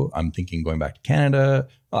Idaho. I'm thinking going back to Canada.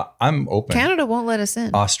 I'm open. Canada won't let us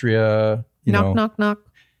in. Austria. Knock, knock, knock.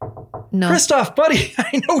 No. Christoph, buddy,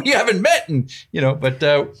 I know we haven't met, and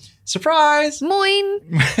but surprise. Moin.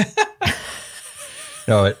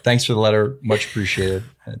 No, thanks for the letter. Much appreciated.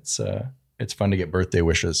 It's fun to get birthday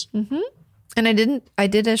wishes. Mm-hmm. And I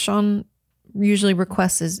did as Sean usually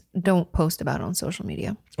requests is don't post about it on social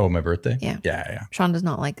media. Oh, my birthday? Yeah. Sean does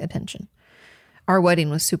not like attention. Our wedding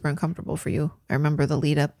was super uncomfortable for you. I remember the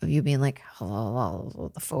lead up of you being like,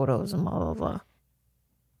 the photos and blah, blah, blah.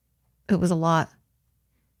 It was a lot.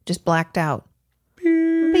 Just blacked out.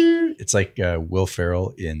 It's like Will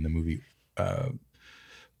Ferrell in the movie.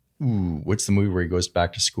 What's the movie where he goes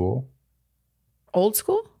back to school? Old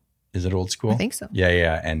School? Is it Old School? I think so.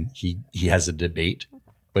 Yeah. And he has a debate,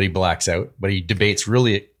 but he blacks out. But he debates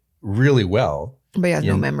really, really well. But he has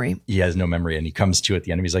no memory. He has no memory. And he comes to at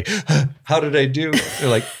the end and he's like, how did I do? They're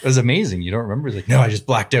like, it was amazing. You don't remember? He's like, no, I just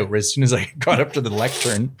blacked out right as soon as I got up to the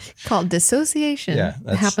lectern. Called dissociation. Yeah.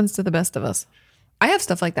 It happens to the best of us. I have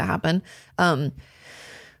stuff like that happen.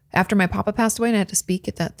 After my papa passed away and I had to speak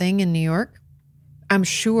at that thing in New York, I'm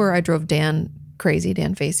sure I drove Dan crazy.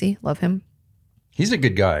 Dan Facey. Love him. He's a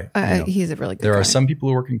good guy. He's a really good guy. There are some people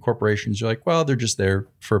who work in corporations. You're like, well, they're just there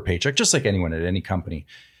for a paycheck, just like anyone at any company.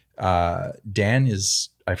 Dan is,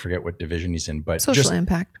 I forget what division he's in, but social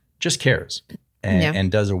impact. Just cares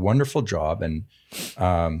and does a wonderful job. And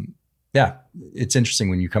it's interesting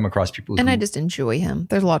when you come across people. I just enjoy him.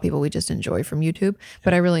 There's a lot of people we just enjoy from YouTube,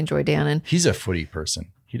 but I really enjoy Dan. And he's a footy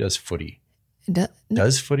person. He does footy.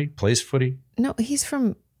 Does footy, plays footy. No, he's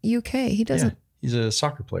from UK. He doesn't. Yeah, he's a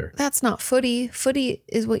soccer player. That's not footy. Footy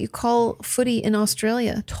is what you call footy in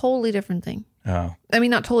Australia. Totally different thing. Oh. I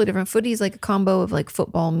mean, not totally different. Footy is like a combo of like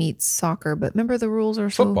football meets soccer, but remember the rules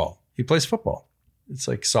are so... Football. He plays football. It's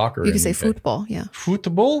like soccer. You can say football, yeah.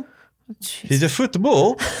 Football? He's a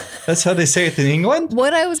football. That's how they say it in England.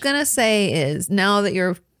 What I was going to say is, now that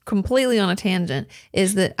you're completely on a tangent,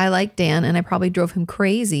 is that I like Dan and I probably drove him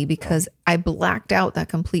crazy because I blacked out that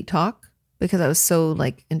complete talk because I was so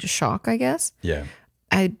like into shock, I guess. Yeah.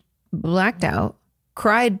 I blacked out,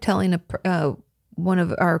 cried telling one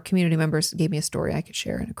of our community members gave me a story I could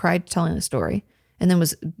share, and I cried telling a story, and then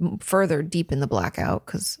was further deep in the blackout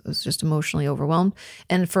because I was just emotionally overwhelmed.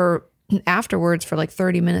 And for afterwards, for like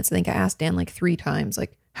 30 minutes, I think I asked Dan like 3 times,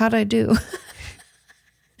 like, how'd I do?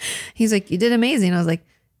 He's like, you did amazing. I was like,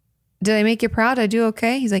 did I make you proud? Did I do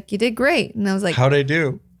okay? He's like, you did great. And I was like, how'd I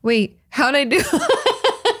do? Wait, how'd I do?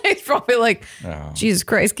 He's probably like, Jesus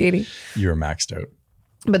Christ, Katie. You were maxed out.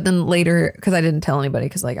 But then later, because I didn't tell anybody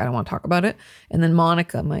because like I don't want to talk about it. And then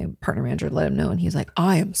Monica, my partner manager, let him know. And he's like,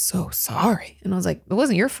 I am so sorry. And I was like, it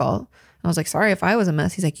wasn't your fault. And I was like, sorry if I was a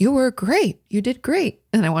mess. He's like, you were great. You did great.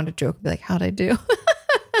 And I wanted to joke, be like, how'd I do?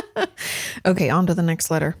 Okay, on to the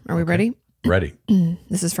next letter. Are we ready? Ready.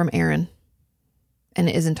 This is from Aaron. And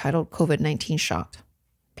it is entitled COVID-19 Shot.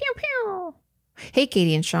 Pew, pew. Hey,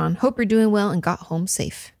 Katie and Sean. Hope you're doing well and got home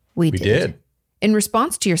safe. We did. In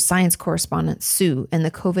response to your science correspondent, Sue, and the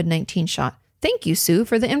COVID-19 shot, thank you, Sue,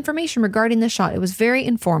 for the information regarding the shot. It was very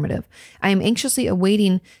informative. I am anxiously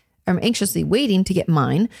waiting to get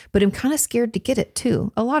mine, but I'm kind of scared to get it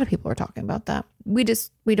too. A lot of people are talking about that. We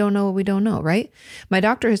don't know what we don't know, right? My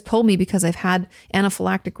doctor has told me because I've had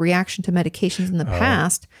anaphylactic reaction to medications in the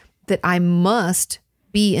past that I must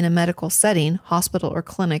be in a medical setting, hospital or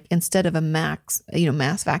clinic, instead of a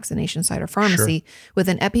mass vaccination site or pharmacy with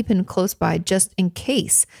an EpiPen close by just in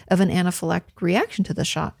case of an anaphylactic reaction to the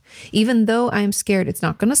shot. Even though I am scared, it's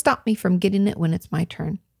not going to stop me from getting it when it's my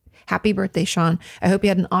turn. Happy birthday, Sean. I hope you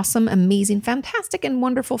had an awesome, amazing, fantastic, and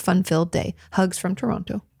wonderful fun-filled day. Hugs from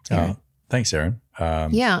Toronto. Thanks, Aaron.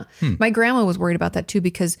 My grandma was worried about that too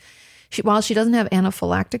because while she doesn't have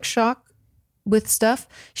anaphylactic shock with stuff,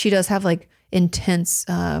 she does have like intense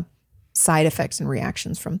side effects and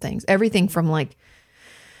reactions from things. Everything from like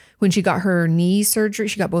when she got her knee surgery,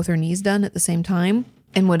 she got both her knees done at the same time,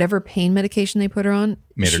 and whatever pain medication they put her on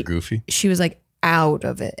made her goofy. She was like out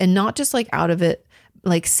of it, and not just like out of it,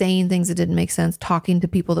 like saying things that didn't make sense, talking to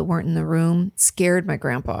people that weren't in the room, scared my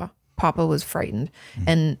grandpa. Papa was frightened.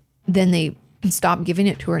 And then they stopped giving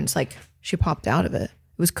it to her, and it's like she popped out of it.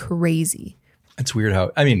 It was crazy. It's weird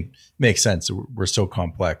how, makes sense. We're so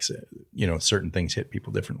complex, certain things hit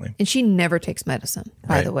people differently. And she never takes medicine,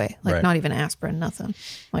 by the way, like not even aspirin, nothing.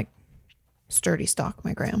 Like sturdy stock,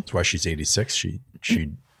 my gram. That's why she's 86.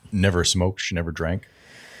 She never smoked. She never drank.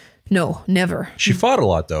 No, never. She fought a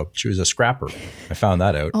lot though. She was a scrapper. I found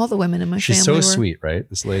that out. All the women in my family She's so sweet, right?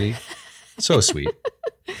 This lady, so sweet.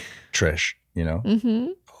 Trish, Mm-hmm.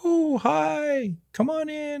 Oh, oh, hi, come on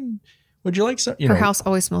in. Would you like some? Her house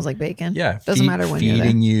always smells like bacon. Yeah. Doesn't matter when you're there.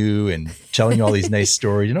 Feeding you and telling you all these nice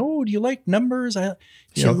stories. Oh, do you like numbers?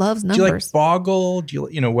 She loves numbers. Do you like Boggle? Do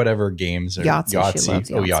you, whatever games? Or Yahtzee. She loves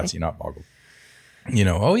Yahtzee. Oh, Yahtzee, not Boggle.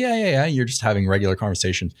 Oh, yeah. You're just having regular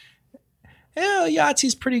conversations. Yeah,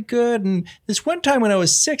 Yahtzee's pretty good. And this one time when I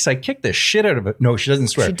was 6, I kicked the shit out of it. No, she doesn't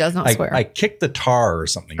swear. She does not swear. I kicked the tar or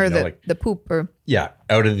something. Or the poop. Or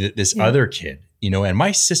out of this other kid, and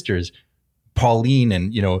my sisters, Pauline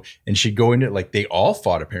and, and she'd go into it, like they all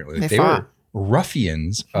fought apparently. Like, they were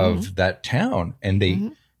ruffians of that town. And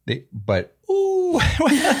but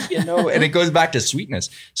and it goes back to sweetness.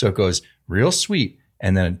 So it goes real sweet.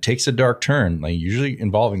 And then it takes a dark turn, like usually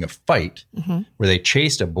involving a fight where they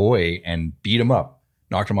chased a boy and beat him up,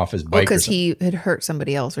 knocked him off his bike. Because he had hurt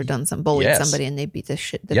somebody else or done some bullied somebody, and they beat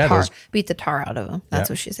beat the tar out of him. That's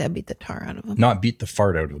what she said. Beat the tar out of him. Not beat the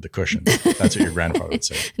fart out of the cushion. That's what your grandfather would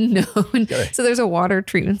say. No. So there's a water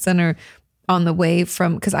treatment center on the way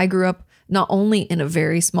because I grew up not only in a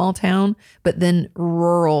very small town, but then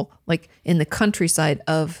rural, like in the countryside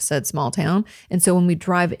of said small town. And so when we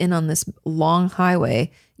drive in on this long highway,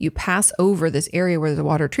 you pass over this area where there's a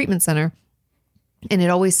water treatment center, and it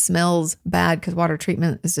always smells bad because water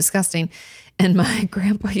treatment is disgusting. And my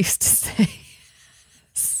grandpa used to say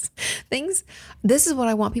things. This is what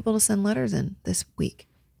I want people to send letters in this week.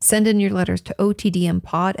 Send in your letters to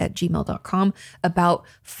otdmpod@gmail.com about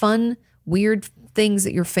fun, weird things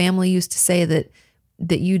that your family used to say that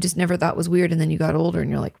you just never thought was weird, and then you got older and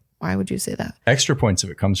you're like, why would you say that? Extra points if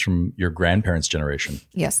it comes from your grandparents' generation.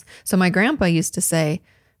 Yes. So my grandpa used to say,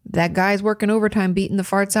 that guy's working overtime beating the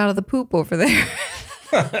farts out of the poop over there.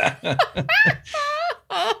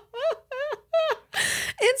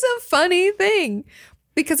 It's a funny thing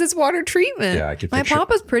because it's water treatment. Yeah, I could My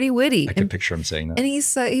papa's pretty witty. I could picture him saying that. And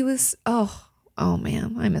he was, oh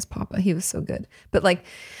man, I miss Papa. He was so good. But like,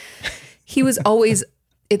 he was always,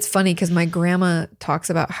 it's funny because my grandma talks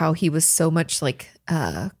about how he was so much like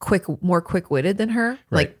more quick-witted than her.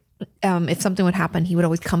 Right. Like if something would happen, he would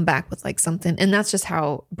always come back with like something. And that's just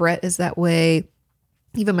how Brett is that way.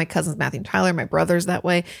 Even my cousins, Matthew and Tyler, my brother's that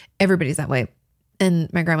way. Everybody's that way. And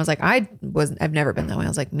my grandma's like, I've never been that way. I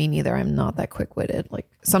was like, me neither. I'm not that quick-witted. Like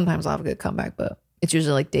sometimes I'll have a good comeback, but it's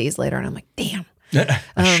usually like days later. And I'm like, damn. I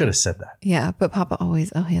should have said that. Yeah. But Papa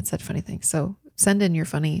always, he had such funny things. So send in your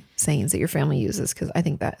funny sayings that your family uses, because I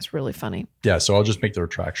think that is really funny. Yeah, so I'll just make the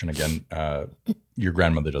retraction again. Your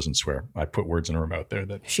grandmother doesn't swear. I put words in her mouth there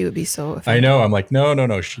that she would be so offended. I know. I'm like,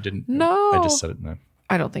 no, she didn't. No, I just said it. No,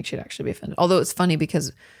 I don't think she'd actually be offended. Although it's funny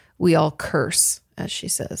because we all curse, as she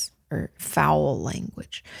says, or foul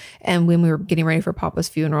language. And when we were getting ready for Papa's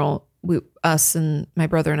funeral, us and my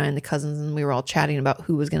brother and I and the cousins, and we were all chatting about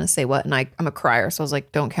who was going to say what. And I'm a crier, so I was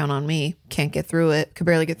like, don't count on me. Can't get through it. Could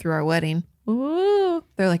barely get through our wedding. Ooh.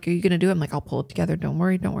 They're like, are you going to do it? I'm like, I'll pull it together. Don't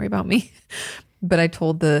worry about me. But I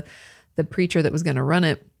told the preacher that was going to run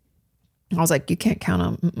it, I was like, you can't count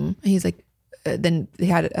on. And he's like, then he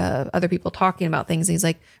had other people talking about things. And he's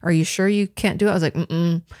like, are you sure you can't do it? I was like,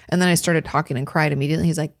 And then I started talking and cried immediately.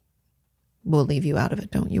 He's like, we'll leave you out of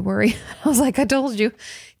it. Don't you worry. I was like, I told you,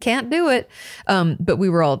 can't do it. But we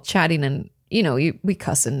were all chatting and, we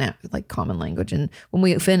cuss in that like common language. And when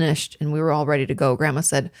we finished and we were all ready to go, Grandma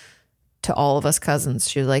said to all of us cousins,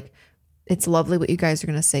 she was like, it's lovely what you guys are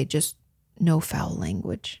going to say, just no foul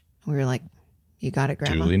language. And we were like, you got it,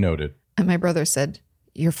 Grandma. Duly noted. And my brother said,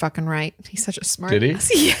 you're fucking right. He's such a smart Did he?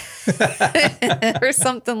 ass. Yeah. Or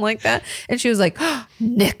something like that. And she was like,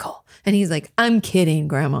 nickel. And he's like, I'm kidding,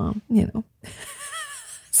 Grandma.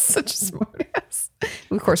 Such a smart ass.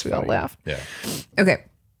 Of course, we all laughed. Yeah. Okay.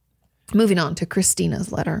 Moving on to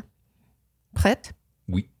Christina's letter. Prête?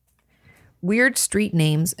 Oui. Weird street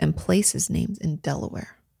names and places names in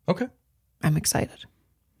Delaware. Okay. I'm excited.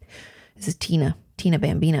 This is Tina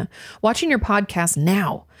Bambina. Watching your podcast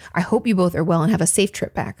now. I hope you both are well and have a safe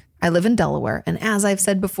trip back. I live in Delaware, and as I've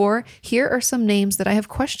said before, here are some names that I have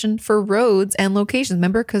questioned for roads and locations.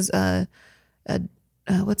 Remember, because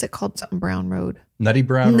what's it called? Something Brown Road. Nutty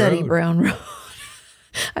Brown Road.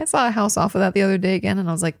 I saw a house off of that the other day again, and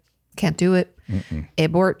I was like, can't do it.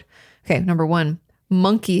 Abort. Okay, number 1,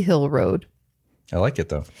 Monkey Hill Road. I like it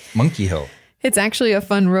though. Monkey Hill. It's actually a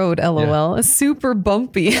fun road, LOL. It's super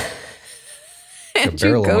bumpy. And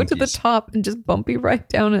you go to the top and just bumpy right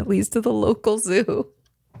down. It leads to the local zoo.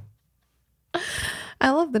 I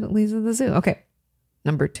love that it leads to the zoo. Okay.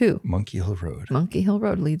 Number 2. Monkey Hill Road. Monkey Hill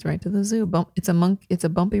Road leads right to the zoo. It's a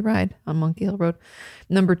bumpy ride on Monkey Hill Road.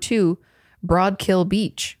 Number 2, Broadkill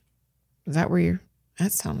Beach. Is that where you're?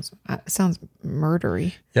 That sounds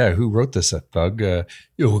murdery. Yeah, who wrote this? A thug?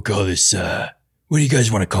 We'll call this What do you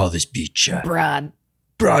guys want to call this beach?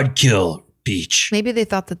 Broadkill Beach. Maybe they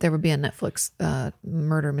thought that there would be a Netflix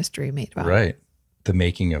murder mystery made about it. Right. The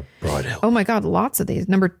making of Broad Hill. Oh my God, lots of these.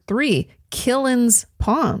 Number 3, Killen's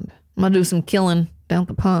Pond. I'm going to do some killing down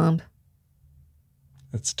the pond.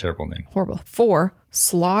 That's a terrible name. Horrible. 4,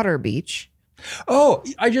 Slaughter Beach. Oh,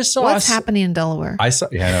 I just saw What's happening in Delaware? I saw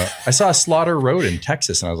a Slaughter Road in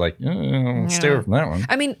Texas, and I was like, stay away from that one.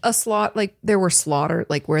 I mean, there were slaughter,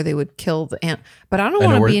 like where they would kill the ant, but I don't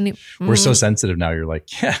want to be any. We're so sensitive now. You're like,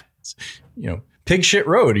 pig shit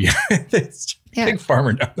road. It's pig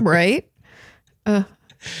farmer down there. Right?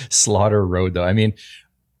 Slaughter Road, though. I mean,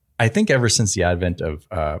 I think ever since the advent of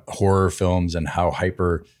horror films and how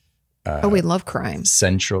hyper. We love crime.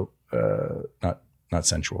 Central, not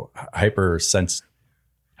sensual, hypersensitized.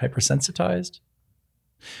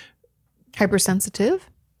 Hypersensitive?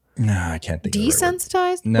 No, I can't think.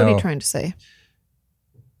 Desensitized? No. What are you trying to say?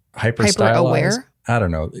 Hyper aware? I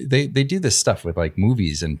don't know. They do this stuff with like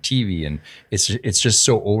movies and TV, and it's just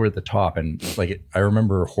so over the top. And like I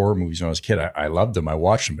remember horror movies when I was a kid. I loved them. I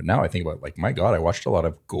watched them, but now I think about like, my God, I watched a lot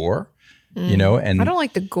of gore. And I don't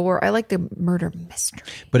like the gore. I like the murder mystery.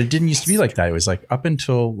 But it didn't used to be like that. It was like up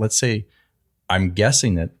until, let's say, I'm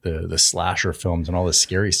guessing that the slasher films and all this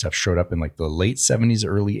scary stuff showed up in like the late 70s,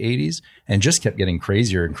 early 80s, and just kept getting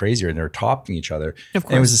crazier and crazier, and they're topping each other. Of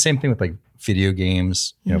course. And it was the same thing with like video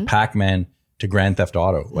games, Pac-Man to Grand Theft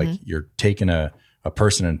Auto. Like you're taking a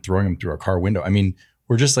person and throwing them through a car window. I mean,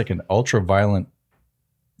 we're just like an ultra violent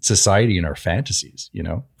society in our fantasies,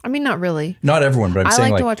 I mean, not really. Not everyone, but I'm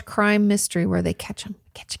saying like to watch crime mystery where they catch a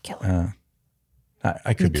killer.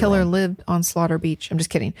 I could the be killer wrong. lived on Slaughter Beach. I'm just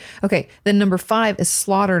kidding. Okay. Then number 5 is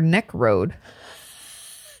Slaughter Neck Road.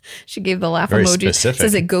 She gave the laugh Very emoji. specific.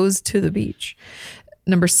 Says it goes to the beach.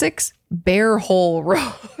 Number 6, Bear Hole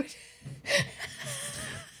Road.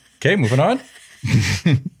 Okay, moving on.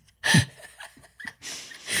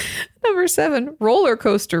 Number 7, Roller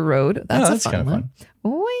Coaster Road. That's a fun kind of one.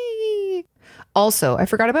 Whee! Also, I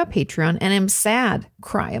forgot about Patreon, and I'm sad.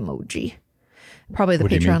 Cry emoji. Probably the What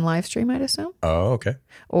do you Patreon mean? live stream, I'd assume. Oh, okay.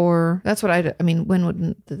 Or that's what I mean,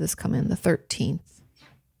 when did this come in? The 13th.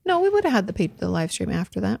 No, we would have had the live stream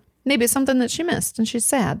after that. Maybe it's something that she missed and she's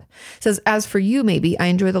sad. Says, as for you, maybe I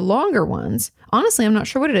enjoy the longer ones. Honestly, I'm not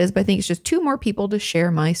sure what it is, but I think it's just 2 more people to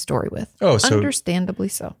share my story with. Oh, so understandably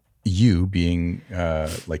so. You being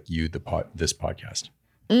like you, this podcast.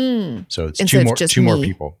 So it's Instead of two more me.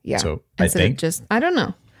 people. Yeah. So Instead I of think I don't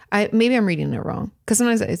know. Maybe I'm reading it wrong because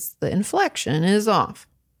sometimes it's the inflection is off.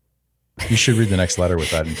 you should read the next letter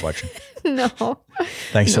with that inflection. No.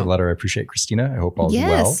 Thanks for the letter. I appreciate Christina. I hope all's well.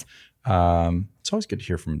 Yes. It's always good to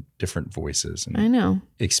hear from different voices I and know.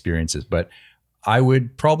 experiences, but I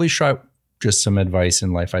would probably try just some advice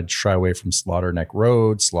in life. I'd shy away from Slaughter Neck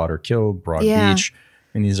Road, Slaughter Kill, Broad Beach.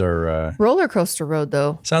 And these are Roller Coaster Road,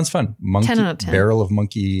 though. sounds fun. Monkey 10 out of 10. Barrel of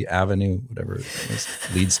Monkey Avenue, whatever it is,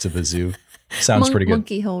 leads to the zoo. Sounds pretty good.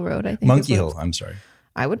 Monkey Hill Road, I think. Monkey Hill. I'm sorry.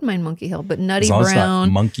 I wouldn't mind Monkey Hill, but Nutty As long as it's not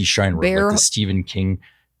Brown. Monkey Shine Road, Bear- like the Stephen King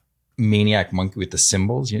maniac monkey with the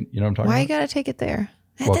symbols. You know what I'm talking Why you about? gotta take it there?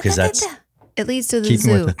 Well, because that's it leads to the keeping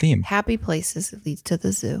zoo. with the theme. Happy places. It leads to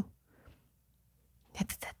the zoo.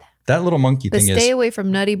 that little monkey But thing stay is away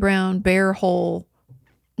from Nutty Brown, Bear Hole.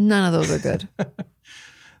 None of those are good.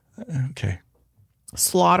 okay.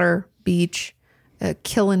 Slaughter Beach,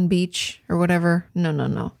 Killing Beach, or whatever.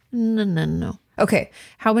 No. Okay.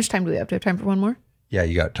 How much time do we have? Do we have time for one more? Yeah,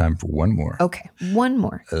 you got time for one more. Okay. One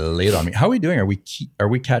more. Lay it on me. How are we doing? Are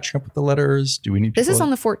we catching up with the letters? Do we need This people? is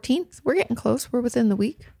on the 14th. We're getting close. We're within the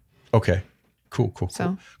week. Okay. Cool.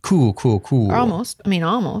 So- Cool. Almost.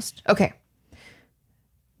 Almost. Okay.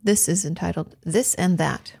 This is entitled This and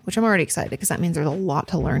That, which I'm already excited because that means there's a lot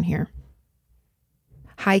to learn here.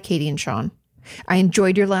 Hi, Katie and Sean. I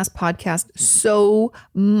enjoyed your last podcast so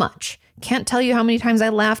much. Can't tell you how many times I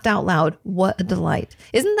laughed out loud. What a delight.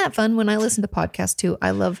 Isn't that fun when I listen to podcasts too?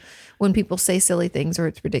 I love when people say silly things or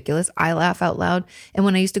it's ridiculous. I laugh out loud. And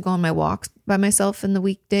when I used to go on my walks by myself in the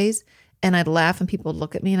weekdays and I'd laugh and people would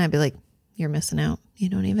look at me and I'd be like, you're missing out. You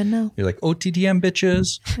don't even know. You're like, OTDM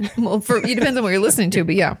bitches. Well, it depends on what you're listening to,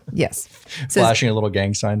 but yeah, yes. Flashing a little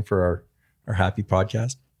gang sign for our happy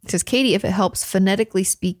podcast. It says, Katie, if it helps, phonetically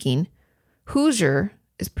speaking, Hoosier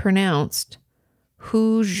is pronounced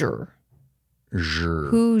Hoosier.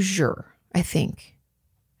 Hoosier, I think.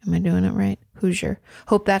 Am I doing it right? Hoosier.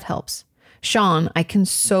 Hope that helps. Sean, I can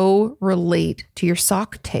so relate to your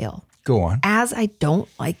sock tail, Go on. as I don't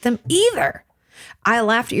like them either. I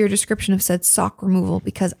laughed at your description of said sock removal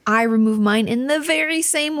because I remove mine in the very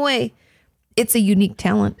same way. It's a unique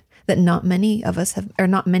talent that not many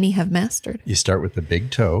have mastered. You start with the big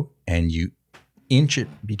toe and you inch it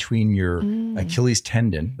between your Achilles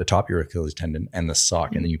tendon, the top of your Achilles tendon, and the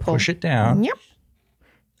sock. And then you push it down. Yep.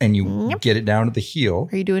 And you get it down to the heel.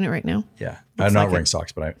 Are you doing it right now? Yeah. I'm not wearing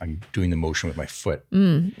socks, but I'm doing the motion with my foot.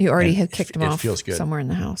 You already have kicked them off. It feels good. Somewhere in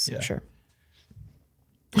the house. Yeah. I'm sure.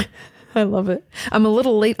 I love it. I'm a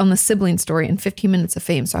little late on the sibling story and 15 minutes of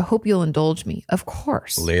fame, so I hope you'll indulge me. Of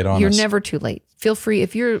course. Lay it on You're us. never too late. Feel free.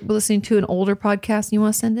 If you're listening to an older podcast and you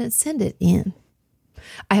want to send it in.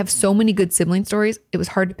 I have so many good sibling stories. It was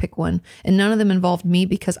hard to pick one, and none of them involved me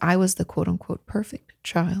because I was the quote unquote perfect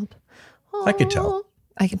child. Aww. I could tell.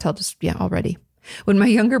 I can tell just, already. When my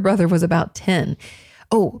younger brother was about 10.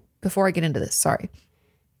 Oh, before I get into this, sorry.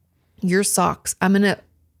 Your socks.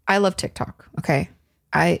 I love TikTok. Okay.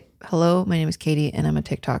 Hello, my name is Katie and I'm a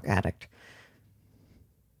TikTok addict.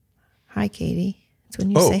 Hi, Katie. It's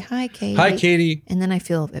when you say hi, Katie. Hi, Katie. And then I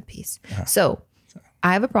feel at peace. So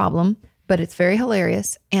I have a problem, but it's very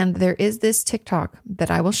hilarious. And there is this TikTok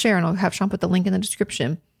that I will share, and I'll have Sean put the link in the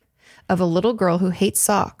description, of a little girl who hates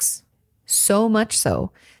socks. So much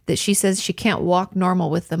so that she says she can't walk normal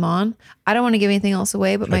with them on. I don't want to give anything else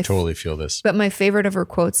away, but I totally feel this. But my favorite of her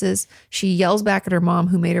quotes is she yells back at her mom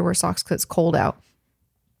who made her wear socks because it's cold out.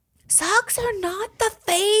 Socks are not the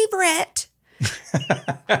favorite.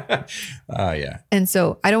 Yeah. And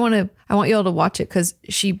so I want you all to watch it because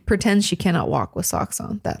she pretends she cannot walk with socks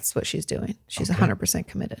on. That's what she's doing. She's 100%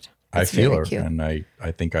 committed. I feel her, cute. And I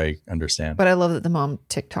think I understand. But I love that the mom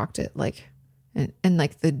TikToked it, and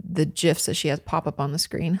like the GIFs that she has pop up on the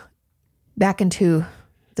screen. Back into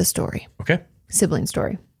the story. Okay. Sibling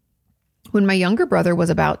story. When my younger brother was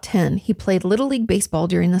about 10, he played Little League Baseball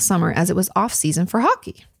during the summer as it was off season for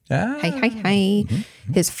hockey. Hi.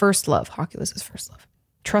 Mm-hmm. His first love. Hockey was his first love.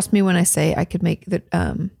 Trust me when I say I could make the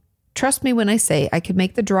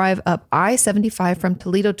drive up I-75 from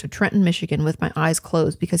Toledo to Trenton, Michigan with my eyes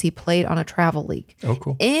closed because he played on a travel league. Oh,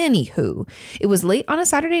 cool. Anywho, it was late on a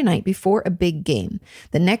Saturday night before a big game.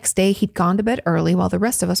 The next day, he'd gone to bed early while the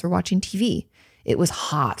rest of us were watching TV. It was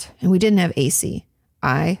hot and we didn't have AC.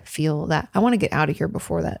 I feel that. I want to get out of here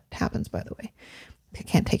before that happens, by the way. I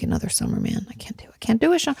can't take another summer, man. I can't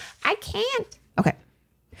do it, Sean. I can't. Okay.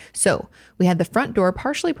 So we had the front door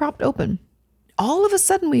partially propped open. All of a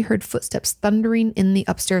sudden, we heard footsteps thundering in the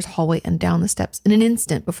upstairs hallway and down the steps. In an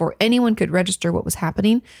instant, before anyone could register what was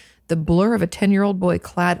happening, the blur of a 10-year-old boy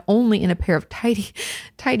clad only in a pair of tidy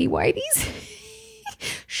whities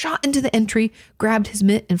shot into the entry, grabbed his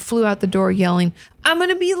mitt, and flew out the door yelling, "I'm going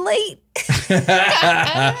to be late."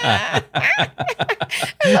 I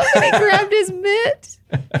love that he grabbed his mitt.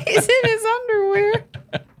 He's in his underwear.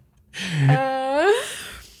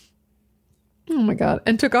 Oh my God.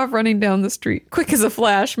 And took off running down the street. Quick as a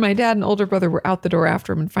flash, my dad and older brother were out the door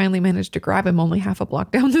after him and finally managed to grab him only half a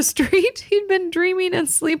block down the street. He'd been dreaming and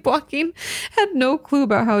sleepwalking, had no clue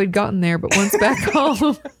about how he'd gotten there, but once back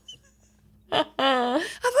home, I'm going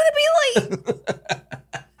to be late.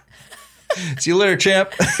 See you later,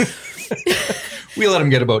 champ. We let him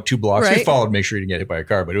get about 2 blocks. Right? We followed, make sure he didn't get hit by a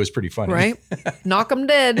car, but it was pretty funny. Right? Knock him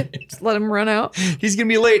dead. Just let him run out. He's going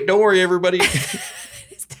to be late. Don't worry, everybody.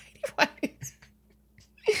 His tiny white.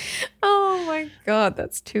 Oh my God,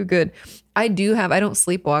 that's too good. I don't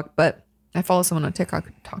sleepwalk, but I follow someone on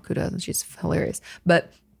TikTok who does, and she's hilarious.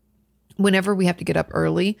 But whenever we have to get up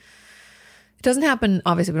early, it doesn't happen.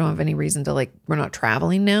 Obviously, we don't have any reason to we're not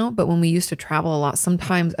traveling now. But when we used to travel a lot,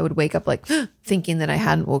 sometimes I would wake up thinking that I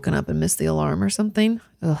hadn't woken up and missed the alarm or something.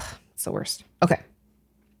 Ugh, it's the worst. Okay.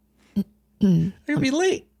 You're going to be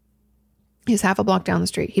late. He was half a block down the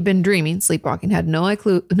street. He'd been dreaming, sleepwalking, had no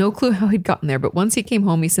clue how he'd gotten there. But once he came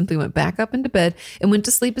home, he simply went back up into bed and went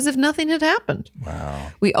to sleep as if nothing had happened.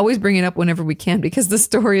 Wow. We always bring it up whenever we can because the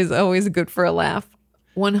story is always good for a laugh.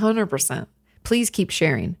 100%. Please keep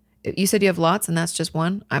sharing. You said you have lots and that's just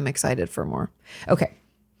one. I'm excited for more. Okay.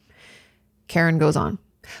 Karen goes on.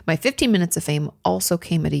 My 15 minutes of fame also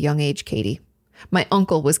came at a young age, Katie. My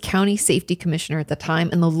uncle was county safety commissioner at the time,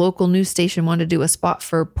 and the local news station wanted to do a spot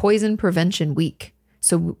for Poison Prevention Week.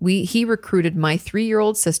 So he recruited my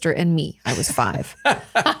 3-year-old sister and me. I was 5.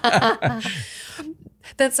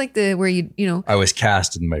 That's like where you know. I was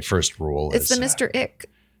cast in my first role. It's the Mr. Ick.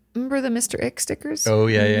 Remember the Mr. Ick stickers? Oh,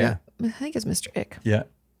 yeah. I think it's Mr. Ick. Yeah,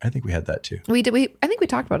 I think we had that too. I think we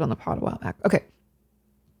talked about it on the pod a while back. Okay.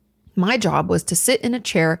 My job was to sit in a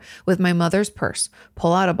chair with my mother's purse,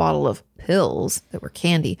 pull out a bottle of pills that were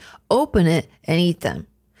candy, open it, and eat them.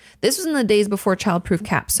 This was in the days before childproof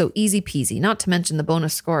caps, so easy peasy, not to mention the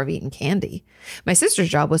bonus score of eating candy. My sister's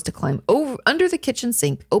job was to climb under the kitchen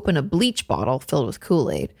sink, open a bleach bottle filled with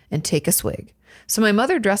Kool-Aid, and take a swig. So my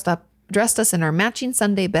mother dressed us in our matching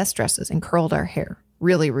Sunday best dresses and curled our hair.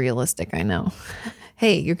 Really realistic, I know.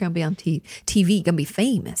 Hey, you're going to be on TV, going to be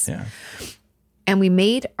famous. Yeah. And we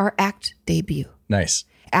made our act debut. Nice.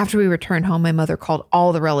 After we returned home, my mother called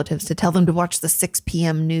all the relatives to tell them to watch the 6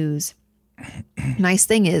 p.m. news. Nice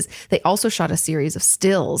thing is, they also shot a series of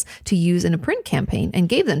stills to use in a print campaign and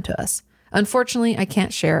gave them to us. Unfortunately, I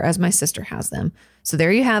can't share as my sister has them. So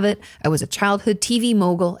there you have it. I was a childhood TV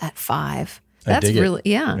mogul at 5. That's really,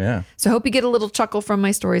 yeah. So I hope you get a little chuckle from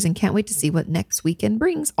my stories and can't wait to see what next weekend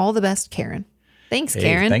brings. All the best, Karen. Thanks,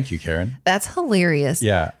 Karen. Thank you, Karen. That's hilarious.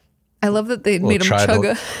 Yeah. I love that they made him chug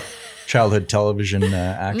a childhood television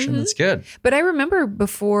action. That's good. But I remember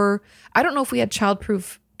before, I don't know if we had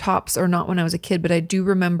childproof tops or not when I was a kid, but I do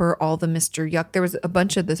remember all the Mr. Yuck. There was a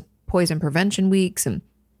bunch of this poison prevention weeks. And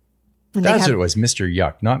that's what it was. Mr.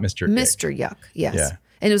 Yuck, not Mr. Mr. Yuck. Yes. Yeah.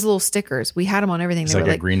 And it was little stickers. We had them on everything. It's they like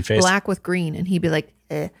were a green face. Black with green. And he'd be like,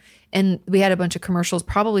 eh. And we had a bunch of commercials,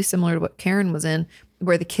 probably similar to what Karen was in,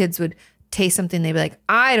 where the kids would taste something. They'd be like,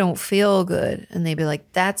 I don't feel good. And they'd be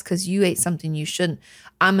like, that's because you ate something you shouldn't.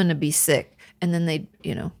 I'm going to be sick. And then they'd,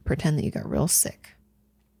 pretend that you got real sick.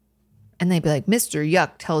 And they'd be like, Mr.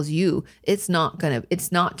 Yuck tells you it's not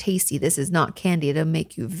tasty. This is not candy. It'll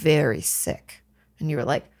make you very sick. And you were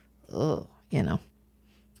like, oh,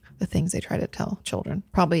 the things they try to tell children,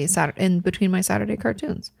 probably in between my Saturday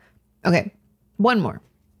cartoons. Okay. One more.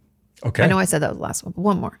 Okay. I know I said that was the last one, but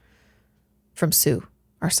one more from Sue,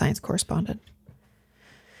 our science correspondent.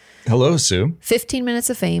 Hello, Sue. 15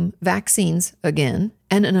 minutes of fame, vaccines again,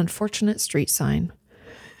 and an unfortunate street sign.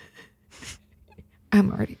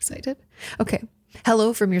 I'm already excited. Okay.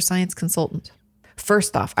 Hello from your science consultant.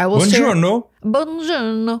 First off, I will Buongiorno.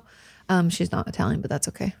 Buongiorno. She's not Italian, but that's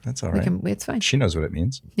okay. That's all right. It's fine. She knows what it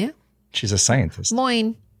means. Yeah. She's a scientist.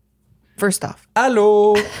 Moin. First off.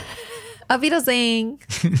 Allô. Auf Wiedersehen.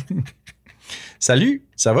 Salut.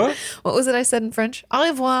 Ça va? What was it I said in French? Au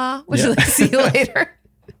revoir. Which is like, see you later.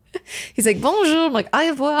 He's like, bonjour. I'm like, au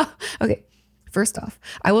revoir. Okay. First off,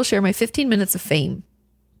 I will share my 15 minutes of fame.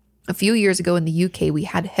 A few years ago in the UK, we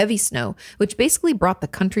had heavy snow, which basically brought the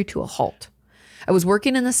country to a halt. I was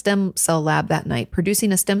working in the stem cell lab that night,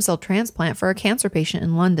 producing a stem cell transplant for a cancer patient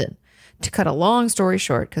in London. To cut a long story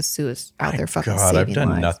short, because Sue is out there fucking saving lives. I've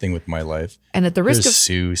done nothing with my life. And at the risk of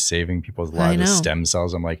Sue saving people's lives with stem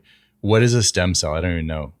cells, I'm like, what is a stem cell? I don't even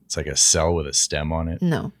know. It's like a cell with a stem on it.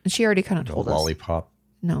 No. And she already kind of told us. Lollipop.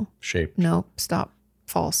 No. Shape. No. Stop.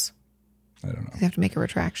 False. I don't know. You have to make a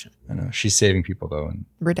retraction. I know. She's saving people though. And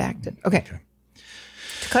redacted. Okay.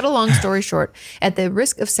 To cut a long story short, at the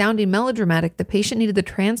risk of sounding melodramatic, the patient needed the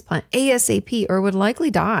transplant ASAP or would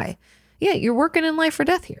likely die. Yeah, you're working in life or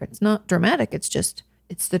death here. It's not dramatic.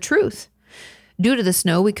 It's the truth. Due to the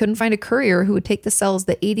snow, we couldn't find a courier who would take the cells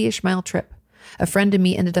the 80-ish mile trip. A friend of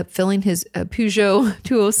me ended up filling his Peugeot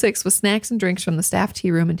 206 with snacks and drinks from the staff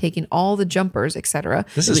tea room and taking all the jumpers, etc.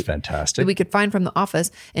 This is fantastic. That we could find from the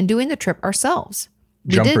office and doing the trip ourselves.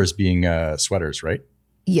 Jumpers being sweaters, right?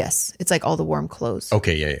 Yes. It's like all the warm clothes.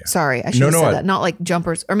 Okay, yeah. Sorry, I should have said that. Not like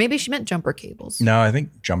jumpers. Or maybe she meant jumper cables. No, I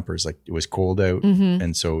think jumpers, like it was cold out. Mm-hmm.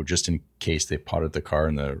 And so just in case they potted the car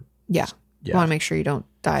in the... Yeah. You want to make sure you don't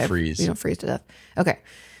die. You don't freeze to death. Okay.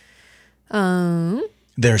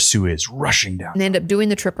 There Sue is rushing down. And end up doing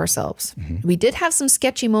the trip ourselves. Mm-hmm. We did have some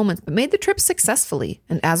sketchy moments, but made the trip successfully.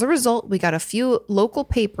 And as a result, we got a few local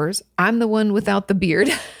papers. I'm the one without the beard.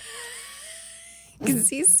 You can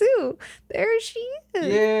see Sue. There she is.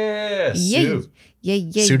 Yeah, Sue.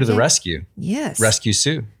 Yeah. Sue to the rescue. Yes. Rescue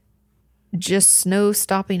Sue. Just snow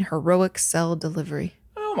stopping heroic cell delivery.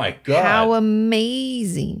 Oh my God. How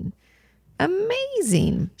amazing.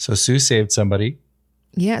 Amazing. So Sue saved somebody.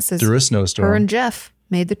 Yeah, it says through a snowstorm. Her and Jeff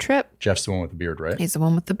made the trip. Jeff's the one with the beard, right? He's the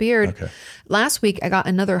one with the beard. Okay. Last week, I got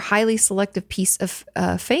another highly selective piece of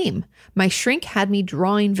fame. My shrink had me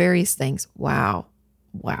drawing various things. Wow.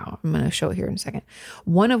 I'm going to show it here in a second.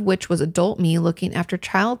 One of which was adult me looking after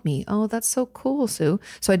child me. Oh, that's so cool, Sue.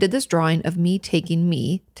 So I did this drawing of me taking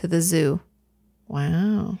me to the zoo.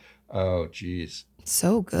 Wow. Oh, geez.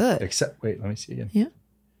 So good. Wait, let me see again. Yeah.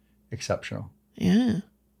 Exceptional. Yeah.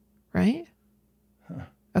 Right? Huh.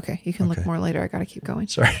 Okay. You can look more later. I got to keep going.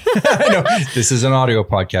 Sorry. I know. This is an audio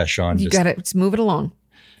podcast, Sean. You got to just move it along.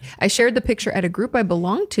 I shared the picture at a group I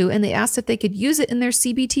belonged to, and they asked if they could use it in their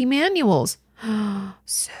CBT manuals.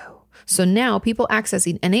 So now people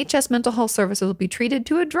accessing NHS mental health services will be treated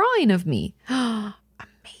to a drawing of me.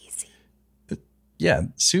 Amazing. Yeah,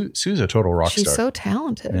 Sue's a total rock star. She's so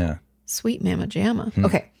talented. Yeah. Sweet mama jamma.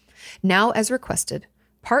 Okay. Now, as requested,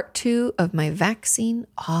 part 2 of my vaccine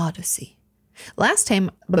odyssey. Last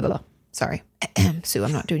time, sorry, Sue,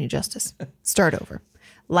 I'm not doing you justice. Start over.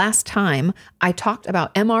 Last time, I talked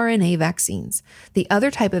about mRNA vaccines. The other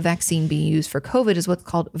type of vaccine being used for COVID is what's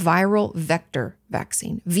called viral vector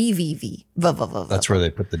vaccine, VVV. That's where they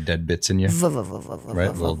put the dead bits in you,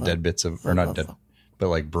 right? Little dead bits of, or not dead, but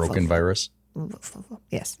like broken virus.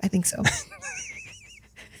 Yes, I think so.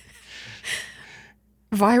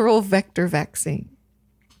 Viral vector vaccine.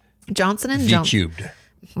 Johnson & V Johnson. cubed.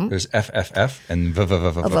 There's FFF and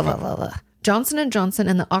V. Johnson & Johnson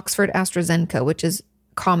and the Oxford AstraZeneca, which is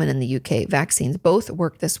common in the UK, vaccines both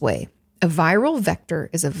work this way. A viral vector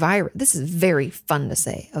is a virus. This is very fun to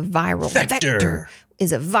say. A viral vector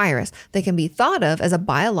is a virus that can be thought of as a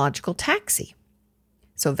biological taxi.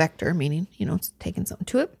 So vector meaning, it's taking something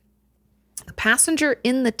to it. The passenger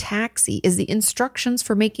in the taxi is the instructions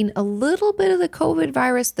for making a little bit of the COVID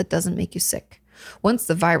virus that doesn't make you sick. Once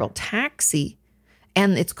the viral taxi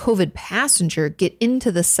and its COVID passenger get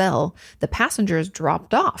into the cell, the passenger is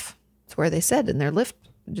dropped off. That's where they said in their lift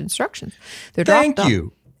instructions. They're dropped off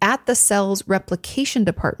at the cell's replication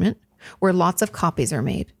department where lots of copies are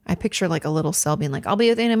made. I picture like a little cell being like, I'll be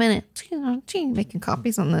with you in a minute. Making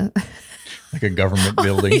copies on the... Like a government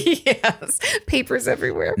building. Yes. Papers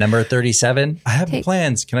everywhere. Number 37. I have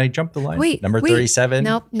plans. Can I jump the line? Wait. Number 37.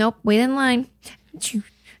 Nope. Wait in line.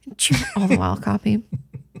 All the while copy.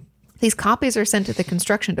 These copies are sent to the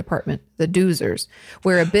construction department, the doozers,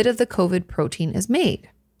 where a bit of the COVID protein is made.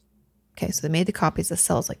 Okay, so they made the copies. The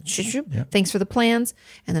cell's like, thanks for the plans.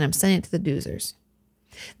 And then I'm sending it to the doozers.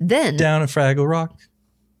 Then, down a Fraggle Rock.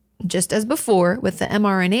 Just as before with the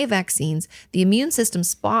mRNA vaccines, the immune system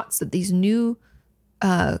spots that these new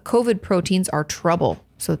COVID proteins are trouble.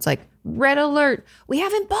 So it's like, red alert. We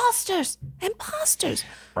have imposters.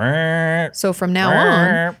 So from now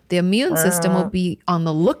on, the immune system will be on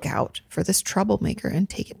the lookout for this troublemaker and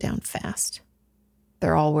take it down fast.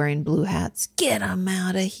 They're all wearing blue hats. Get them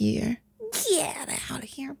out of here.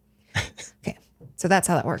 Okay, so that's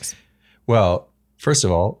how that works. Well, first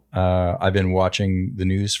of all, I've been watching the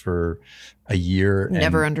news for a year.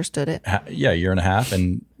 Never understood it. A year and a half,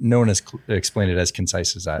 and no one has explained it as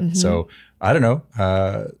concise as that. Mm-hmm. So I don't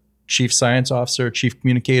know. Chief science officer, chief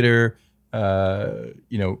communicator,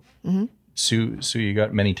 mm-hmm. Sue, you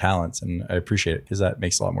got many talents, and I appreciate it because that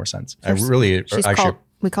makes a lot more sense.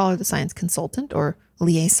 We call her the science consultant or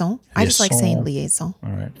liaison. I just like saying liaison.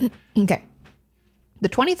 All right. Okay. The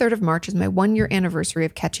 23rd of March is my 1-year anniversary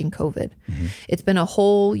of catching COVID. Mm-hmm. It's been a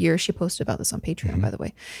whole year. She posted about this on Patreon, by the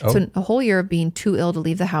way. Oh. So a whole year of being too ill to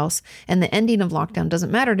leave the house, and the ending of lockdown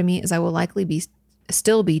doesn't matter to me as I will likely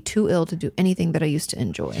still be too ill to do anything that I used to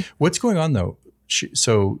enjoy. What's going on though? She has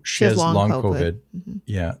long COVID. Mm-hmm.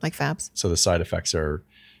 Yeah. Like Fabs. So the side effects are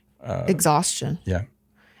exhaustion. Yeah.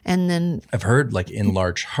 And then I've heard like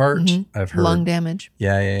enlarged heart. Mm-hmm. I've heard lung damage.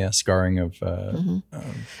 Yeah. Scarring of.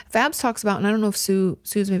 Fabs talks about, and I don't know if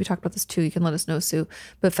Sue's maybe talked about this too. You can let us know, Sue.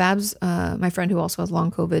 But Fabs, my friend who also has long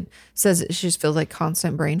COVID, says she just feels like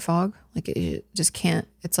constant brain fog. Like it just can't.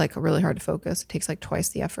 It's like really hard to focus. It takes like twice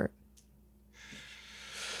the effort.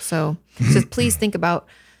 So please think about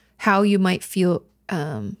how you might feel.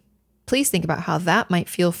 Please think about how that might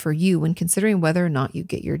feel for you when considering whether or not you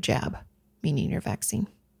get your jab, meaning your vaccine.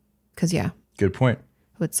 Because, good point.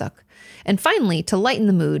 It would suck. And finally, to lighten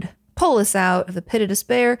the mood, pull us out of the pit of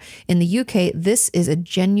despair. In the UK, this is a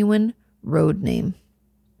genuine road name.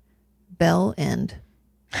 Bell End.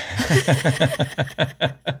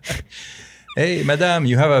 Hey, madame,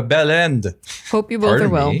 you have a Bell End. Hope you both are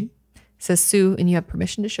well. Says Sue, and you have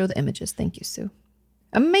permission to show the images. Thank you, Sue.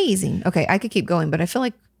 Amazing. Okay, I could keep going, but I feel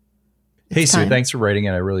like hey, Sue, thanks for writing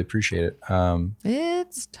it. I really appreciate it.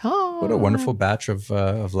 It's time. What a wonderful batch of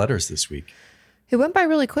letters this week. It went by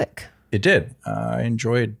really quick. It did. I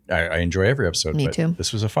enjoy every episode. Me too.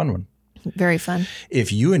 This was a fun one. Very fun.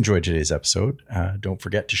 If you enjoyed today's episode, don't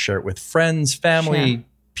forget to share it with friends, family,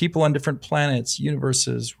 people on different planets,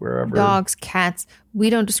 universes, wherever. Dogs, cats. We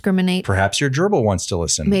don't discriminate. Perhaps your gerbil wants to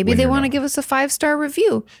listen. Maybe they want to give us a 5-star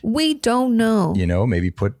review. We don't know. Maybe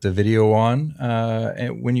put the video on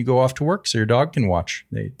when you go off to work so your dog can watch.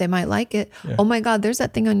 They might like it. Yeah. Oh my God, there's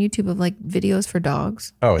that thing on YouTube of like videos for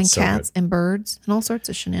dogs and cats and birds and all sorts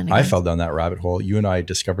of shenanigans. I fell down that rabbit hole. You and I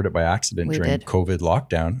discovered it by accident during COVID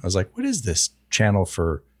lockdown. I was like, what is this channel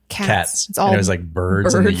for cats? It's all and it was like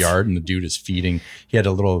birds in the yard, and the dude is feeding. He had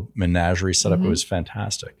a little menagerie set up. Mm-hmm. It was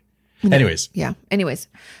fantastic. Anyways.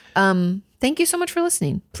 Thank you so much for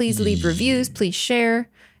listening. Please leave reviews. Please share.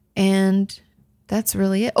 And that's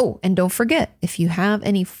really it. Oh, and don't forget, if you have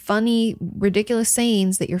any funny, ridiculous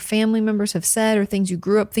sayings that your family members have said or things you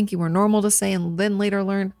grew up thinking were normal to say and then later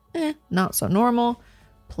learned, not so normal,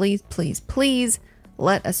 please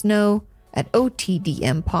let us know at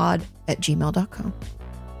otdmpod@gmail.com.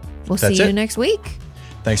 We'll see you next week.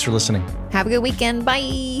 Thanks for listening. Have a good weekend.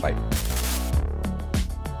 Bye. Bye.